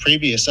the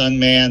previous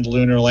unmanned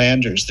lunar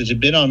landers that had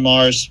been on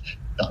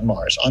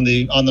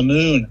the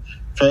moon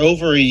for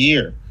over a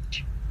year.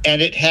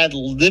 And it had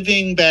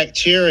living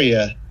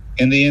bacteria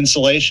in the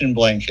insulation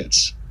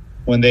blankets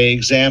when they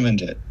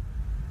examined it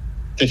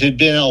that had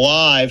been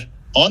alive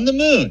on the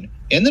moon,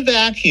 in the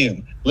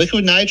vacuum,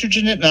 liquid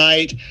nitrogen at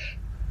night,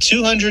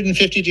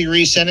 250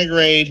 degrees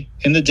centigrade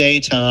in the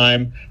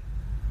daytime.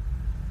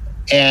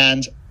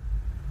 And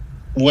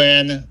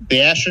when the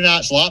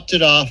astronauts lopped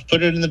it off,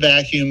 put it in the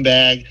vacuum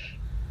bag,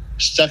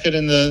 stuck it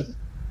in the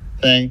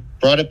thing,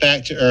 brought it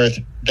back to Earth,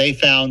 they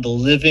found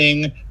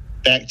living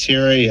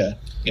bacteria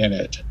in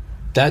it.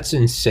 That's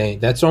insane.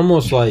 That's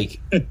almost like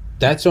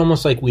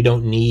we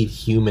don't need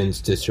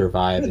humans to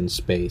survive in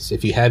space.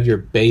 If you have your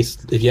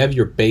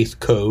base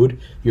code,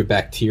 your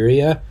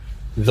bacteria,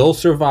 they'll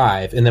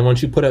survive. And then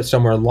once you put it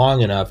somewhere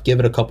long enough, give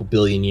it a couple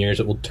billion years,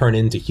 it will turn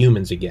into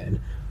humans again.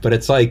 But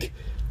it's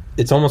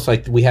almost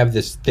like we have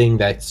this thing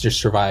that just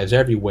survives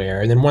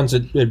everywhere, and then once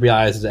it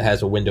realizes it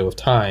has a window of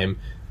time,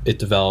 it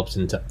develops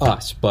into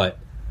us. But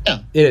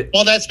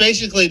that's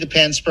basically the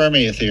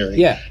panspermia theory.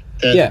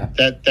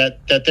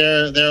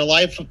 That there are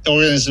life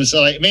organisms.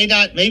 Like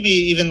maybe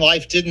even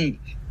life didn't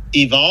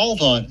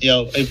evolve on.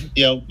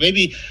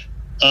 Maybe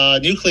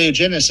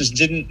nucleogenesis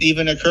didn't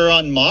even occur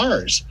on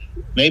Mars.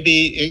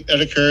 Maybe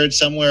it occurred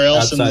somewhere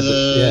else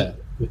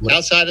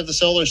outside of the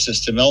solar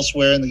system,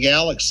 elsewhere in the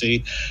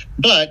galaxy,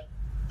 but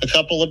a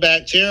couple of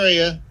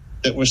bacteria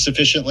that were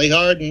sufficiently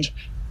hardened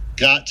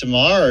got to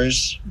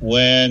Mars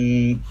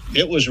when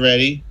it was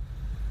ready.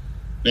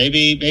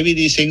 Maybe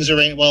these things are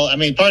raining. Well, I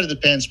mean, part of the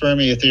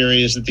panspermia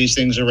theory is that these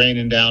things are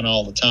raining down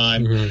all the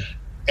time. Mm-hmm.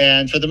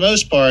 And for the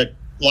most part,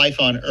 life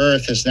on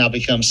Earth has now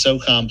become so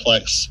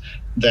complex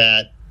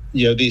that,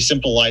 these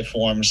simple life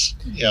forms,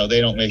 they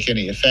don't make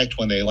any effect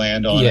when they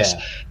land on us.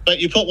 But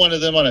you put one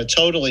of them on a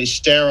totally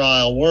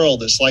sterile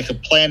world, it's like a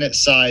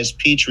planet-sized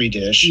petri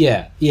dish.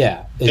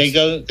 They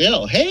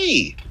go,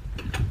 hey,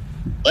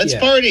 let's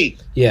party.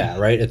 Yeah,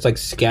 right. It's like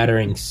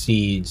scattering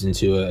seeds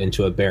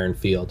into a barren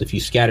field. If you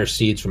scatter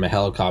seeds from a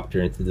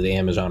helicopter into the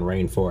Amazon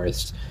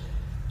rainforest,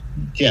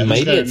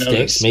 maybe it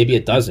sticks, maybe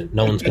it doesn't.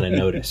 No one's going to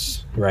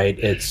notice, right?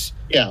 It's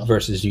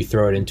versus you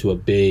throw it into a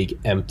big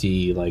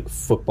empty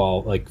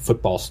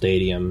football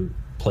stadium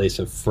place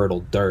of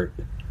fertile dirt.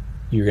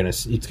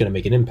 It's gonna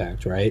make an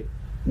impact, right?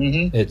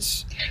 Mm-hmm.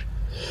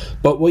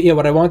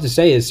 What I want to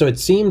say is, so it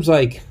seems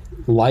like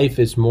life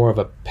is more of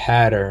a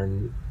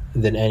pattern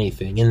than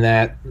anything in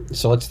that.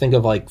 So let's think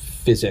of like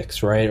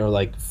physics, right, or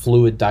like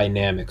fluid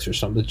dynamics or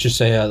something. Let's just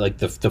say like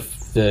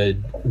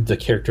the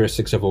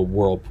characteristics of a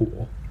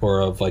whirlpool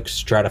or of like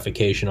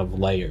stratification of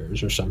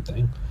layers or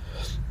something.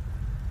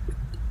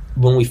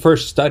 When we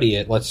first study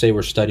it, let's say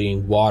we're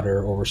studying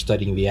water or we're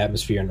studying the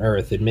atmosphere on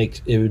Earth, it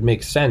would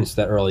make sense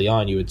that early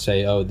on you would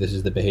say, oh, this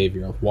is the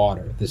behavior of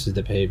water. This is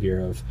the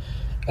behavior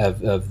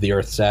of the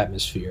Earth's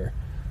atmosphere.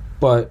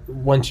 But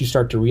once you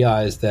start to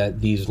realize that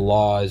these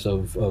laws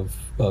of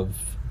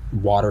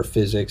water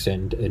physics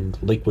and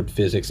liquid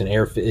physics and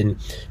and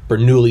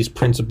Bernoulli's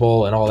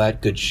principle and all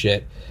that good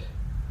shit,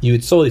 you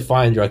would slowly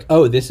find you're like,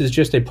 oh, this is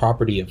just a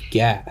property of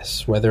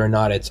gas, whether or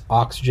not it's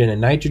oxygen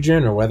and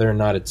nitrogen or whether or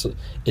not it's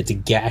a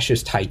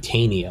gaseous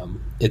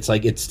titanium. It's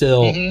like it's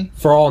still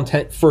for all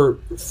intent for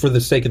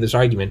the sake of this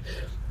argument,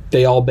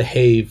 they all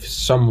behave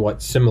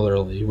somewhat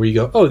similarly. Where you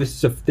go, oh,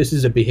 this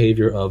is a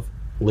behavior of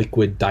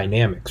liquid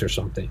dynamics or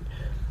something.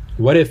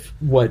 What if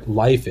what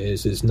life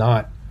is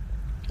not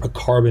a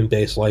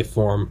carbon-based life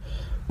form,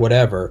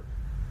 whatever?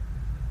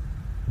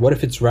 What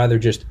if it's rather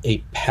just a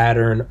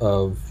pattern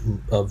of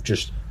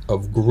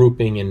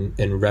grouping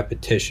and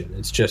repetition?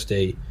 It's just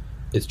a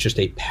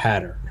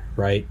pattern,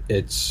 right?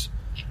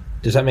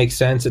 Does that make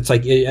sense? It's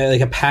like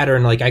a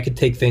pattern. Like I could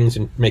take things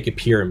and make a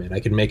pyramid. I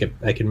could make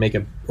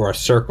a or a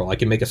circle. I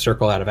can make a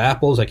circle out of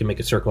apples. I can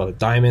make a circle out of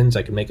diamonds.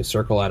 I can make a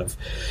circle out of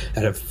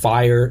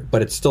fire.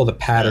 But it's still the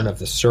pattern of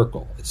the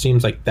circle. It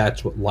seems like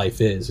that's what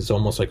life is. It's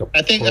almost like a.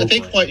 I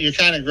think what you're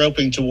kind of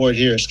groping toward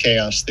here is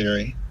chaos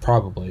theory.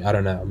 Probably. I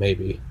don't know.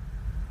 Maybe.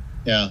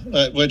 Yeah,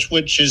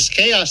 which is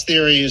chaos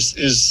theory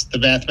is the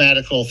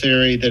mathematical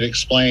theory that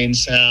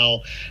explains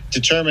how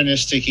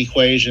deterministic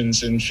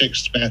equations and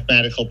fixed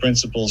mathematical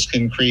principles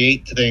can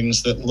create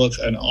things that look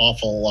an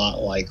awful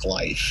lot like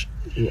life.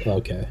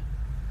 Okay.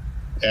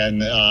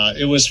 And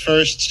it was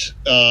first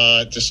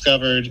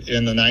discovered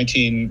in the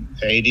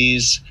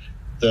 1980s.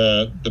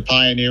 The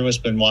pioneer was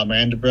Benoit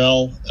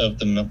Mandelbrot of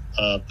the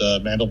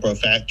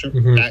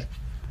Mandelbrot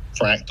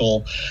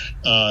fractal,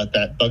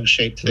 that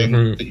bug-shaped thing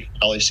that you've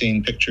probably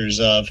seen pictures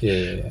of.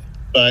 Yeah.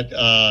 But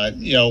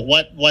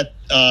what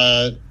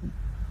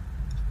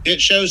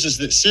it shows is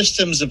that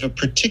systems of a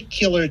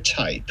particular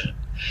type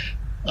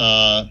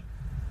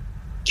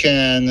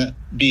can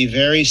be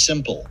very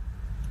simple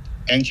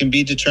and can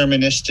be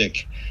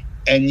deterministic,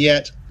 and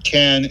yet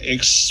can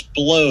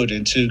explode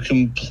into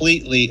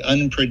completely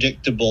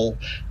unpredictable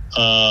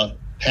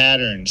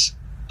patterns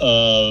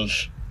of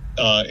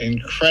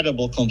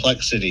incredible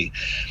complexity.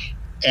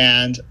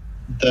 And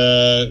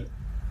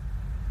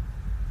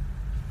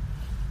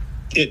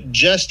it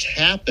just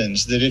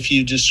happens that if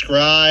you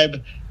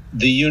describe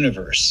the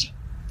universe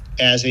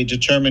as a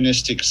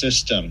deterministic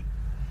system,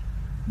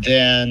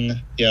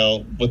 then,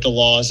 with the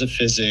laws of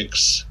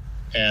physics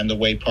and the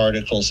way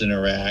particles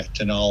interact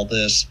and all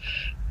this,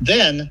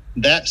 then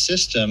that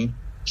system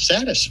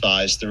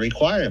satisfies the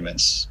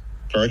requirements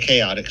for a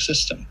chaotic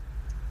system.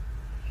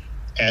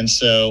 And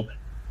so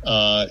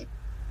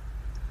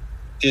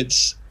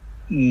it's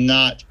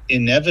not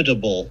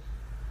inevitable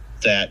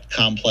that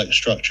complex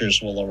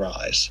structures will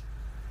arise,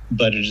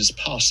 but it is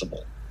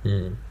possible.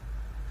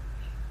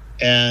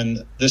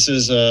 And this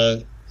is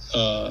a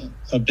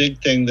big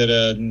thing that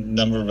a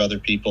number of other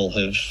people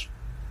have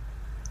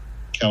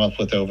come up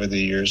with over the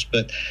years.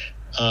 But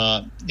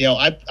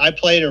I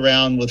played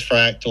around with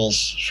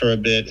fractals for a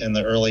bit in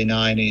the early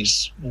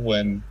 90s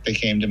when they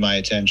came to my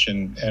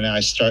attention, and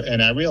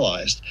I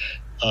realized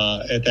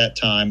at that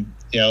time,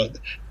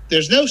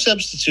 there's no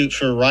substitute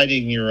for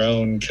writing your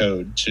own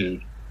code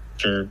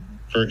for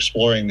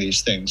exploring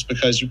these things,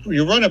 because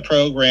you run a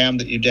program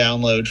that you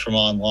download from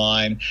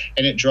online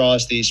and it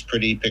draws these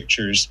pretty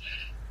pictures,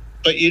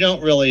 but you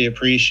don't really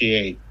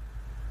you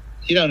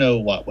don't know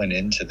what went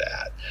into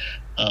that.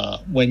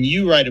 When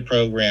you write a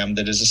program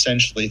that is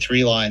essentially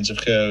 3 lines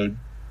of code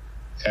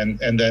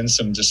and then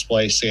some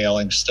display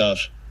scaling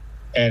stuff,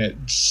 and it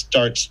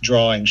starts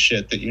drawing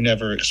shit that you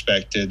never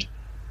expected,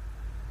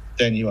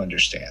 then you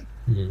understand.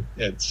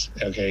 It's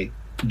okay.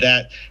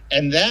 That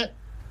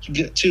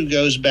too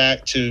goes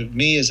back to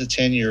me as a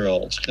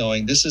 10-year-old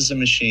going, this is a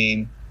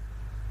machine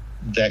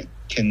that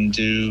can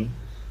do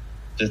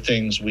the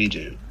things we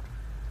do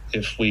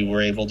if we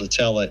were able to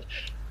tell it.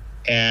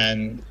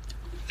 And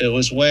it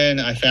was when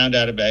I found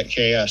out about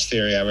chaos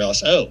theory, I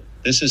realized, oh,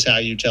 this is how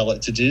you tell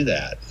it to do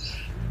that.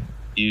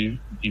 You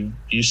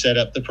set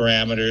up the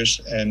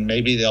parameters, and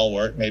maybe they'll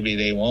work, maybe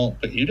they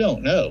won't, but you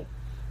don't know.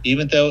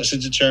 Even though it's a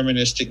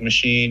deterministic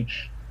machine,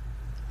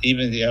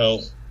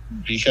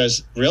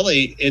 because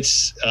really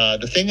it's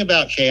the thing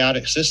about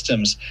chaotic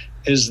systems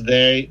is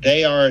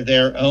they are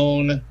their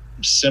own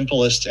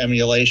simplest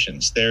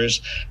emulations.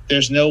 There's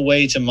no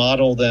way to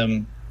model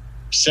them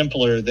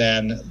simpler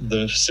than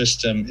the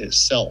system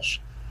itself.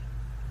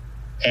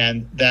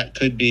 And that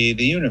could be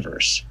the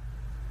universe.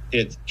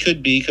 It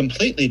could be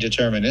completely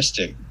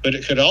deterministic, but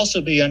it could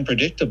also be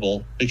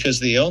unpredictable, because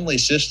the only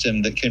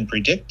system that can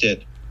predict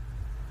it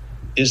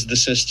is the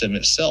system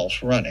itself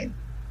running.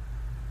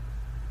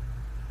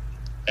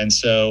 And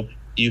so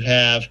you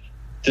have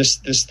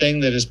this thing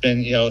that has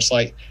been, it's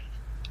like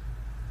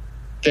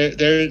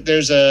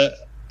there's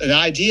an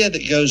idea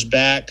that goes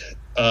back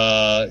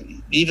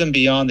even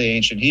beyond the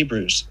ancient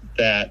Hebrews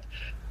that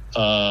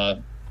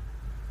God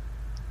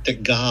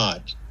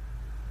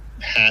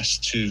has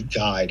to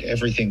guide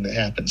everything that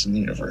happens in the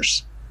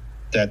universe.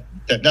 That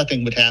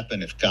nothing would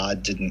happen if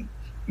God didn't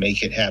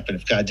make it happen,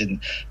 if God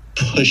didn't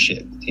push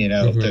it,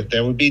 that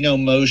there would be no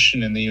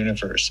motion in the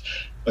universe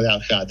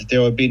without God, that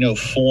there would be no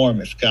form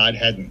if God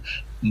hadn't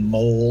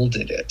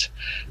molded it.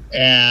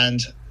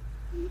 And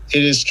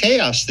it is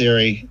chaos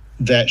theory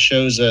that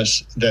shows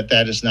us that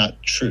that is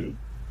not true.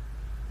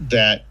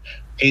 That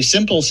a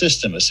simple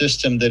system, a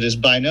system that is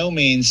by no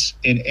means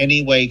in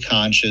any way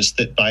conscious,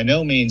 that by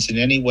no means in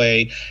any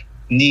way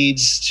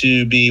needs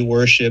to be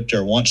worshipped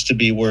or wants to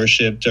be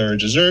worshipped or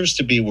deserves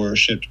to be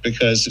worshipped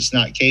because it's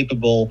not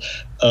capable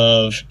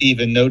of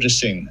even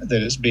noticing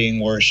that it's being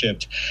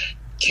worshipped,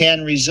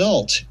 can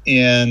result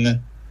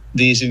in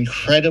these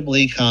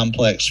incredibly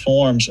complex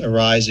forms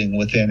arising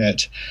within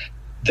it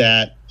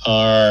that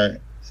are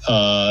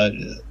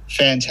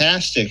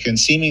fantastic and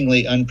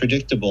seemingly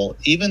unpredictable,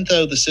 even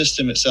though the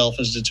system itself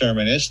is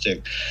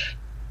deterministic,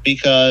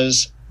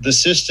 because the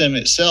system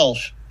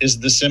itself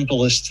is the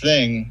simplest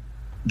thing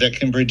that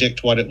can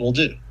predict what it will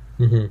do.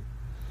 Mm-hmm.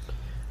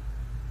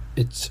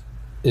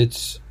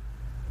 It's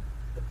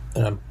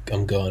and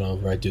I'm going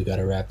over. I do got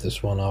to wrap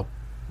this one up,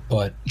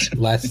 but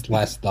last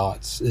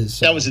thoughts is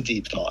that was a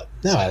deep thought.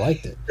 No, I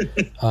liked it.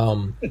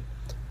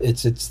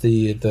 It's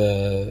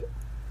the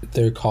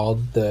they're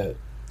called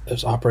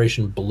it's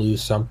Operation Blue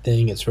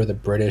something. It's where the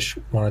British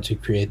wanted to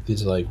create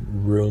these like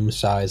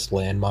room-sized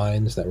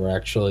landmines that were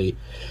actually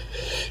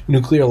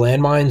nuclear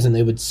landmines, and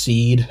they would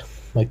seed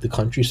like the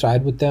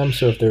countryside with them.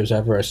 So if there was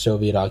ever a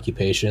Soviet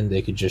occupation,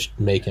 they could just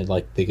make it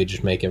like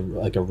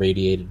a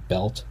radiated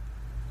belt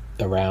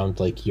around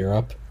like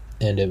Europe.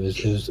 And it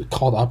was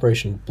called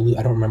Operation Blue.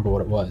 I don't remember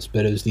what it was,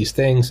 but it was these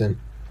things, and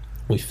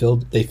they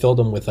filled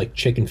them with like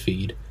chicken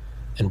feed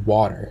and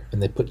water,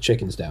 and they put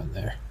chickens down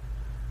there.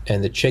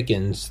 And the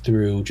chickens,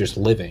 through just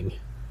living,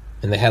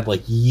 and they had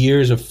like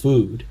years of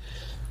food.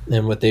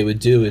 And what they would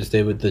do is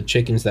the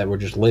chickens that were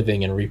just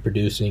living and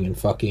reproducing and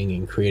fucking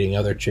and creating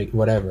other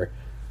whatever,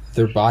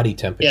 their body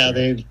temperature.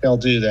 Yeah, they'll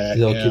do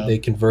that. They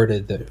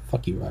converted the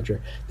fuck you,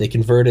 Roger. They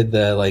converted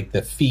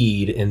the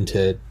feed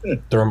into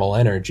thermal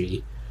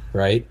energy,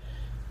 right?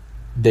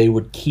 They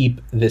would keep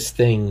this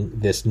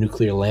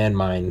nuclear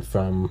landmine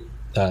from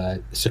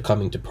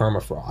succumbing to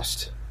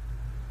permafrost.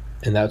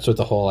 And that's what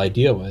the whole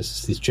idea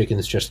was. These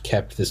chickens just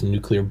kept this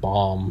nuclear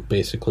bomb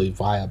basically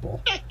viable.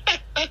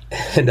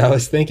 And I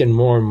was thinking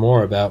more and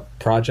more about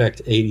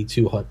Operation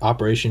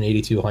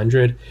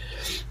 8200,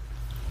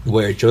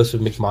 where Joseph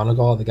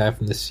McMoneagle, the guy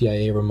from the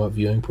CIA remote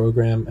viewing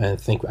program, and I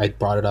think I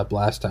brought it up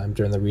last time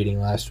during the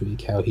reading last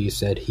week, how he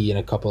said he and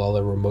a couple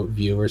other remote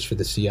viewers for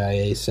the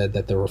CIA said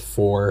that there were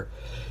 4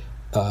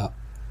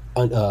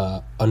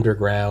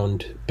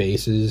 underground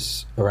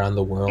bases around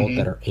the world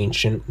that are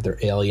ancient. They're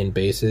alien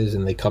bases,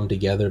 and they come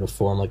together to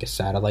form like a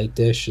satellite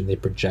dish, and they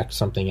project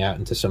something out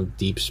into some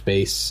deep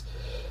space.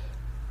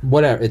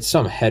 Whatever, it's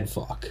some head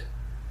fuck.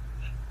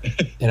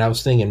 And I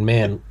was thinking,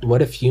 man,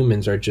 what if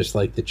humans are just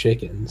like the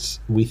chickens?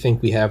 We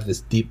think we have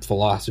this deep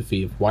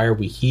philosophy of why are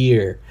we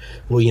here?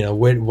 Well,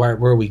 where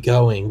are we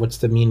going? What's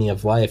the meaning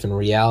of life? In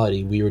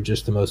reality, we were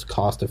just the most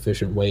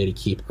cost-efficient way to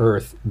keep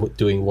Earth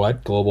doing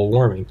what? Global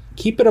warming.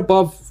 Keep it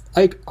above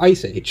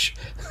Ice Age.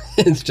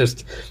 It's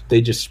just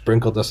they just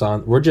sprinkled us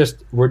on. We're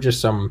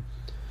just some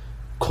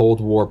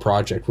Cold War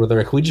project where they're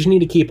like, we just need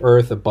to keep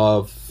Earth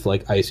above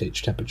like Ice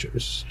Age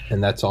temperatures,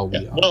 and that's all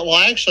we are. Well,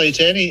 actually,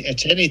 to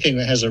anything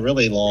that has a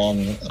really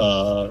long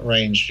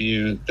range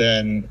view,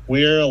 then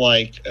we're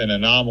like an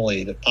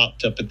anomaly that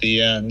popped up at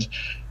the end,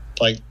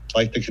 like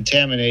the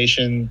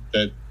contamination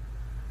that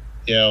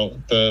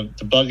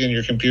the bug in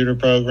your computer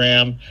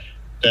program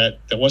that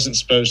wasn't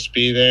supposed to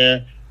be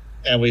there,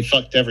 and we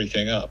fucked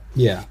everything up.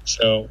 Yeah.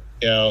 So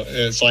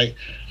it's like.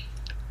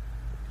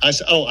 I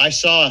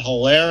saw a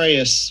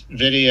hilarious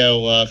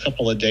video a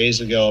couple of days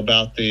ago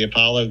about the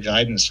Apollo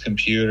guidance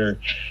computer,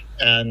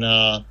 and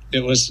it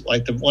was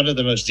like one of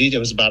the most detailed. It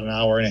was about an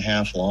hour and a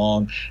half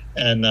long,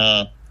 and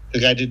the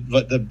guy did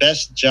the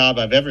best job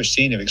I've ever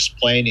seen of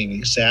explaining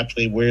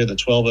exactly where the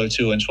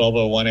 1202 and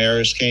 1201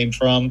 errors came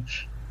from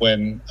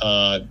when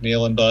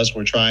Neil and Buzz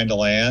were trying to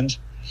land,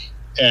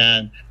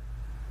 and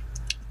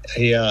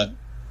he.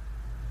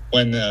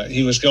 When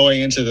he was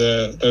going into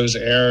those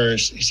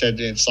errors, he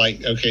said it's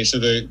like, okay, so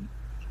the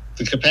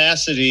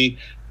capacity,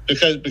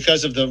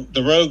 because of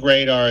the rogue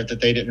radar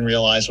that they didn't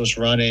realize was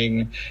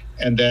running,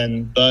 and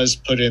then Buzz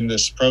put in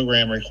this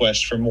program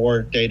request for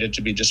more data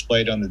to be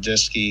displayed on the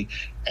diskey,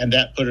 and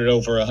that put it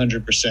over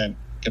 100%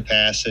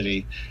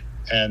 capacity,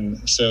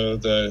 and so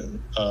the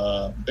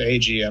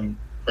AGM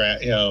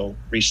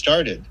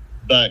restarted,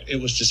 but it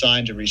was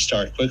designed to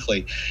restart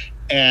quickly,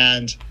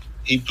 and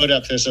he put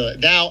up this.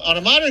 Now, on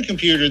a modern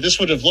computer, this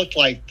would have looked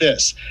like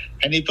this.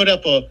 And he put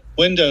up a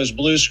Windows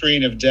blue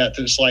screen of death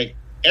that's like,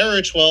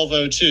 error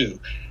 1202.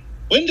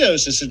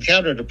 Windows has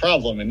encountered a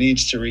problem and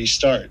needs to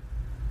restart,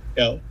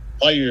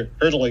 while you're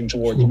hurtling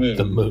toward the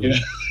moon.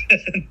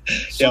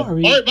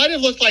 Sorry. Or it might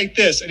have looked like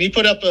this. And he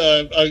put up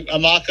a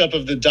mock-up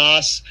of the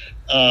DOS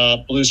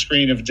blue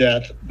screen of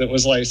death that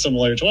was like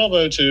similar to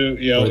 1202.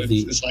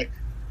 It's like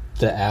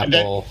the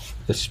Apple,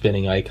 the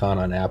spinning icon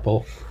on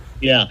Apple.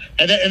 Yeah,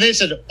 and they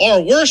said,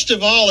 or worst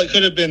of all, it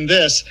could have been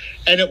this,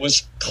 and it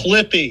was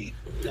Clippy.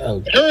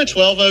 Error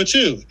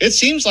 1202. It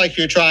seems like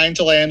you're trying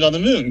to land on the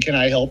moon. Can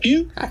I help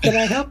you? How can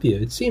I help you?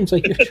 It seems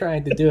like you're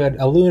trying to do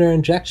a lunar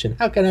injection.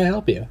 How can I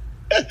help you?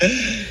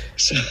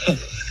 So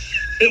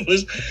it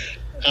was.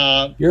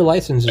 Your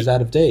license is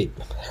out of date.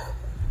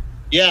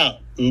 Yeah.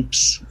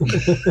 Oops.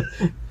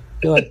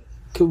 You're like,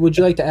 would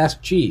you like to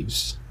ask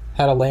Jeeves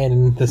how to land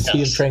in the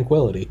Sea of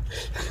Tranquility?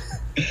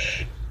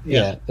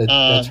 Yeah,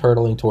 that's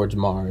hurtling towards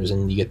Mars,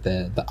 and you get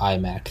the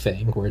iMac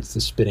thing where it's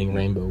the spinning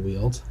rainbow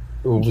wheel,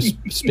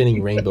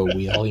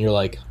 and you're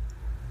like,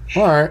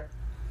 all right,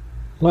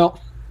 well,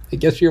 I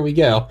guess here we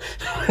go.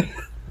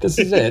 This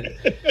is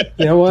it.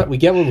 You know what? We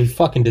get what we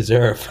fucking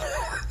deserve.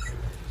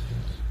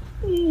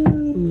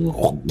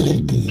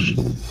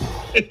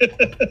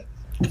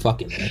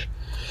 Fucking.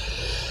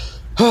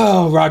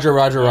 Oh, Roger.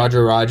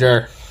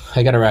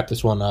 I gotta wrap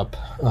this one up.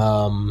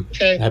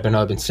 Okay. I've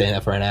been saying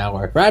that for an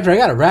hour. Roger, I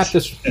gotta wrap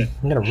this. I'm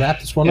gonna wrap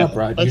this one up,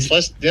 Roger.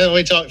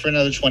 We talk for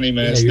another 20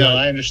 minutes. Yeah,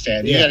 I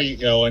understand. You gotta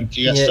get going.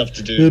 You got stuff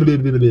to do.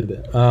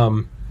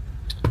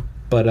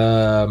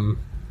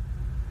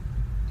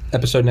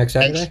 Episode next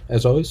Saturday,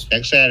 as always.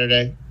 Next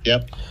Saturday.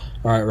 Yep.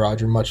 All right,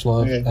 Roger. Much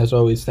love, as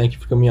always. Thank you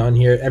for coming on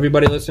here.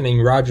 Everybody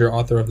listening, Roger,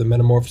 author of The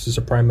Metamorphosis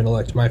of Prime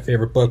Intellect, my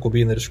favorite book, will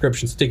be in the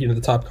description, sticking to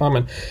the top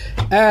comment,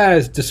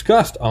 as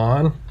discussed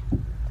on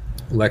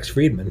Lex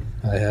Friedman.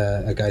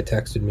 A guy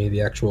texted me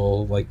the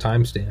actual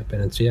timestamp,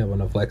 and it's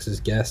one of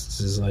Lex's guests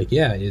is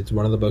it's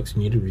one of the books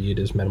you need to read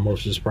is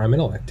Metamorphosis of Prime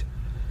Intellect.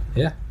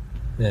 Yeah,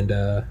 and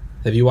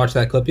have you watched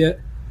that clip yet?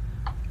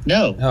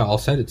 No. Oh, I'll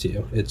send it to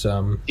you. It's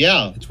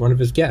it's one of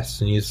his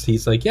guests, and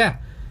he's like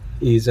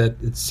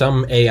it's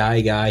some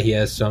AI guy.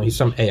 He's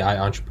some AI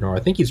entrepreneur. I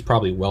think he's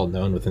probably well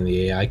known within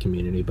the AI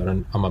community, but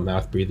I'm a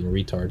mouth breathing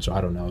retard, so I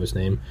don't know his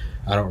name.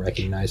 I don't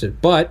recognize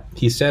it, but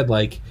he said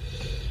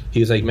he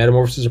was like,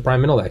 Metamorphosis of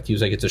Prime Intellect. He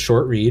was like, it's a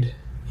short read.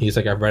 He's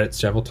like, I've read it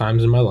several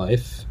times in my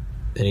life.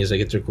 And he's like,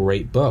 it's a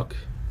great book.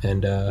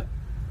 And, and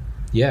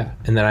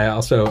then I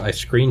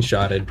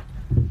screenshotted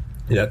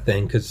that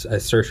thing because I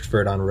searched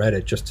for it on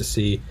Reddit just to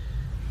see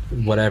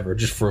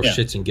just for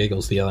shits and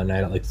giggles the other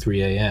night at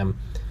 3 a.m.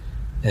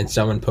 And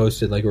someone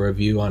posted a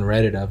review on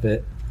Reddit of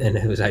it. And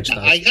it was I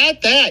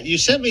got that. You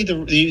sent me the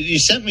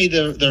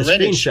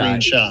Reddit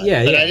screenshot.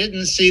 Yeah, but I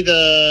didn't see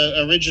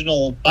the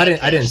original. I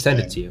didn't send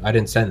it to you. I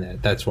didn't send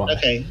that. That's why.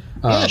 Okay.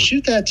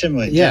 Shoot that to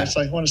me. Yeah, it's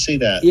I want to see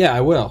that. Yeah,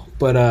 I will.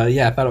 But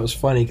I thought it was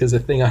funny because the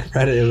thing on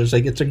Reddit, it was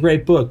it's a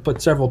great book, but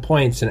several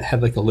points, and it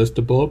had a list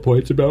of bullet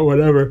points about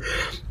whatever.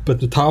 But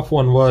the top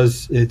one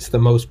was, it's the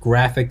most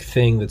graphic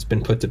thing that's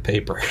been put to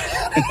paper.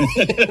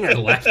 And I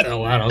laughed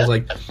out loud. I was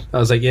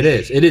like, it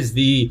is. It is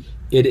the.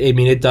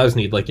 It does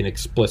need an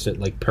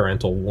explicit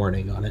parental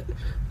warning on it,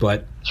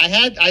 but I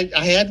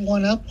had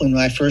one up when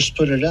I first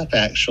put it up.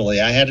 Actually,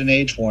 I had an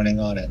age warning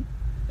on it,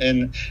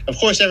 and of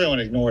course everyone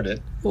ignored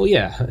it. Well,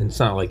 yeah, it's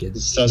not like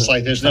it's so it's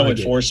there's no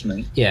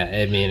enforcement.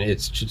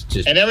 It's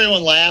just and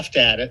everyone laughed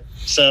at it.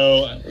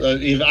 So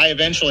I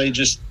eventually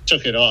just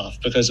took it off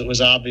because it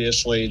was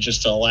obviously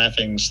just a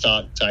laughing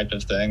stock type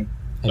of thing.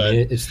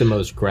 It's the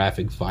most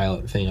graphic,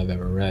 violent thing I've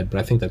ever read, but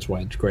I think that's why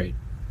it's great.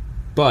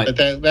 But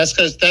that's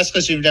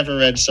because you've never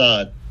read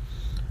Sod.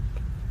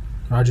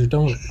 Roger,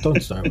 don't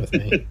start with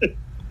me.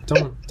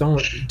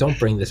 don't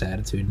bring this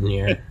attitude in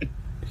here,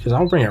 because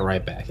I'll bring it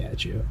right back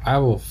at you.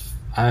 I'll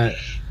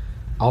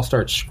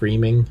start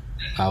screaming.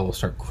 I will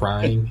start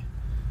crying.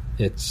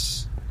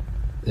 It's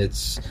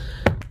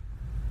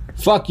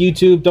fuck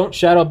YouTube. Don't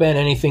shadow ban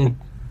anything,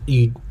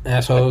 you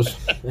assholes.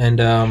 And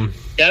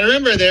gotta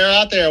remember, they're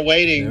out there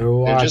waiting.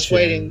 They're just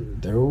waiting.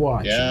 They're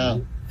watching. Yeah.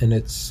 And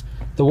it's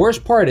the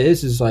worst part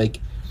is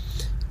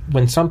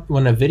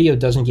when a video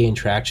doesn't gain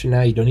traction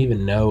now, you don't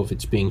even know if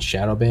it's being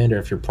shadow banned or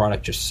if your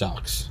product just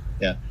sucks.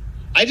 Yeah.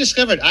 I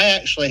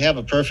actually have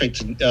a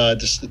perfect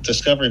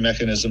discovery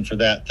mechanism for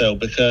that, though,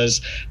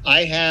 because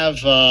I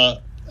have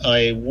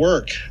a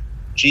work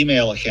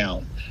Gmail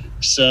account.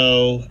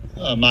 So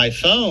my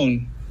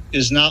phone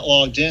is not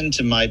logged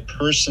into my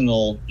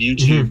personal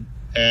YouTube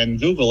and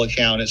Google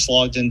account. It's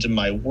logged into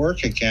my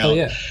work account. Oh,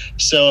 yeah.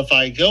 So if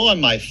I go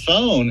on my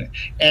phone,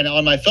 and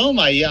on my phone,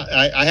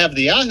 I have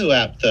the Yahoo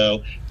app,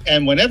 though,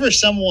 and whenever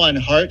someone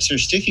hearts or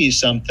stickies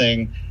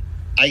something,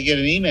 I get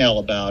an email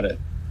about it.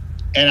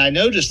 And I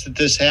noticed that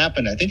this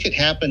happened. I think it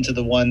happened to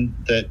the one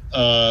that,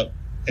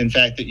 in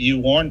fact, that you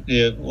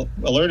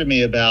alerted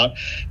me about,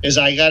 is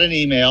I got an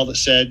email that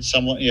said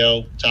someone,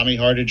 Tommy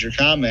hearted your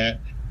comment.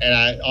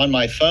 And on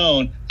my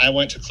phone, I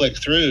went to click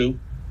through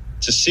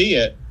to see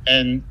it.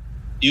 And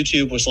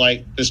YouTube was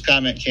like, this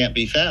comment can't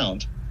be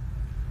found.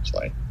 It's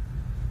like,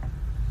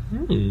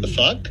 the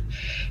fuck?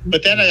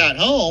 But then I got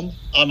home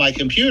on my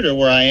computer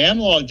where I am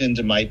logged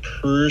into my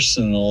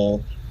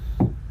personal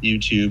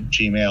YouTube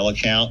Gmail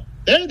account.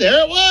 There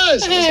it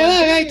was.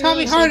 Hey,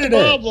 Tommy hearted it.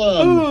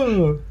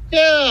 Problem.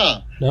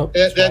 Yeah. Nope.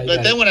 But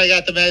then when I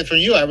got the mail from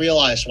you, I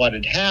realized what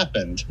had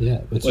happened. Yeah,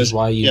 which is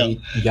why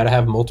you got to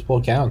have multiple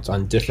accounts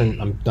on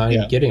different. I'm not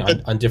even kidding.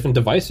 On different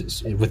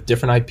devices with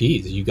different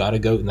IPs. You got to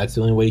go, and that's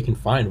the only way you can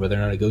find whether or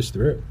not it goes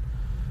through.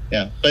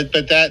 Yeah, but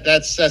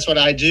that's what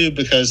I do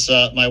because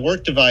my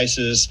work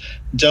devices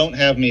don't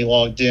have me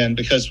logged in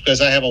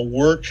because I have a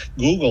work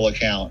Google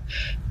account.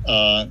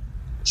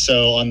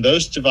 So on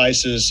those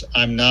devices,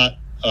 I'm not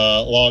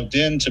logged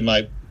into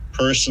my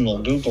personal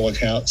Google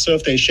account. So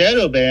if they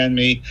shadow ban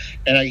me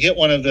and I get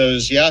one of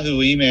those Yahoo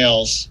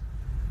emails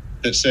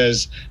that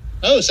says,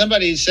 "Oh,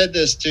 somebody said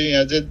this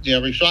to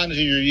respond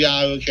to your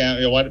Yahoo account,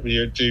 to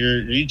your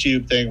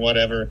YouTube thing,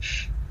 whatever,"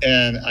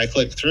 and I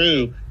click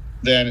through,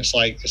 then it's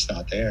like it's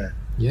not there.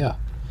 Yeah.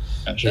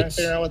 I'm trying to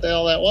figure out what the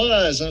hell that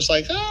was. And it's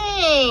like,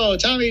 oh,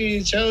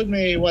 Tommy showed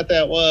me what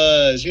that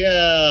was. Yeah,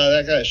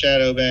 that got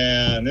shadow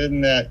banned.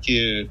 Isn't that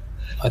cute?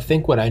 I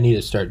think what I need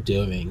to start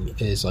doing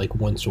is like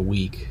once a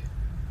week,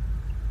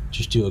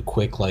 just do a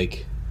quick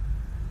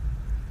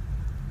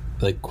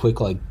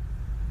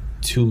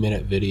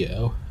 2-minute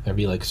video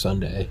every like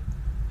Sunday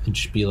and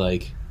just be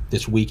like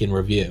this week in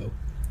review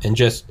and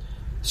just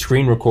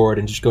screen record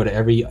and just go to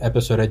every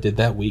episode I did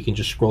that week and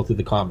just scroll through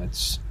the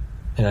comments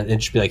and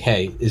just be like,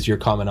 hey, is your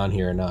comment on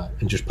here or not?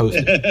 And just post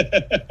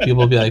it. People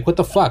will be like, what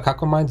the fuck? How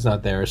come mine's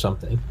not there or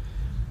something?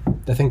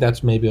 I think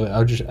that's maybe,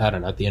 I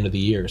don't know, at the end of the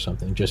year or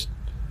something, just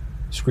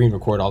screen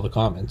record all the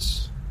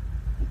comments.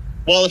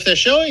 Well, if they're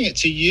showing it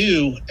to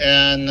you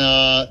and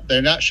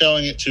they're not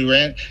showing it to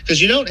Rand,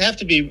 because you don't have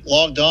to be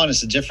logged on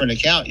as a different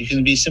account. You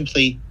can be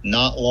simply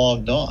not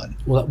logged on.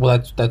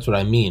 Well, that's what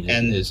I mean.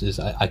 Is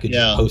I could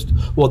just post.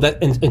 Well,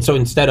 and so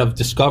instead of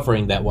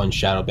discovering that one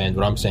shadow banned,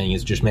 what I'm saying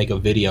is just make a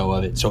video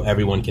of it so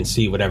everyone can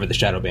see whatever the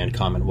shadow banned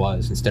comment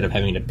was instead of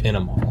having to pin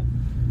them all.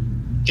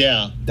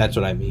 Yeah, that's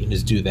what I mean.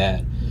 Is do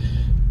that.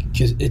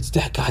 Because it's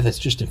that guy that's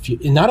just there's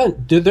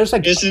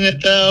like, isn't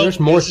it though? There's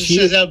more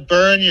tiers. That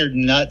burn your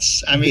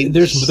nuts. I mean,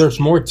 there's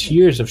more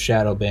tiers of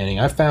shadow banning.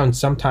 I found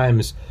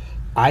sometimes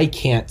I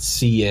can't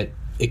see it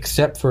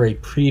except for a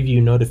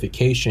preview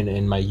notification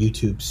in my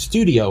YouTube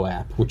Studio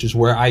app, which is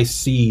where I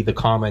see the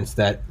comments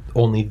that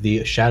only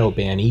the shadow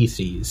bannee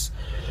sees,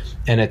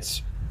 and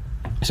it's.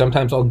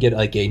 Sometimes I'll get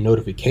like a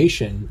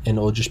notification and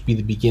it'll just be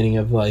the beginning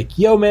of like,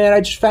 yo man,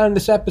 I just found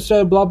this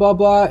episode, blah, blah,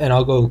 blah. And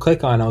I'll go and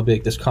click on it. I'll be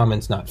like, this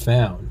comment's not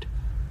found.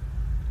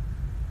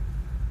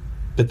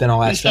 But then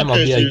I'll ask them, I'll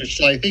be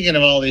like thinking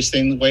of all these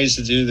ways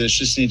to do this,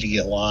 just need to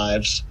get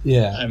lives.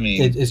 Yeah. I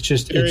mean, it's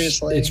just,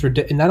 seriously. it's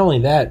ridiculous. Not only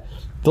that,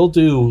 they'll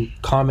do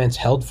comments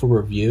held for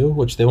review,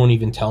 which they won't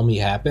even tell me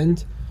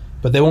happened.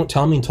 But they won't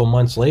tell me until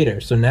months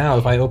later. So now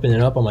if I open it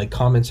up on like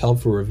comments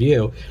held for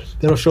review,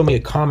 it'll show me a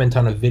comment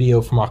on a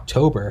video from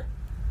October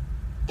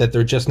that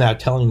they're just now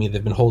telling me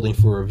they've been holding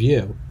for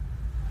review.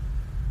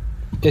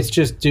 It's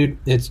just, dude,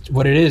 it's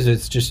what it is.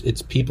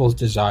 It's people's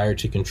desire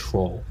to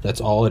control.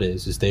 That's all it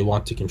is they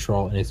want to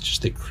control. And it's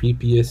just the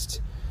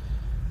creepiest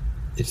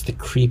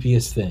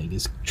thing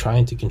is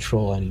trying to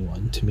control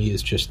anyone. To me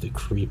is just the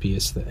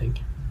creepiest thing.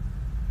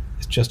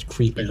 It's just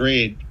creepy.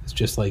 Agreed. It's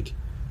just like,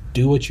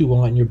 do what you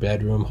want in your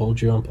bedroom,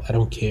 hold your own. I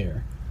don't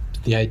care.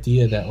 But the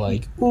idea that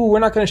like, ooh, we're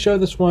not going to show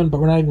this one, but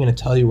we're not even going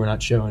to tell you we're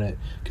not showing it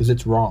because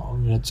it's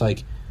wrong. And it's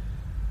like,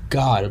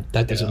 God,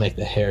 that doesn't make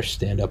the hair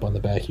stand up on the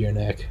back of your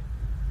neck.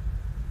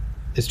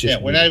 It's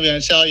just we're not even going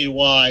to tell you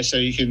why, so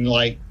you can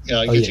like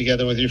get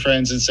together with your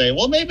friends and say,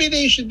 well, maybe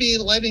they should be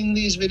letting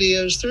these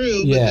videos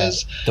through. Yeah,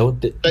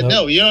 because,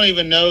 no, you don't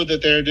even know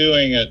that they're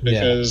doing it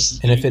because.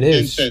 And if it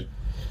is.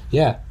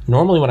 Yeah,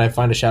 normally when I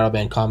find a shadow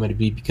ban comment, it'd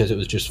be because it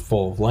was just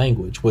full of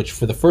language, which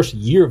for the first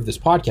year of this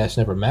podcast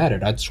never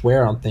mattered. I'd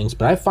swear on things,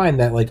 but I find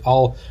that like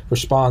I'll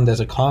respond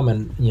as a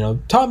comment,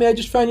 Tommy, I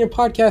just found your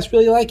podcast,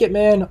 really like it,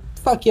 man.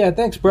 Fuck yeah,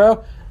 thanks,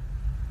 bro.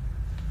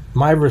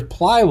 My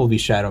reply will be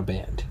shadow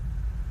banned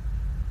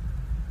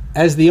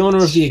as the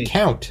owner of the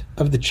account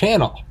of the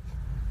channel.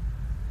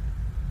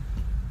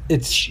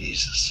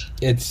 Jesus.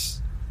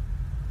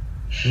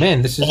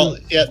 Man, this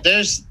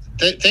is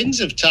things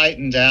have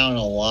tightened down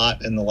a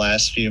lot in the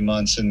last few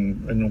months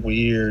in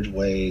weird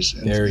ways.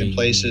 In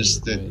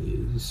places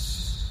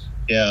ways.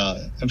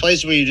 In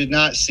places where you did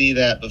not see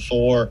that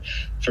before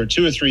for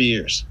 2 or 3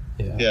 years.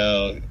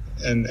 Yeah.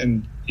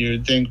 And you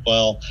would think,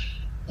 well,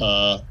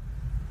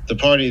 the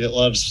party that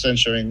loves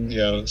censoring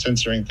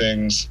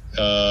things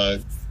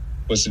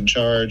was in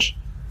charge,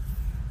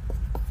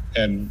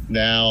 and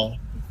now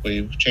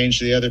we've changed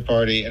the other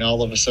party, and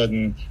all of a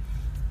sudden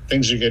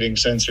things are getting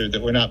censored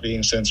that were not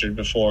being censored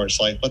before. It's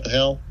like, what the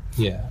hell?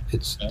 Yeah,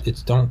 it's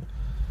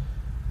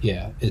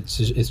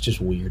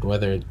just weird.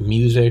 Whether it's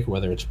music,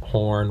 whether it's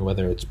porn,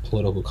 whether it's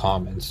political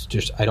comments,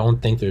 I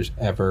don't think there's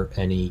ever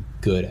any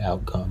good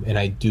outcome. And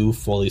I do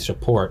fully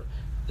support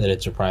that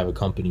it's a private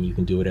company. You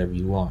can do whatever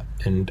you want.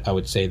 And I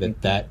would say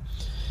that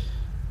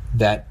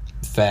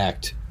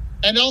fact,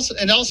 and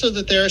also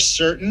that there are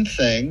certain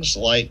things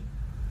like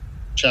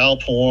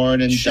child porn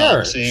and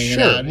doxing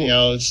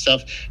and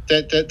stuff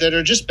that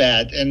are just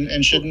bad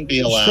and shouldn't be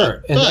allowed.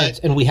 Sure,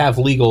 and we have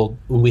legal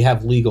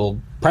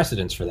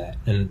precedents for that,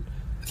 and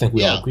I think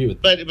we all agree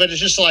with that. But it's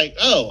just like,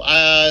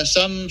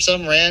 some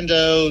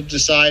rando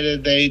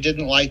decided they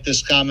didn't like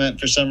this comment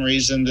for some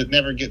reason that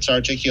never gets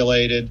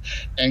articulated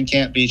and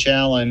can't be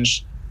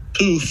challenged.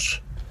 Poof.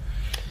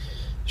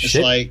 It's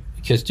like,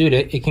 Because, dude,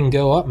 it can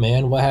go up,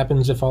 man. What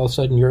happens if all of a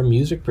sudden you're a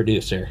music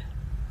producer?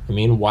 I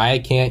mean, why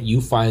can't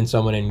you find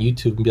someone on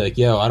YouTube and be like,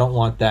 yo, I don't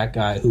want that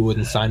guy who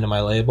wouldn't sign to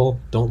my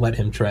label. Don't let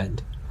him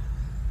trend.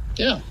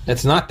 Yeah.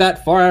 It's not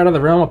that far out of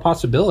the realm of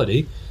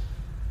possibility.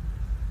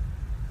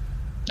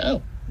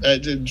 No.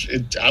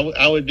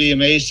 I would be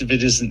amazed if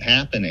it isn't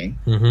happening.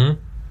 Mm-hmm.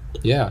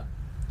 Yeah.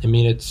 I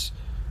mean, it's,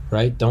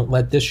 right? Don't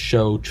let this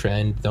show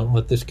trend. Don't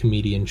let this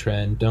comedian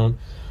trend. Don't.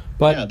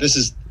 But yeah, this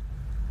is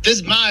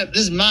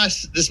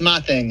my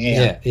thing.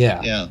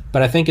 Yeah.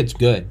 But I think it's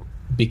good.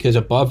 Because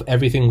above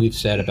everything we've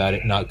said about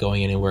it not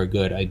going anywhere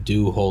good, I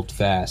do hold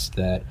fast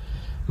that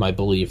my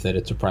belief that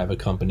it's a private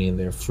company and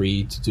they're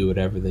free to do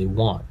whatever they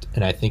want.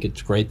 And I think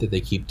it's great that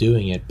they keep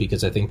doing it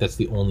because I think that's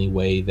the only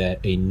way that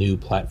a new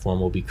platform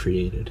will be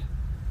created.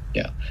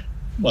 Yeah.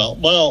 Well,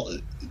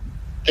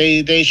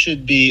 they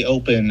should be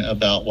open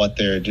about what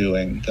they're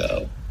doing,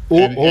 though.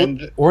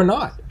 Or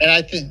not. And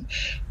I think...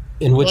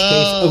 In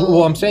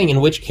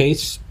which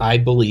case, I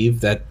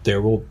believe that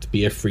there will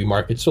be a free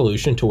market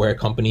solution to where a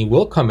company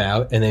will come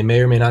out and they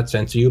may or may not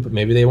censor you, but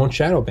maybe they won't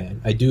shadow ban.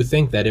 I do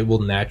think that it will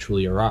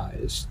naturally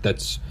arise.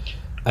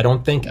 I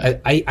don't think,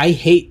 I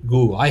hate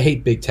Google. I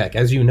hate big tech.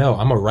 As you know,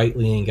 I'm a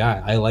right-leaning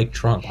guy. I like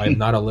Trump. I'm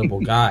not a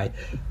liberal guy.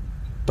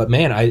 But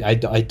man, I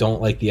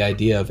don't like the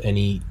idea of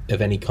any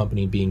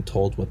company being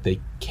told what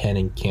they can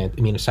and can't.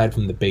 I mean, aside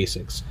from the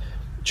basics,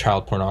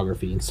 child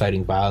pornography,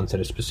 inciting violence at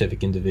a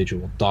specific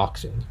individual,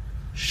 doxing.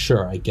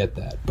 Sure, I get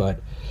that,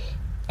 but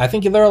I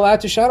think they're allowed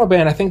to shadow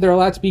ban. I think they're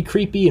allowed to be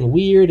creepy and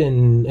weird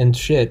and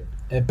shit.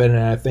 But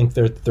I think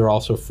they're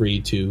also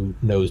free to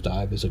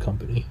nosedive as a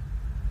company.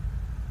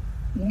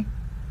 Yeah.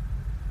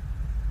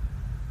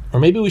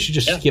 Or maybe we should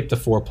just skip the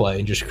foreplay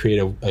and just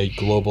create a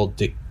global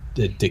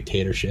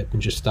dictatorship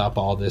and just stop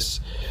all this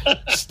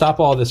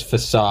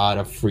facade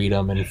of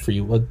freedom and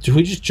free. Well, do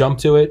we just jump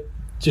to it?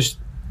 Just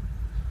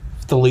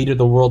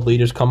the world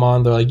leaders come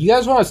on, they're like, you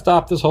guys want to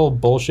stop this whole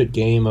bullshit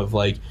game of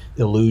like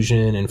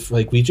illusion and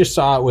like we just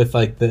saw it with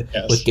like with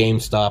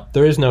GameStop.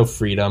 There is no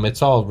freedom.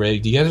 It's all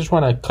rigged. You guys just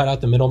want to cut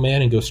out the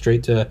middleman and go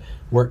straight to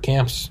work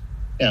camps?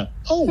 Yeah.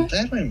 Oh,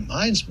 that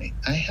reminds me.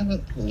 I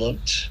haven't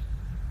looked.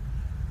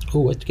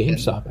 Oh, what's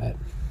GameStop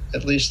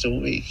at least a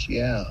week?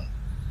 Yeah.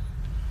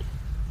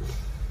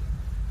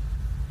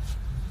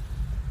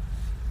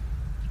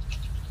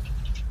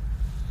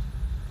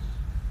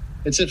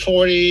 It's at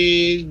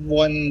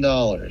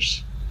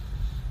 $41.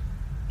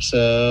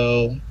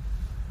 So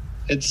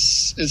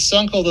it's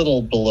sunk a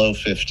little below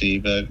 50,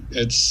 but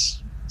it's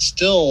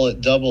still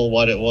at double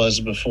what it was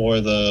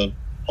before the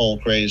whole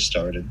craze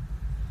started.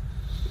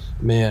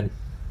 Man.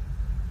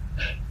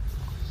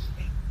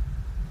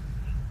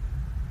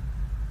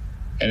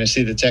 And I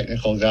see the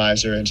technical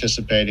guys are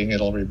anticipating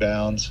it'll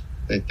rebound.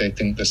 They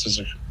think this is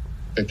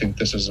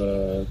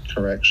a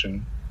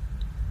correction.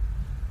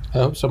 I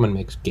hope someone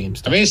makes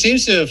GameStop. I mean, it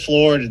seems to have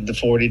floored in the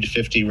 40 to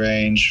 50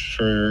 range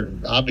for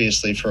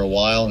a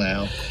while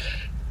now,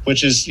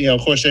 which is,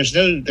 of course, there's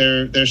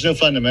no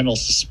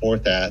fundamentals to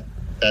support that.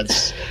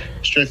 That's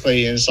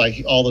strictly, it's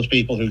like all those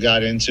people who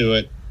got into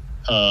it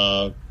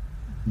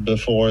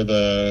before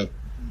the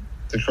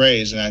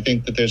craze. And I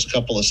think that there's a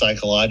couple of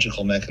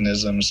psychological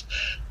mechanisms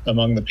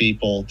among the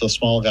people, the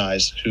small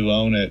guys who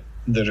own it,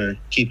 that are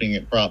keeping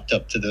it propped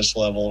up to this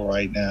level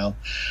right now.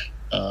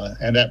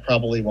 And that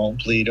probably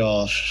won't bleed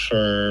off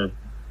for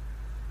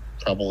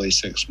probably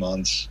 6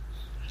 months.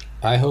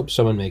 I hope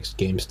someone makes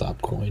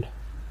GameStop coin.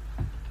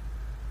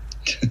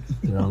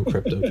 Their own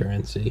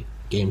cryptocurrency.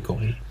 Game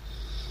coin.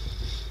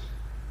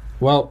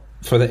 Well,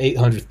 for the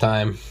 800th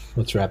time,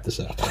 let's wrap this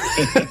up.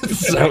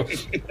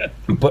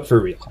 But for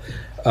real.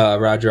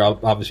 Roger, I'll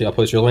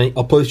post your link.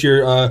 I'll post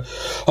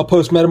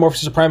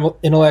Metamorphosis of Primal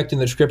Intellect in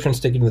the description,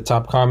 stick it in the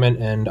top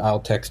comment, and I'll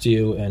text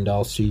you, and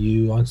I'll see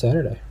you on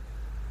Saturday.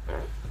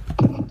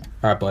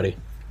 All right, buddy.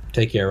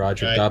 Take care,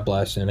 Roger. Right. God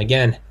bless. And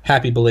again,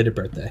 happy belated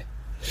birthday.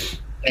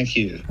 Thank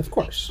you. Of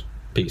course.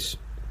 Peace.